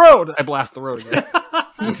god, the road! I blast the road again.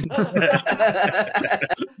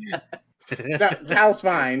 now, Cal's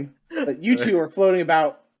fine, but you two are floating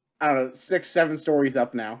about, I don't know, 6, 7 stories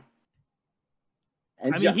up now.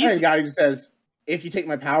 And I mean, he's- Gotti just says, if you take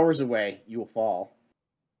my powers away, you will fall.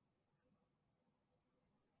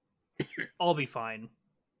 I'll be fine.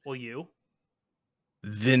 Will you?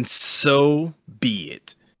 Then so be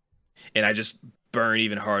it. And I just burn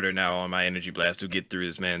even harder now on my energy blast to get through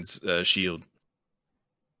this man's shield.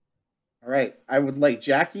 All right. I would like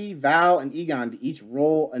Jackie, Val, and Egon to each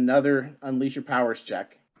roll another Unleash Your Powers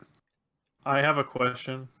check. I have a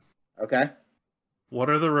question. Okay? What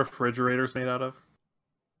are the refrigerators made out of?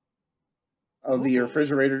 Oh, the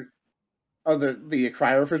refrigerator. Oh, the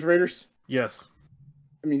cryo refrigerators? Yes.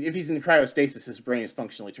 I mean, if he's in cryostasis, his brain is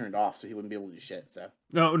functionally turned off, so he wouldn't be able to do shit. So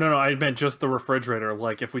No. I meant just the refrigerator.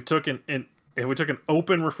 Like if we took an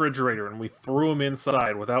open refrigerator and we threw him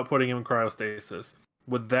inside without putting him in cryostasis,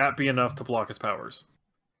 would that be enough to block his powers?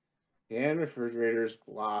 can refrigerators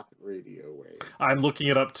block radio waves? I'm looking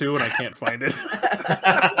it up too, and I can't find it.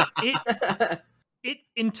 It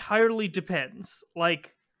entirely depends.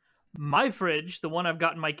 Like, my fridge, the one I've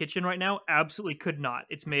got in my kitchen right now, absolutely could not.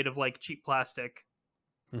 It's made of, like, cheap plastic.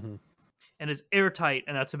 Mhm. And is airtight,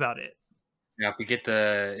 and that's about it. Now, if you get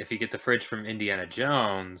the fridge from Indiana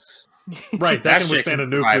Jones, Right, that That can shit withstand a can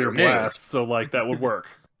nuclear provide a nuke. blast, so like that would work.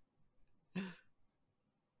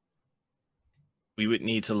 We would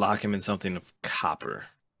need to lock him in something of copper,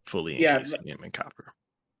 fully Yeah, encasing him in copper.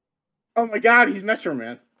 Oh my god, he's Metro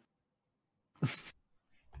Man.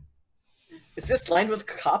 Is this lined with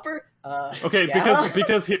copper? Okay, yeah?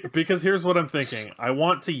 because here's what I'm thinking. I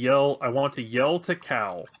want to yell to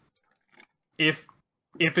Cal if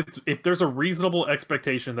there's a reasonable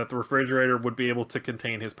expectation that the refrigerator would be able to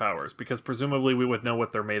contain his powers, because presumably we would know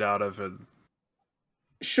what they're made out of. And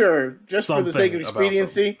Sure, just for the sake of Something about them.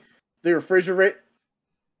 expediency, the refrigerator.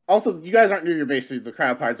 Also, you guys aren't near your base, so the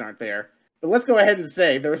cryopods aren't there. But let's go ahead and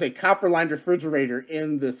say there was a copper-lined refrigerator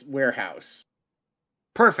in this warehouse.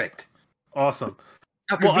 perfect. awesome.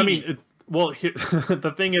 How Well, I convenient. mean,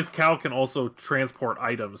 the thing is, Cal can also transport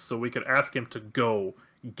items, so we could ask him to go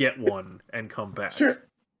get one and come back. Sure.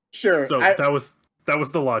 So I- that was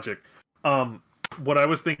the logic. What I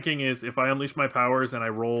was thinking is, if I unleash my powers and I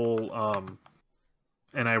roll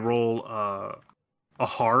a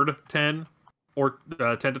hard 10 or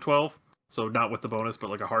 10 to 12, so not with the bonus, but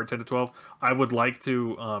like a hard 10 to 12, I would like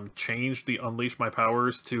to change the unleash my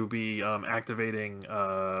powers to be activating.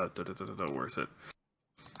 Where is it?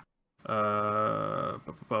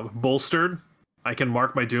 Bolstered. I can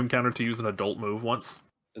mark my doom counter to use an adult move once.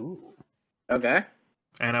 Ooh. Okay.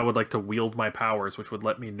 And I would like to wield my powers, which would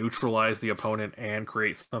let me neutralize the opponent and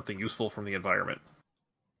create something useful from the environment.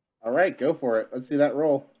 All right, go for it. Let's see that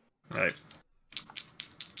roll. All right.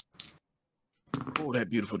 Oh, that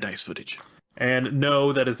beautiful dice footage. And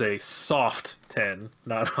no, that is a soft 10,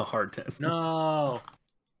 not a hard 10. No.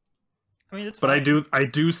 I mean, it's But fine. I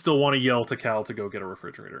do still want to yell to Cal to go get a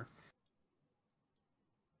refrigerator.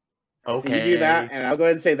 Okay. So you do that, and I'll go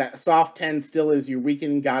ahead and say that soft 10 still is your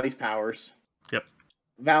weakening Gotti's powers. Yep.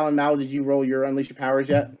 Val and Mal, did you roll your Unleash Your Powers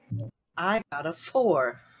yet? I got a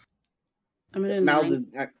 4. I'm at a Mal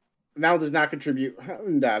 9. does not contribute,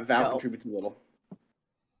 and Val No. contributes a little.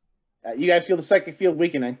 You guys feel the psychic field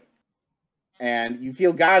weakening, and you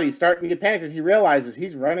feel Gotti starting to get panicked as he realizes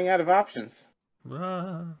he's running out of options.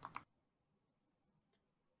 Ah.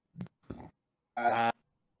 I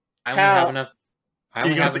only Cal- have enough. I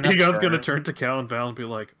only have enough. Egon's going to for- turn to Cal and Val and be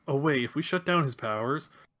like, "Oh wait, if we shut down his powers,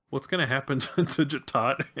 what's going to happen to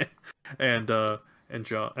Jatat and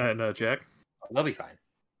John and Jack?" They'll be fine.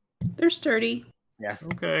 They're sturdy. Yeah,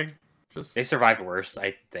 Okay, just they survived worse,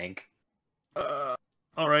 I think.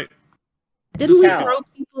 all right. Didn't we Cal. throw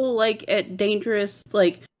people like at dangerous?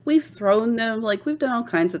 Like we've thrown them. Like we've done all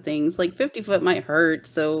kinds of things. Like 50-foot might hurt,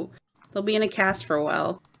 so they'll be in a cast for a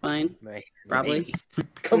while. Fine. Probably. Maybe.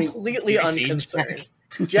 Completely Maybe. unconcerned.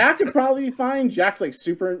 Jack could probably be fine. Jack's like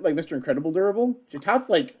super, like Mr. Incredible durable. Jatat's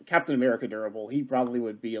like Captain America durable. He probably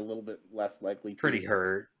would be a little bit less likely to. Pretty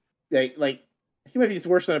hurt. Like, he might be just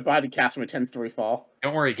worse than a body cast from a 10-story fall.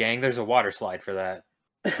 Don't worry, gang. There's a water slide for that.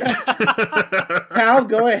 Cal,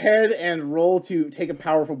 go ahead and roll to take a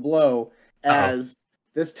powerful blow as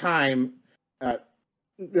this time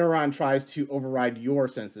Neuron tries to override your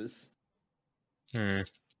senses. I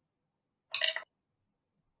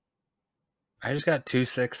just got 2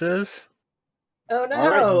 6s. Oh no!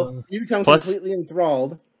 All right, you become Plus- completely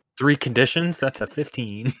enthralled. 3 conditions. That's a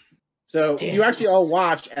 15. So Damn. you actually all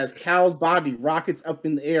watch as Cal's body rockets up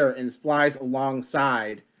in the air and flies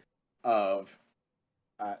alongside of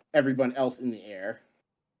everyone else in the air.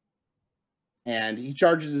 And he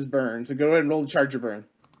charges his burn. So go ahead and roll the charger burn.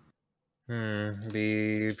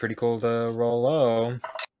 Be pretty cool to roll low.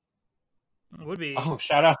 Would be Oh,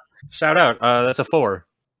 shout out. That's a 4.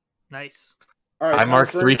 nice. All right, I so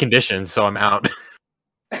marked burn- 3 conditions, so I'm out.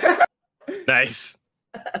 Nice.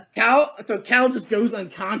 Cal just goes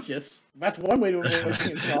unconscious. That's one way to avoid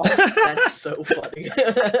being enthralled. That's so funny.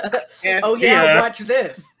 And, Oh yeah, watch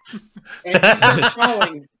this. and he starts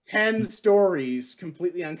falling 10 stories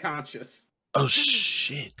completely unconscious. Oh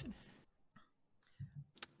shit.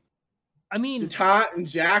 I Do mean, Todd and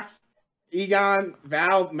Jack, Egon,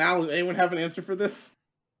 Val, Mal, does anyone have an answer for this?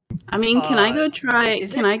 I mean, can I go try?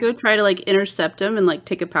 is Can it- I go try to like intercept him and like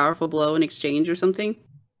take a powerful blow in exchange or something?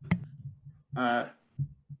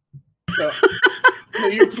 So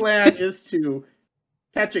your plan is to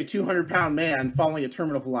catch a 200-pound man falling at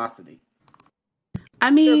terminal velocity. I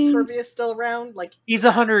Is mean, Pervious still around? Like, He's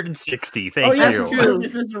 160. Thank Oh, yes, you. true.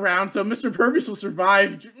 Pervious is around, so Mr. Pervious will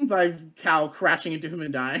survive by Cal crashing into him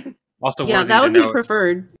and dying. Also, yeah, worthy that to would be note,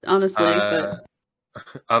 preferred, honestly. But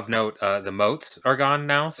of note, the moats are gone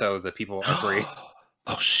now, so the people are free.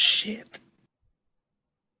 Oh shit.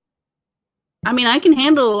 I mean, I can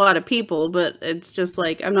handle a lot of people, but it's just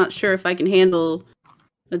like I'm not sure if I can handle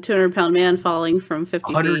a 200-pound man falling from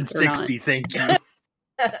 50 feet or not. Thank you.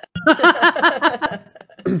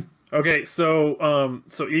 Okay, so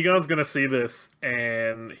Egon's gonna see this,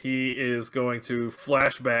 and he is going to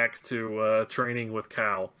flash back to training with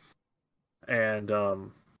Cal, and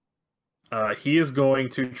he is going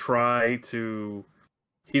to try to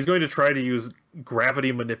use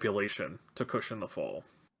gravity manipulation to cushion the fall.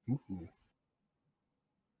 All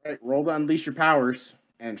right, roll to unleash your powers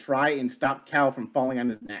and try and stop Cal from falling on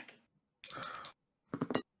his neck.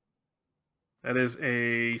 That is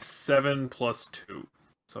a 7 plus 2,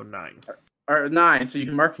 so 9. Or 9, so you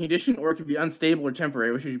can mark a condition, or it can be unstable or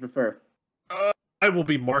temporary. Which would you prefer? I will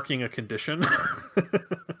be marking a condition.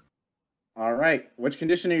 All right, which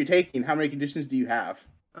condition are you taking? How many conditions do you have?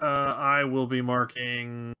 I will be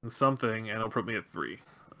marking something, and it'll put me at 3.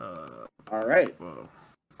 All right. Whoa.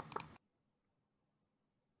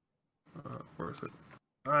 Where is it?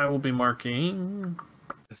 I will be marking.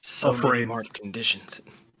 So many Afraid. marked conditions.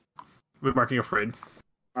 We're marking afraid.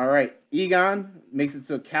 All right. Egon makes it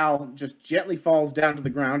so Cal just gently falls down to the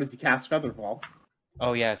ground as he casts Featherfall.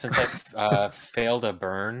 Oh yeah, since I failed a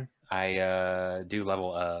burn, I do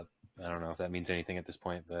level up. I don't know if that means anything at this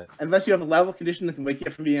point, but Unless you have a level condition that can wake you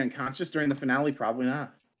up from being unconscious during the finale, probably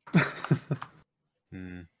not.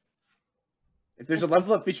 If there's a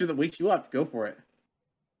level up feature that wakes you up, go for it.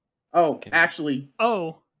 Oh, Okay. actually,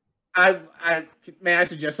 oh, I may I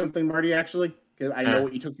suggest something, Marty? Actually, because I know Huh.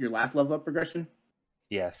 what you took for your last level up progression.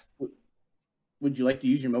 yes. Would you like to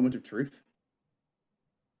use your moment of truth?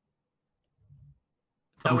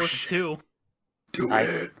 that Oh, works shit. too. Do I-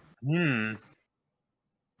 it.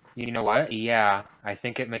 You know what? Yeah, I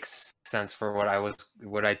think it makes sense for what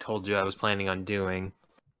I told you I was planning on doing.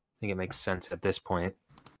 I think it makes sense at this point.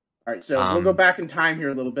 All right, so we'll go Um, back in time here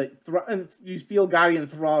a little bit. And you feel Gotti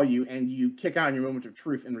enthrall you, and you kick on your moment of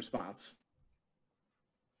truth in response.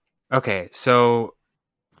 Okay, so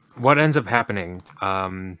what ends up happening?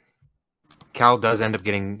 Cal does end up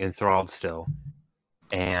getting enthralled still,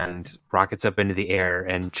 and rockets up into the air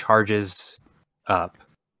and charges up,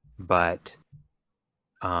 but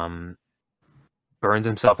burns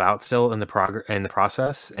himself out still in the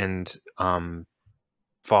process, and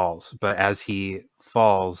falls. But as he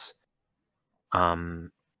falls,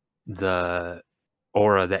 the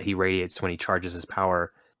aura that he radiates when he charges his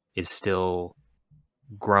power is still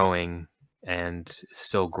growing and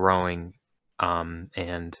still growing,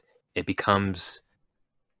 and it becomes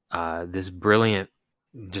this brilliant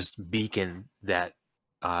just beacon that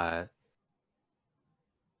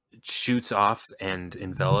shoots off and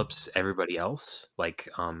envelops everybody else, like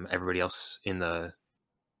everybody else in the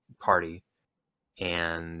party.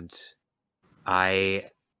 And I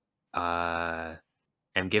am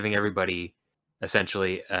giving everybody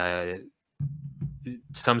essentially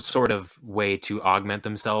some sort of way to augment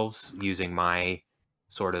themselves using my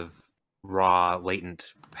sort of raw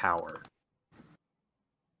latent power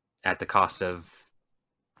at the cost of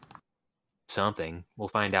something. We'll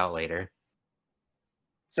find out later.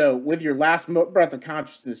 So with your last breath of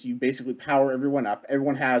consciousness, you basically power everyone up.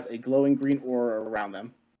 Everyone has a glowing green aura around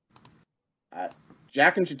them.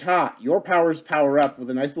 Jack and Chita, your powers power up with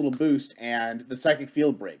a nice little boost, and the psychic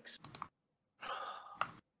field breaks.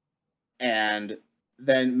 And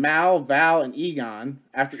then Mal, Val, and Egon,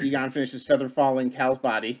 after Egon finishes feather falling Cal's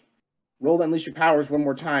body, roll to unleash your powers one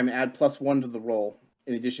more time and add +1 to the roll,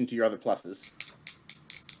 in addition to your other pluses.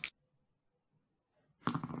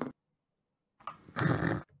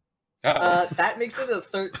 That makes it a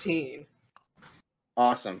 13.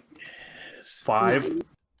 Awesome. Yes. 5.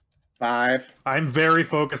 5. I'm very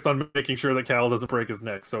focused on making sure that Cal doesn't break his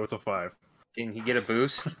neck, so it's a 5. Can he get a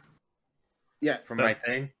boost Yeah. from my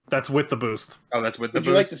thing? That's with the boost. Oh, that's with the Would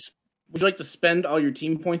you boost. would you like to spend all your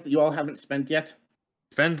team points that you all haven't spent yet?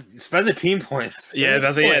 Spend the team points. Yeah,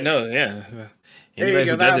 that's it. Yeah, no, yeah. There Anybody you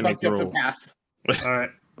go. who That'll doesn't make bump you the up to roll. pass. All right.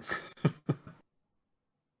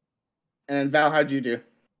 And Val, how'd you do?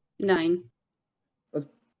 9. Let's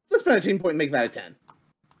spend a team point and make that a 10.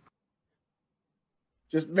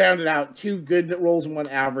 Just round it out. 2 good rolls and 1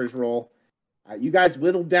 average roll. You guys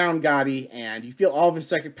whittled down Gotti, and you feel all of his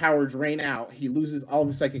psychic power drain out. He loses all of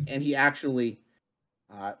his psychic, and he actually...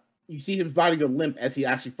 you see his body go limp as he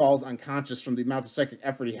actually falls unconscious from the amount of psychic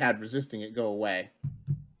effort he had resisting it go away.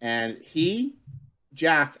 And he,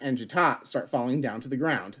 Jack, and Jatat start falling down to the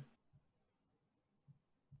ground.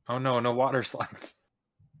 Oh no, no water slides.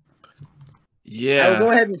 I will go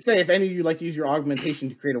Yeah. ahead and say, if any of you would like to use your augmentation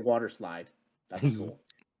to create a water slide, that's cool.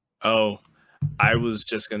 Oh, I was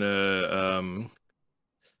just gonna.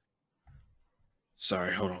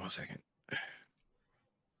 Sorry, hold on 1 second.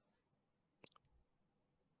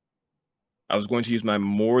 I was going to use my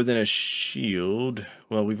more than a shield.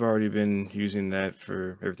 Well, we've already been using that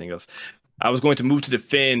for everything else. I was going to move to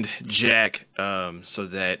defend Jack, so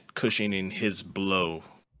that cushioning his blow.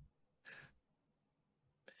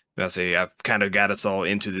 I say I've kind of got us all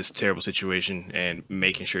into this terrible situation and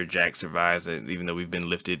making sure Jack survives it, even though we've been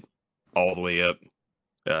lifted all the way up.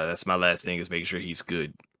 That's my last thing, is making sure he's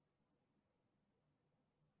good.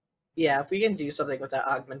 Yeah, if we can do something with that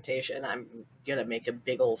augmentation, I'm gonna make a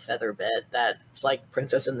big old feather bed that's like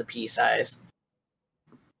Princess and the Pea size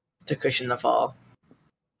to cushion the fall.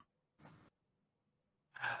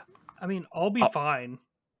 I mean, I'll be fine.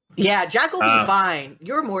 Yeah, Jack will be fine.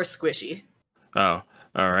 You're more squishy. Oh,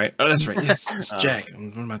 all right. Oh, that's right. Yes, it's Jack.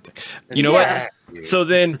 What am I thinking? You It's know what? Jack, dude. So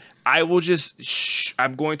then I will just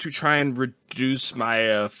I'm going to try and reduce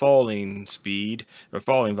my falling speed or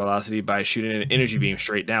falling velocity by shooting an energy beam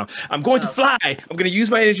straight down. I'm going to fly. I'm going to use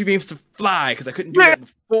my energy beams to fly because I couldn't do that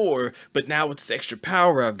before. But now with this extra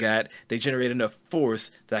power I've got, they generate enough force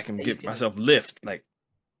that I can That you get can- myself lift. Like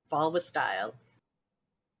Fall with style.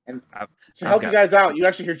 And I've to help you got- guys out, you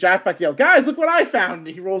actually hear Jack back yell, "Guys, look what I found!"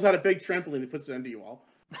 And he rolls out a big trampoline and puts it under you all.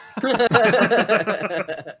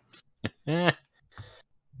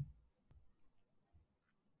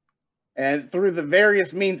 And through the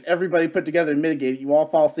various means everybody put together and mitigated, you all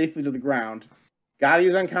fall safely to the ground. Gotti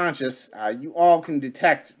is unconscious. You all can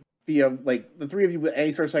detect via, like, the 3 of you with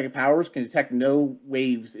any sort of psychic powers can detect no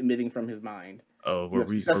waves emitting from his mind. Oh, You were have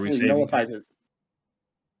we successfully saving? nullified his.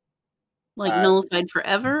 Like Uh, nullified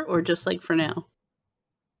forever, or just like for now?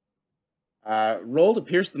 Roll to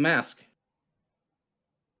pierce the mask.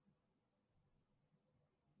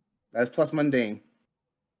 That's plus mundane.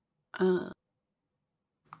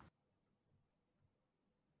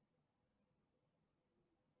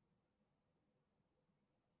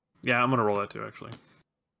 Yeah, I'm gonna roll that too, actually.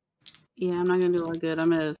 Yeah, I'm not gonna do all good.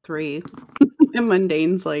 I'm at a 3. And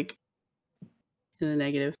mundane's like in the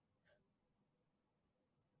negative.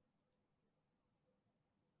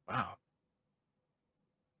 Wow.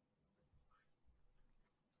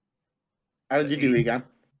 How did you do, Egon?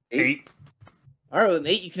 8. All right, with an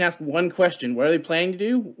 8, you can ask one question. What are they planning to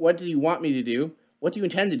do? What do you want me to do? What do you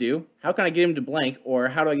intend to do? How can I get him to blank? Or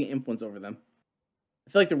how do I get influence over them?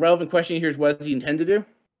 I feel like the relevant question here is what does he intend to do?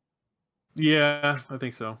 Yeah, I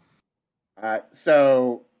think so.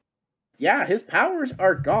 So, yeah, his powers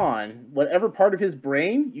are gone. Whatever part of his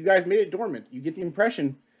brain, you guys made it dormant. You get the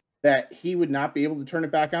impression that he would not be able to turn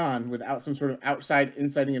it back on without some sort of outside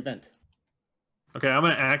inciting event. Okay, I'm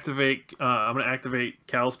gonna activate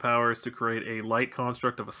Cal's powers to create a light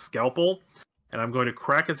construct of a scalpel, and I'm going to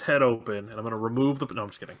crack his head open, and I'm gonna remove the. No, I'm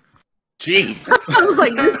just kidding. Jeez. I was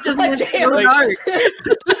like, this just went Damn, so like- dark.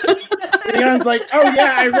 Egon's like, oh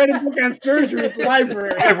yeah, I read a book on surgery at the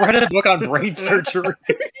library. I read a book on brain surgery.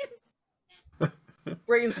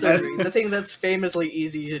 Brain surgery, the thing that's famously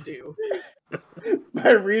easy to do.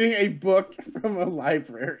 By reading a book from a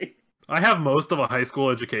library. I have most of a high school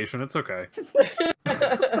education. It's okay.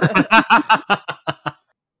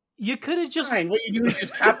 You could have just Fine. What you do is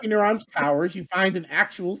just copy Neuron's powers. You find an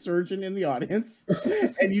actual surgeon in the audience,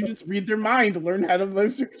 and you just read their mind to learn how to do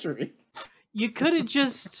surgery. you could have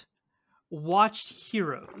just watched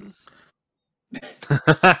Heroes.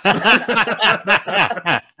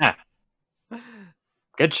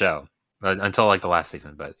 Good show. Until like the last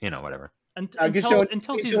season, but you know, whatever. Good show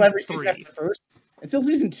Until good show season every 3. season after the first. Until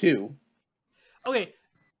season 2. Okay,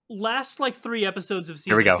 last like 3 episodes of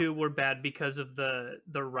Here we season go. 2 were bad because of the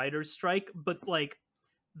writer's strike, but like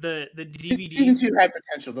the DVD Season 2 had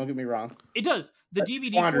potential, don't get me wrong. it does. The But DVD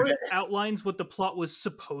squandered for it it. outlines what the plot was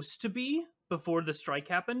supposed to be before the strike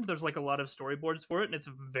happened. There's like a lot of storyboards for it, and it's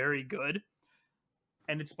very good.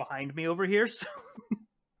 And it's behind me over here, so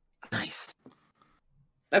Nice.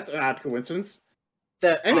 That's an odd coincidence.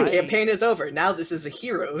 The Anyway. campaign is over. Now this is a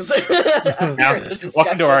Heroes. Now,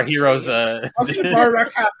 welcome to our Heroes. Welcome to Bar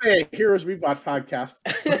Rock Cafe, Heroes Rewatch podcast.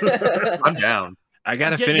 I'm down. I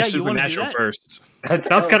gotta Yeah, finish yeah, you wanna do Supernatural that? first. That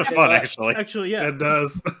sounds kind of Okay, fun, but- actually. actually, yeah. It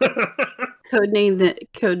does. Codename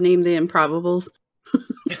the Improbables.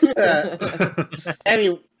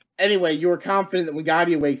 Anyway, you are confident that when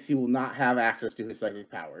Gotti awakes, he will not have access to his psychic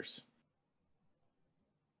powers.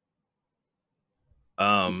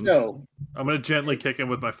 So I'm gonna gently kick him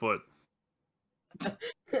with my foot.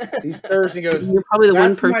 he stirs and goes, You're probably the one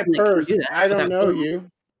 "That's person my that can purse. do that. I don't without know Google."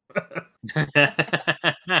 you."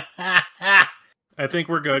 I think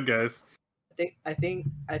we're good, guys. I think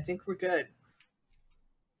we're good.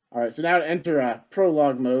 All right, so now to enter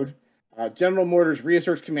prologue mode. General Mortars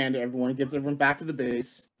reasserts command to everyone, gets everyone back to the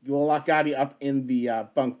base. You will lock Gotti up in the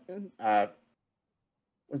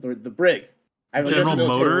the brig. I guess General the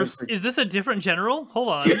military Motors? word for- Is this a different general? Hold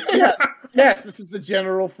on. yes, this is the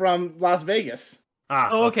general from Las Vegas.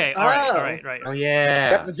 Oh, okay. All right. Oh. All right. Right. Oh Yep,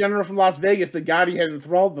 yeah. the general from Las Vegas that Gotti had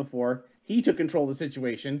enthralled before. He took control of the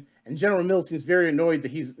situation, and General Mills seems very annoyed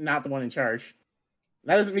that he's not the one in charge.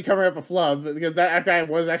 That isn't me covering up a flub, because that guy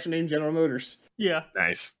was actually named General Motors. Yeah.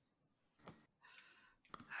 Nice.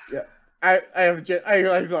 I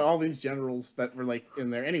have all these generals that were like in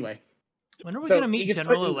there anyway. When are we So, gonna he meet gets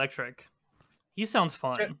General put in- Electric? He sounds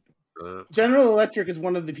fun. General Electric is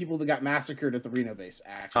one of the people that got massacred at the Reno base.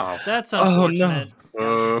 Actually, Oh. That's Oh, no. unfortunate.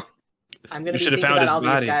 I'm gonna You be should have thinking found about his all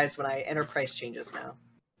body. these guys when I enter price changes now.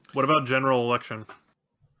 What about general election?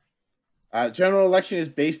 General Election is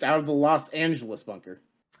based out of the Los Angeles bunker.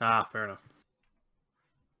 Ah, fair enough.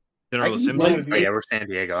 General I- Assembly. Oh yeah, we're San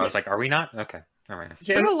Diego. I was like, are we not? Okay. All right.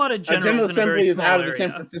 There are a lot of generals General in a very Assembly is small out of the area.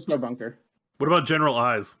 San Francisco bunker. What about General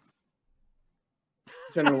Eyes?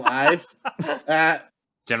 General Eyes.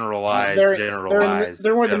 Generalize, they're generalize.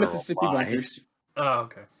 they're one of the generalize. Mississippi bunkers Oh,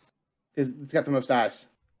 okay. because it's got the most eyes.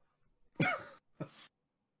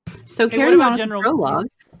 So Hey, carrying what about on General- prologue.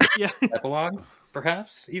 Yeah. Epilogue,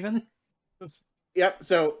 perhaps even. Yep.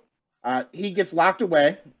 So he gets locked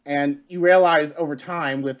away, and you realize over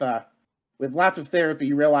time, with lots of therapy,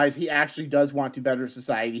 you realize he actually does want to better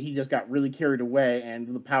society. He just got really carried away,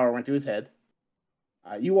 and the power went to his head.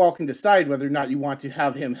 You all can decide whether or not you want to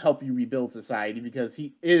have him help you rebuild society, because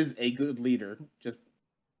he is a good leader. Just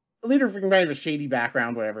a leader from kind of a shady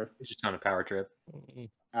background, whatever. It's just on a power trip. You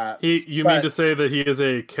But- mean to say that he is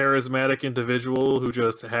a charismatic individual who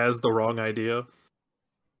just has the wrong idea?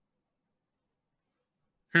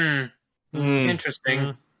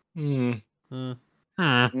 Interesting. Hmm.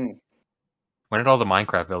 When did all the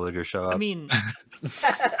Minecraft villagers show up? I mean,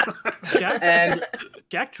 Jack, And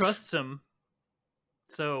Jack trusts him.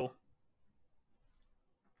 So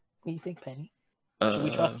What do you think, Penny? Uh, Should we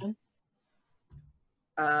trust him?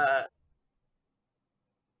 I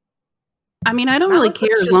mean, I don't really Alex care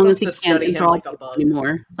as just long wants as he to can't study him enthrall like a people bug.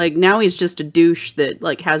 anymore. Like now he's just a douche that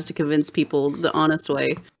like has to convince people the honest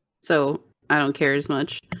way. So I don't care as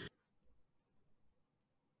much.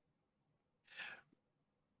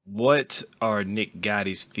 What are Nick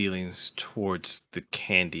Gotti's feelings towards the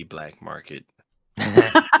candy black market?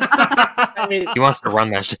 I mean, He wants to run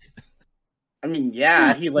that shit.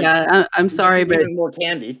 Yeah, he like. Yeah, I'm he sorry, wants but even more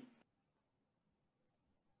candy.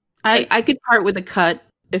 I could part with a cut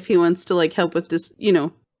if he wants to like help with this,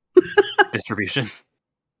 Distribution.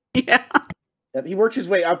 Yeah. Yep, he works his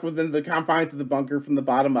way up within the confines of the bunker from the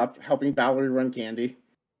bottom up, helping Valerie run candy.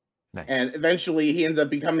 Nice. And eventually he ends up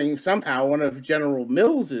becoming somehow one of General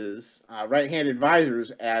Mills's right-hand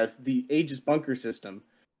advisors as the Aegis bunker system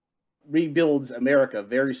rebuilds America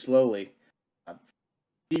very slowly.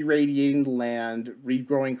 Deradiating the land,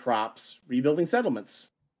 regrowing crops, rebuilding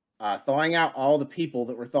settlements, thawing out all the people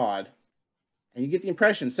that were thawed. And you get the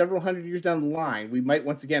impression, several hundred years down the line, we might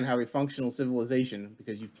once again have a functional civilization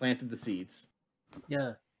because you've planted the seeds.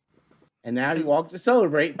 Yeah. And now you all get to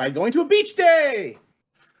celebrate by going to a beach day!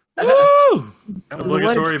 Woo!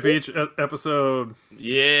 Obligatory beach episode.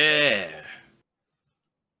 Yeah.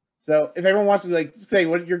 So if everyone wants to like say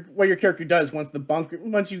what your character does once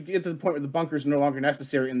you get to the point where the bunkers are no longer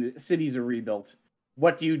necessary and the cities are rebuilt,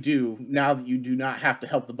 what do you do now that you do not have to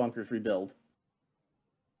help the bunkers rebuild?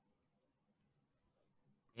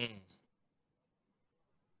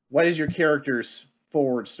 What is your character's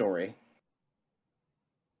forward story?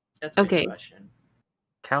 That's a Okay. good question.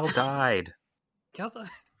 Cal died. Calta.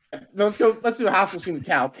 Let's do a hospital scene with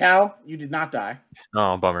Cal. Cal, you did not die.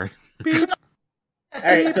 Oh, bummer. All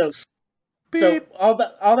right, so all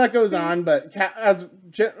that goes on, but as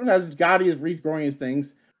Gotti is regrowing his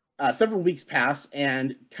things, several weeks pass,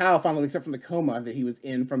 and Cal finally wakes up from the coma that he was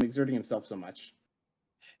in from exerting himself so much,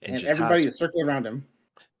 and everybody is circling around him,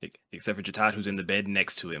 except for Jatat, who's in the bed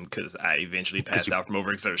next to him, because I eventually passed out from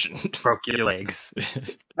overexertion. Broke your legs.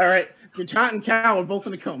 All right, Jatat and Cal are both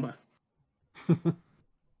in a coma.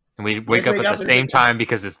 And we wake up at the same time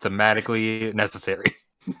because it's thematically necessary.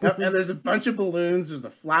 Yep, and there's a bunch of balloons. There's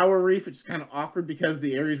a flower wreath, which is kind of awkward because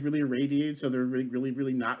the area is really irradiated, so they're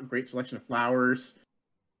really not a great selection of flowers.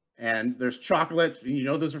 And there's chocolates. You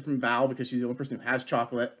know those are from Val because she's the only person who has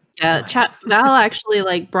chocolate. Yeah, Val actually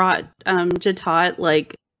like brought Jatat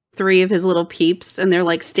like 3 of his little peeps, and they're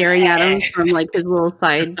like staring at him from like his little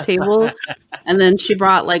side table. And then she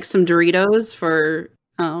brought like some Doritos for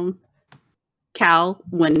Cal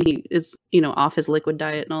when he is off his liquid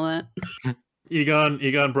diet and all that.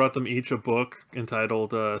 Egon brought them each a book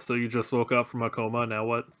entitled "So You Just Woke Up from a Coma. Now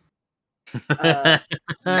What?"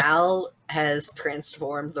 Mal has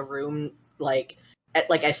transformed the room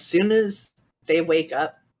as soon as they wake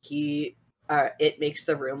up, it makes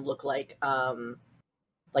the room look like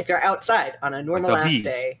they're outside on a normal ass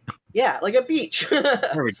day. Yeah, like a beach.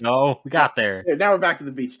 There we go. We got there. Yeah, now we're back to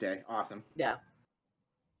the beach day. Awesome. Yeah.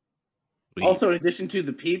 Also, in addition to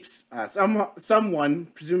the peeps, someone,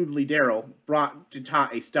 presumably Daryl, brought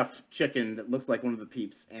Jatat a stuffed chicken that looks like one of the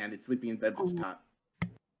peeps, and it's sleeping in bed with Jatat.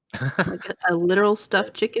 Like a literal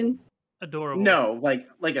stuffed chicken? Adorable. No, like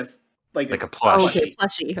a plush. Oh, okay,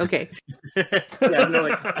 plushie. Okay. Yeah, no,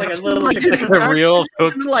 like a little Like chicken. it's a real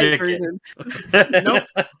cooked light chicken. version. Nope.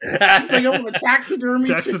 Just bring up with a taxidermy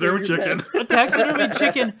chicken. A taxidermy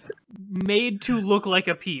chicken made to look like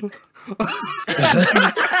a peep.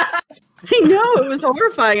 I know, it was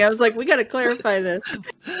horrifying. I was like, we got to clarify this.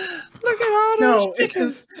 Look at all those No, it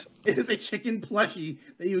is a chicken plushie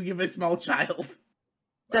that you would give a small child.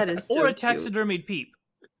 That is so Or a cute. taxidermied peep.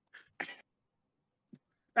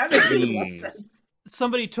 That makes a lot of sense.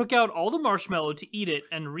 Somebody took out all the marshmallow to eat it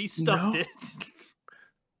and restuffed it.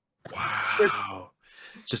 Wow.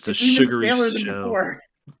 Just a It's even sugary staler than shell. before.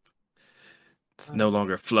 It's no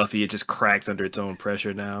longer fluffy. It just cracks under its own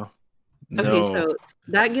pressure now. Okay, No. so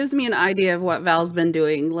that gives me an idea of what Val's been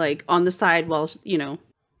doing, like on the side while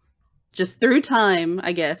just through time,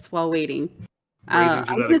 I guess, while waiting. Raising I'm gonna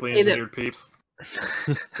genetically say that- engineered peeps.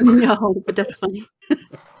 No, but that's funny.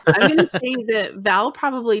 I'm gonna say that Val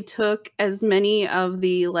probably took as many of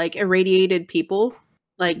the like irradiated people,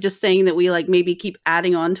 like just saying that we like maybe keep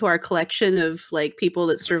adding on to our collection of like people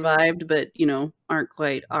that survived but aren't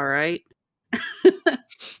quite all right.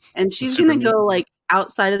 And she's Super gonna go mutant. like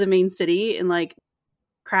outside of the main city and like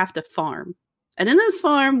craft a farm. And in this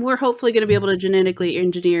farm, we're hopefully gonna be able to genetically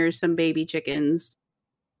engineer some baby chickens,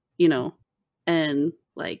 and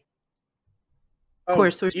like Of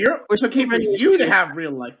course, we're it's okay for running you to issues. have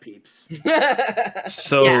real life peeps.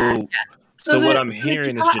 So, Yeah, so what that I'm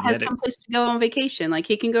hearing is Jatat has genetic. someplace to go on vacation. Like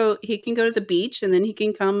he can go to the beach and then he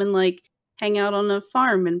can come and like hang out on a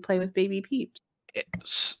farm and play with baby peeps.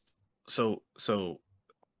 So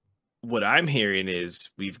what I'm hearing is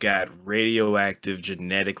we've got radioactive,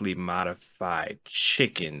 genetically modified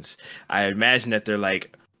chickens. I imagine that they're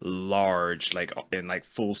like large, like and like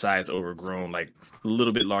full size, overgrown, like a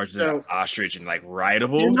little bit larger than an ostrich and like They're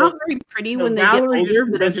rideable. not very pretty No, when they Valerie get just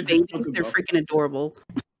older, but as invented babies, they're chocobo. freaking adorable.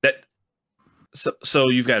 That so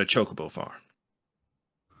you've got a chocobo farm.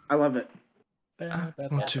 I love it. I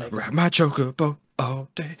want to ride my chocobo all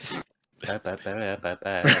day.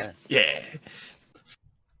 Yeah.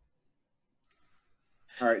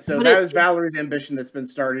 All right, so But that it- is Valerie's ambition that's been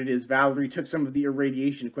started. Is Valerie took some of the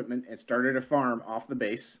irradiation equipment and started a farm off the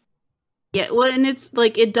base. Yeah, well, and it's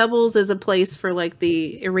like it doubles as a place for like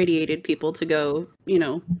the irradiated people to go,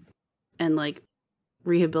 and like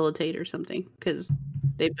rehabilitate or something because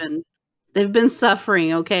they've been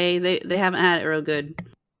suffering. Okay, they haven't had it real good.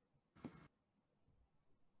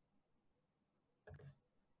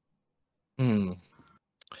 Hmm.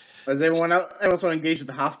 Does everyone else want to engage with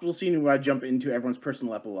the hospital scene, or do I jump into everyone's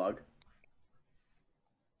personal epilogue?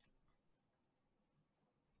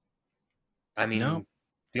 I mean, No.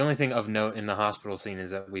 the only thing of note in the hospital scene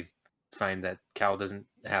is that we find that Cal doesn't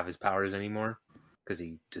have his powers anymore because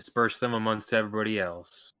he dispersed them amongst everybody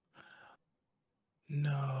else.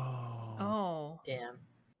 No. Oh. Damn.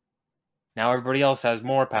 Now everybody else has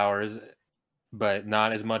more powers, but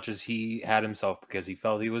not as much as he had himself because he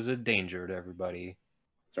felt he was a danger to everybody.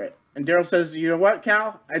 That's right. And Daryl says, "You know what,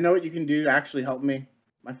 Cal? I know what you can do to actually help me.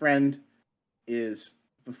 My friend is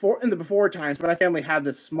in the before times, my family had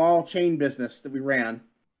this small chain business that we ran,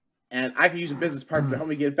 and I could use a business partner to help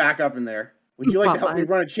me get back up in there. Would you like to help me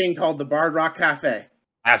run a chain called the Bard Rock Cafe?"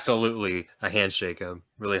 Absolutely. I handshake him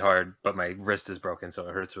really hard, but my wrist is broken, so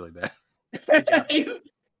it hurts really bad.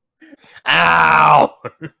 Ow!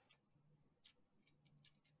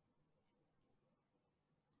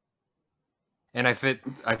 And I fit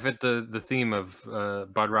the theme of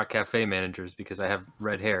Bard Rock Cafe managers because I have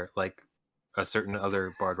red hair, like a certain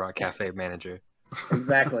other Bard Rock Cafe manager.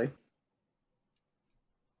 Exactly.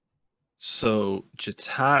 So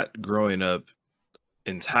Jatat growing up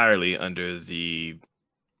entirely under the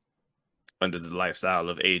lifestyle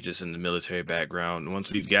of Aegis and the military background.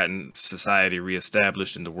 Once we've gotten society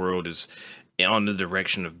reestablished and the world is on the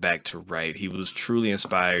direction of back to right, he was truly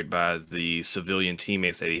inspired by the civilian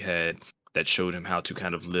teammates that he had that showed him how to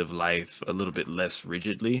kind of live life a little bit less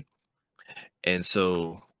rigidly. And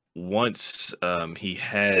so once he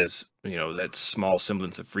has, that small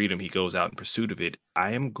semblance of freedom, he goes out in pursuit of it.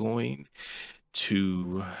 I am going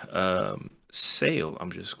to sail.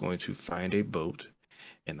 I'm just going to find a boat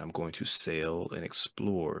and I'm going to sail and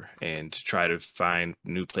explore and try to find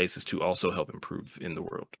new places to also help improve in the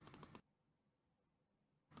world.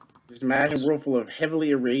 Just imagine a world full of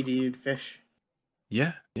heavily irradiated fish.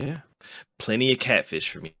 Yeah. Plenty of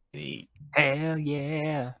catfish for me to eat. Hell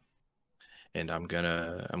yeah. And I'm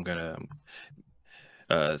gonna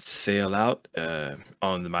sail out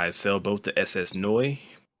on my sailboat, the SS Noi.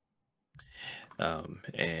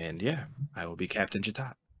 And yeah, I will be Captain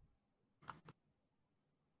Jatat.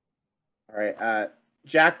 All right,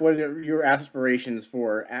 Jack, what are your aspirations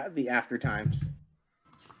for the after times?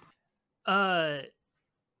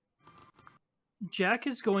 Jack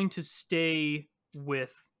is going to stay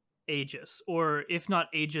with Aegis, or if not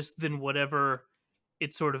Aegis, then whatever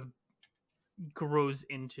it sort of grows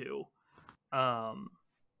into.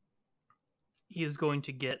 He is going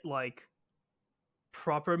to get like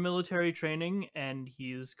proper military training, and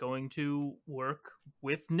he is going to work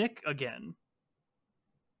with Nick again.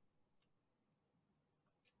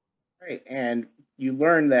 Right, and you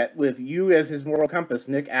learn that with you as his moral compass,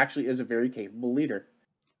 Nick actually is a very capable leader.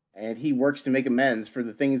 And he works to make amends for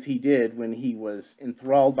the things he did when he was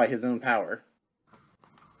enthralled by his own power.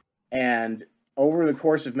 And over the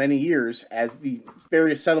course of many years, as the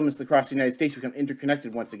various settlements across the United States become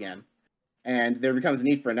interconnected once again, and there becomes a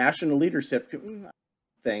need for a national leadership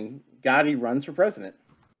thing, Gotti runs for president.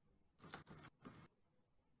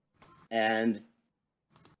 And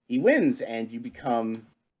he wins, and you become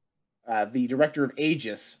the director of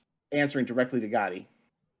Aegis, answering directly to Gotti.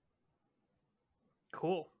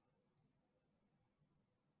 Cool.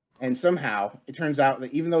 And somehow, it turns out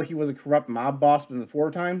that even though he was a corrupt mob boss in the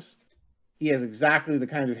four times, he has exactly the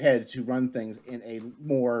kind of head to run things in a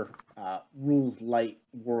more rules-light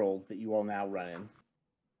world that you all now run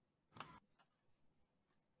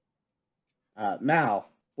in. Mal,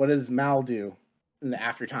 what does Mal do in the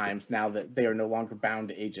after times now that they are no longer bound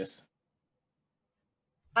to Aegis?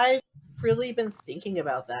 I've really been thinking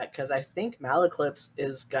about that because I think Malaclips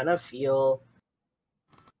is gonna feel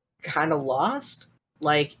kind of lost.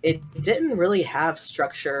 Like, it didn't really have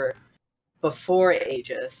structure before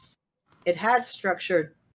Aegis. It had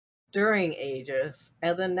structure during Aegis,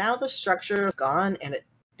 and then now the structure is gone, and it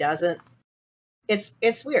doesn't.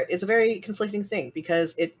 It's weird. It's a very conflicting thing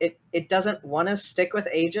because it doesn't want to stick with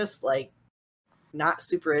Aegis, like, not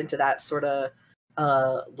super into that sort of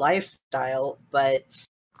lifestyle, but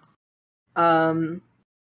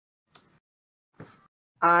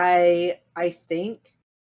I think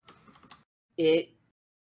it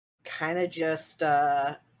kind of just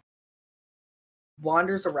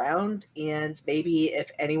wanders around, and maybe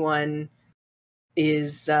if anyone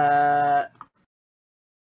is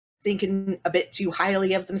thinking a bit too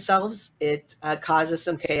highly of themselves, it causes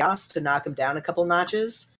some chaos to knock them down a couple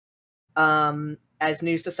notches. As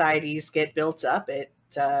new societies get built up, it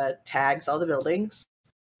tags all the buildings.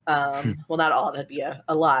 Well, not all, that'd be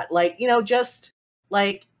a lot. Like, just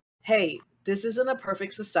like, hey, this isn't a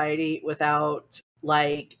perfect society without,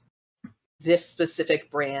 like, this specific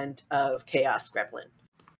brand of Chaos Gremlin.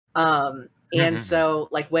 And so,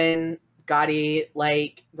 like, when Gotti,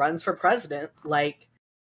 like, runs for president, like,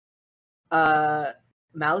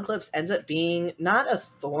 Malaclips ends up being not a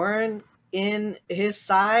thorn in his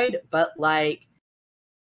side, but like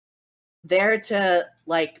there to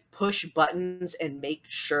like push buttons and make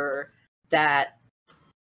sure that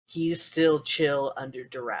he's still chill under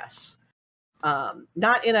duress.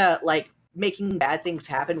 Not in a like making bad things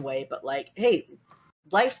happen way, but like, hey,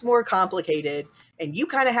 life's more complicated, and you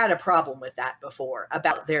kind of had a problem with that before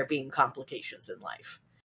about there being complications in life.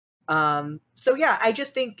 So yeah, I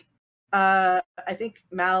just think I think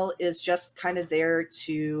Mal is just kind of there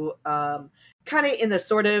to kind of in the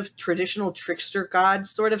sort of traditional trickster god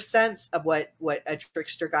sort of sense of what a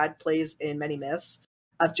trickster god plays in many myths,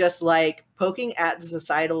 of just like poking at the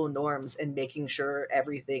societal norms and making sure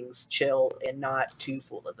everything's chill and not too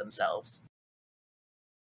full of themselves.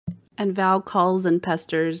 And Val calls and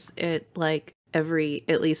pesters it like every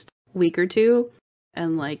at least week or two,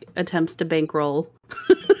 and like attempts to bankroll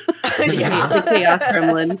the Chaos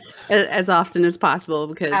Gremlin as often as possible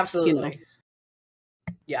because absolutely,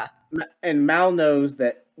 yeah. And Mal knows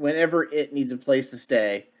that whenever it needs a place to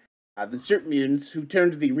stay, the Serp mutants who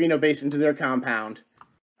turned the Reno base into their compound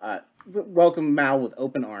welcome Mal with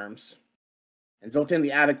open arms. And Zoltan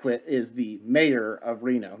the Adequate is the mayor of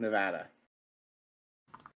Reno, Nevada.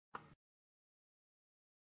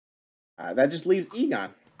 That just leaves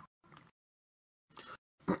Egon.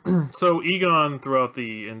 So Egon, throughout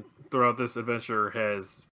this adventure,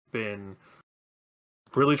 has been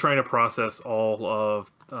really trying to process all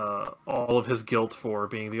of his guilt for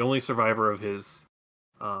being the only survivor of his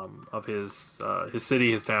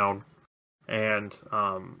city, his town, and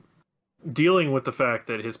dealing with the fact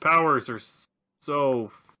that his powers are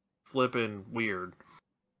so flippin' weird,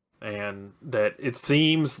 and that it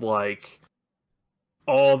seems like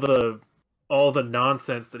all the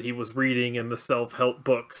nonsense that he was reading in the self-help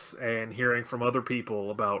books and hearing from other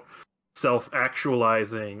people about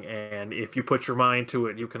self-actualizing, and if you put your mind to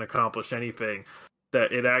it, you can accomplish anything,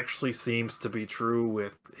 that it actually seems to be true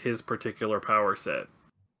with his particular power set.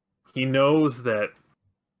 He knows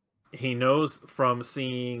from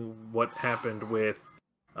seeing what happened with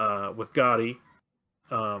Gotti,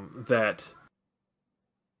 that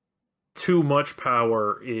too much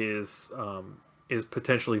power is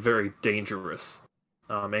potentially very dangerous,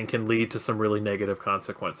 and can lead to some really negative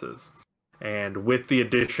consequences. And with the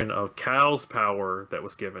addition of Cal's power that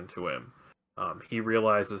was given to him, he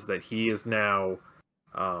realizes that he is now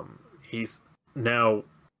an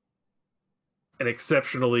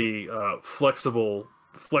exceptionally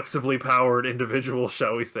flexibly powered individual,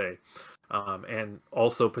 shall we say, and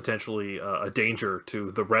also potentially a danger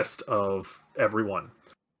to the rest of everyone.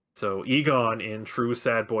 So Egon, in true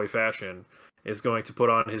sad boy fashion, is going to put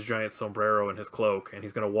on his giant sombrero and his cloak, and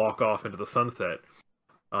he's going to walk off into the sunset,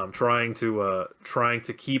 trying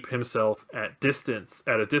to keep himself at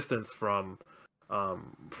a distance from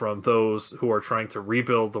those who are trying to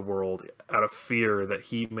rebuild the world, out of fear that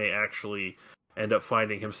he may actually end up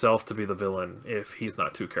finding himself to be the villain if he's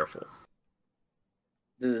not too careful.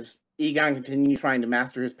 Does Egon continue trying to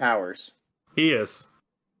master his powers? He is.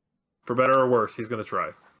 For better or worse, he's going to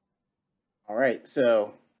try. All right,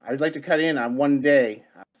 so I would like to cut in on one day,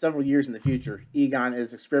 several years in the future. Egon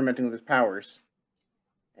is experimenting with his powers.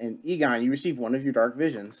 And Egon, you receive one of your dark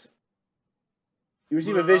visions. You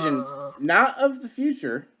receive a vision not of the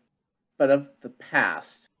future, but of the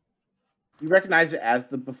past. You recognize it as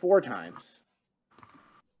the before times.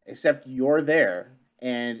 Except you're there,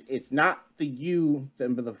 and it's not the you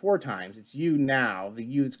from the before times. It's you now, the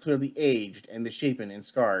you that's clearly aged and misshapen and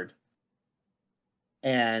scarred.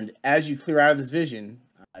 And as you clear out of this vision,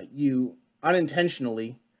 you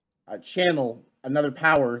unintentionally channel another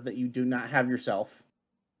power that you do not have yourself.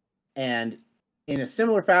 And in a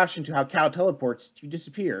similar fashion to how Cal teleports, you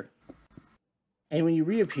disappear. And when you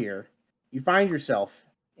reappear, you find yourself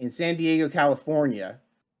in San Diego, California,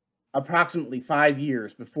 approximately 5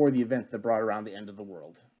 years before the event that brought around the end of the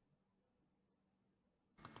world.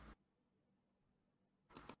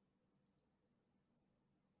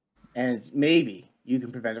 And maybe you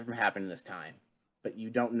can prevent it from happening this time, but you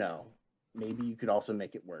don't know. Maybe you could also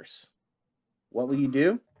make it worse. What will you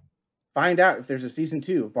do? Find out if there's a season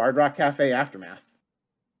 2 of Bard Rock Cafe Aftermath.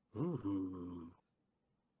 Ooh.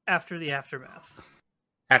 After the aftermath.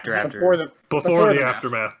 Before the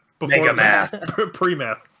aftermath. Mega math.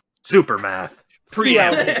 Pre-math. Super math.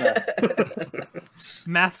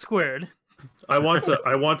 Math squared. I want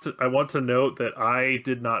to note that I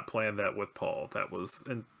did not plan that with Paul. That was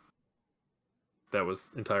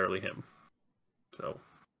entirely him. So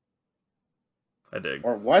I dig.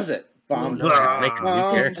 Or was it? Bomb. Make a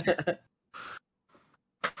new character.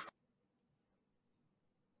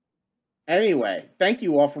 Anyway, thank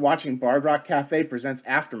you all for watching Bard Rock Cafe Presents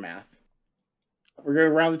Aftermath. We're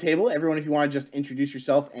going around the table. Everyone, if you want to just introduce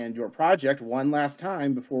yourself and your project one last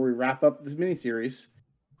time before we wrap up this miniseries.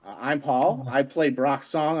 I'm Paul. I play Brock's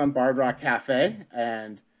Song on Bard Rock Cafe,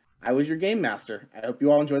 and I was your game master. I hope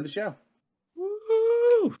you all enjoyed the show.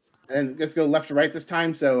 Woo! And let's go left to right this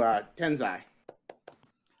time. So, Tenzai.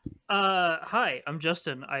 Hi, I'm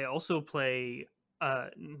Justin. I also play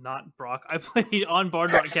not Brock. I play on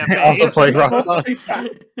Bard Rock Cafe. I also play Brock's Song.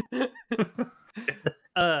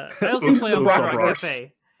 I also play on Bard Rock Brooks.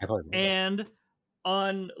 Cafe and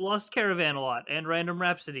on Lost Caravan a lot and Random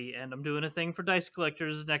Rhapsody, and I'm doing a thing for Dice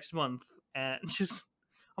Collectors next month, and just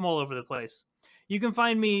I'm all over the place. You can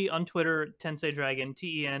find me on Twitter, Tensei Dragon,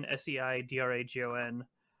 TENSEIDRAGON.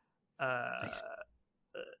 Nice.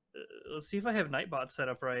 Let's see if I have Nightbot set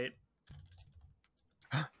up right.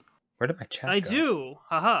 Where did my chat I go? do.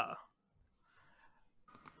 Haha.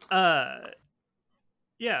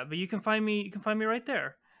 Yeah, but you can find me right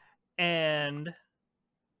there. And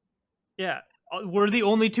yeah, we're the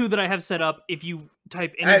only two that I have set up. If you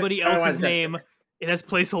type anybody I wanna else's test name, it. it has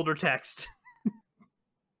placeholder text.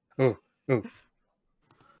 Ooh.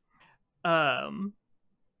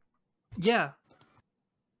 Yeah.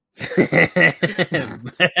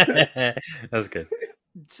 That's good.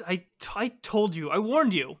 I told you. I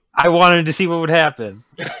warned you. I wanted to see what would happen.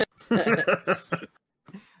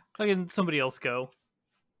 Fucking somebody else go.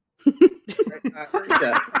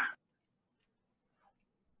 Rita.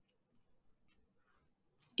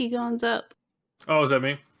 Egon's up. Oh, is that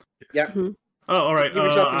me? Yep. Mhm. Oh, all right. Give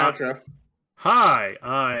yourself an outro. Hi,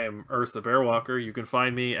 I'm Ursa Bearwalker. You can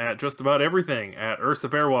find me at just about everything at Ursa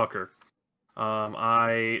Bearwalker.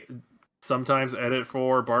 I sometimes edit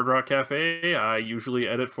for Bard Rock Cafe. I usually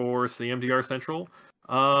edit for CMDR Central.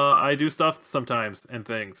 I do stuff sometimes and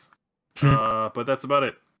things. But that's about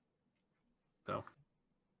it. So.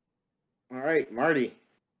 All right, Marty.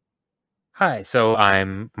 Hi, so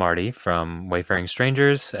I'm Marty from Wayfaring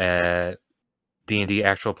Strangers, a D&D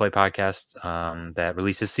actual play podcast that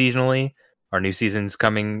releases seasonally. Our new season's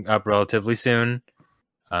coming up relatively soon.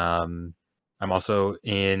 I'm also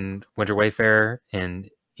in Winter Wayfarer and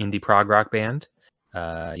indie prog rock band.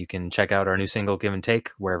 You can check out our new single Give and Take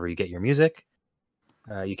wherever you get your music.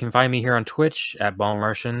 You can find me here on Twitch at Ball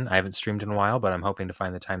Martian. I haven't streamed in a while, but I'm hoping to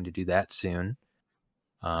find the time to do that soon.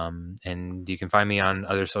 And you can find me on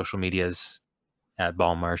other social medias at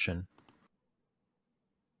Ball Martian.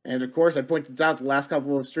 And of course, I pointed out the last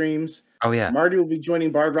couple of streams. Oh yeah, Marty will be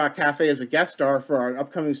joining Bard Rock Cafe as a guest star for our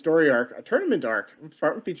upcoming story arc, a tournament arc,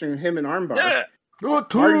 featuring him and Armbar. Yeah.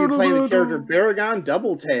 Marty will be playing the character Baragon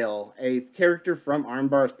Doubletail, a character from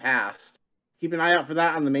Armbar's past. Keep an eye out for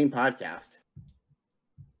that on the main podcast.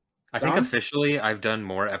 I think Dom? officially I've done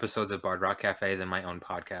more episodes of Bard Rock Cafe than my own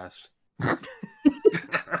podcast. Oh,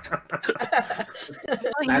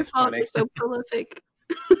 your That's fault. funny. You're so prolific.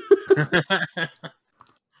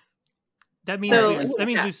 That means So-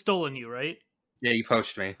 we've stolen you, right? Yeah, you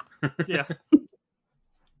poached me. Yeah.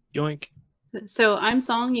 Yoink. So I'm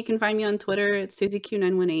Song. You can find me on Twitter at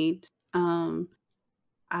SusieQ918.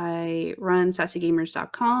 I run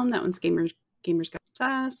sassygamers.com. That one's gamers got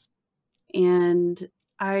sass. And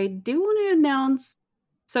I do want to announce,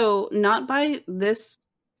 so not by this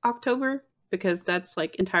October, because that's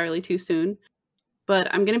like entirely too soon,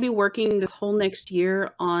 but I'm going to be working this whole next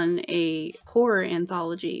year on a horror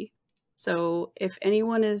anthology. So if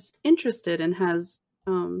anyone is interested and has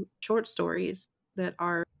short stories that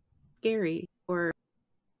are scary or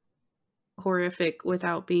horrific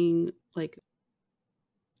without being like,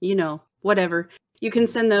 whatever, you can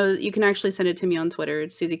send those. You can actually send it to me on Twitter.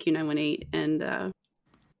 It's SusieQ918, and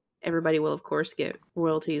everybody will of course get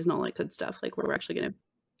royalties and all that good stuff. Like, we're actually gonna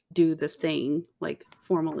do the thing like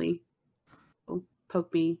formally. So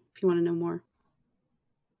poke me if you want to know more.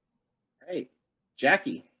 Right.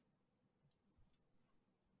 Jackie.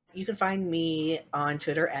 You can find me on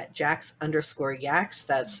Twitter at Jax_Yaks.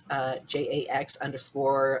 That's JAX_YACKS.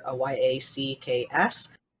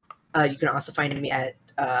 You can also find me at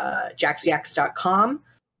JaxYaks.com.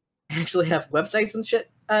 I actually have websites and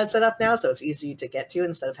shit set up now, so it's easy to get to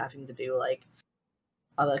instead of having to do like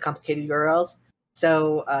all the complicated URLs.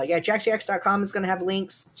 So JaxYaks.com is going to have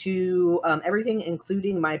links to everything,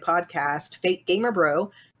 including my podcast, Fate Gamer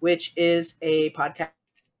Bro, which is a podcast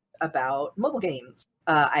about mobile games.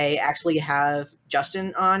 I actually have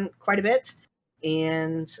Justin on quite a bit,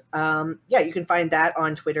 and you can find that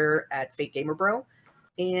on Twitter at Fate Gamer Bro.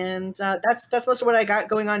 And that's most of what I got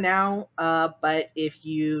going on now. But if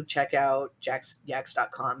you check out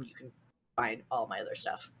JaxYaks.com, you can find all my other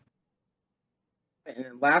stuff.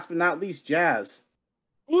 And last but not least, Jazz.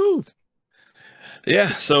 Woo! Yeah,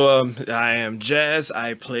 so I am Jazz.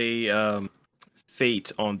 I play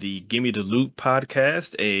Fate on the Gimme the Loot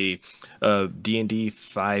podcast, a D&D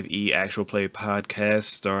 5e actual play podcast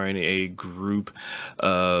starring a group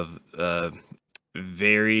of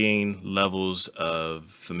varying levels of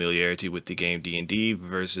familiarity with the game D&D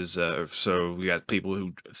versus so we got people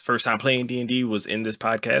who first time playing D&D was in this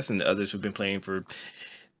podcast and the others who've been playing for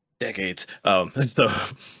decades. We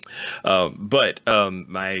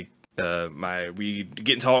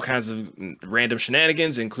get into all kinds of random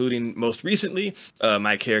shenanigans, including most recently,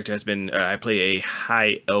 my character has been I play a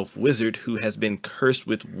high elf wizard who has been cursed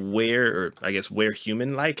with were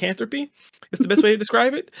human lycanthropy is the best way to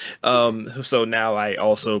describe it. So now I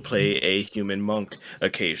also play a human monk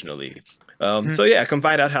occasionally. So yeah, come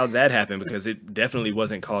find out how that happened because it definitely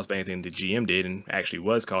wasn't caused by anything the GM did, and actually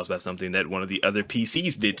was caused by something that one of the other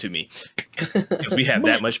PCs did to me because we have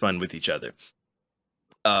that much fun with each other.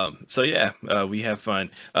 So yeah, we have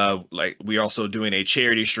fun. Like we're also doing a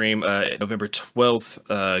charity stream November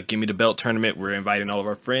 12th, Give Me the Belt tournament. We're inviting all of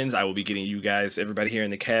our friends. I will be getting you guys, everybody here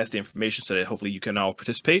in the cast, the information so that hopefully you can all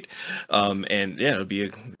participate. And yeah, it'll be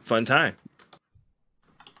a fun time.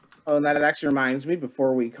 Oh, and that actually reminds me,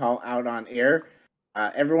 before we call out on air,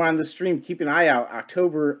 everyone on the stream, keep an eye out.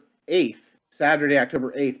 October 8th, Saturday,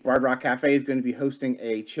 October 8th, Bard Rock Cafe is going to be hosting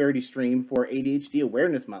a charity stream for ADHD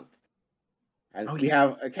Awareness Month. And we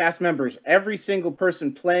have cast members. Every single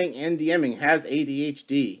person playing and DMing has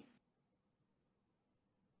ADHD.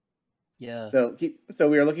 Yeah. So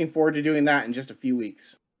we are looking forward to doing that in just a few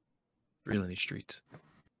weeks. Real in these streets.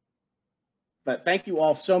 But thank you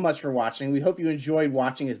all so much for watching. We hope you enjoyed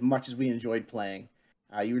watching as much as we enjoyed playing.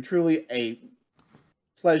 You were truly a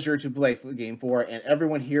pleasure to play the game for, and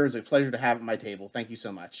everyone here is a pleasure to have at my table. Thank you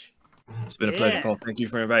so much. It's been a pleasure, Paul. Thank you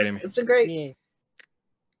for inviting me. It's been great. Yeah.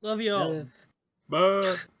 Love you all.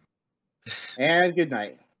 Bye. And good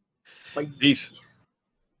night. Bye. Peace.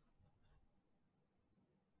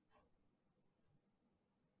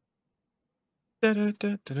 Da, da,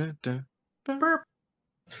 da, da, da, da. Burp.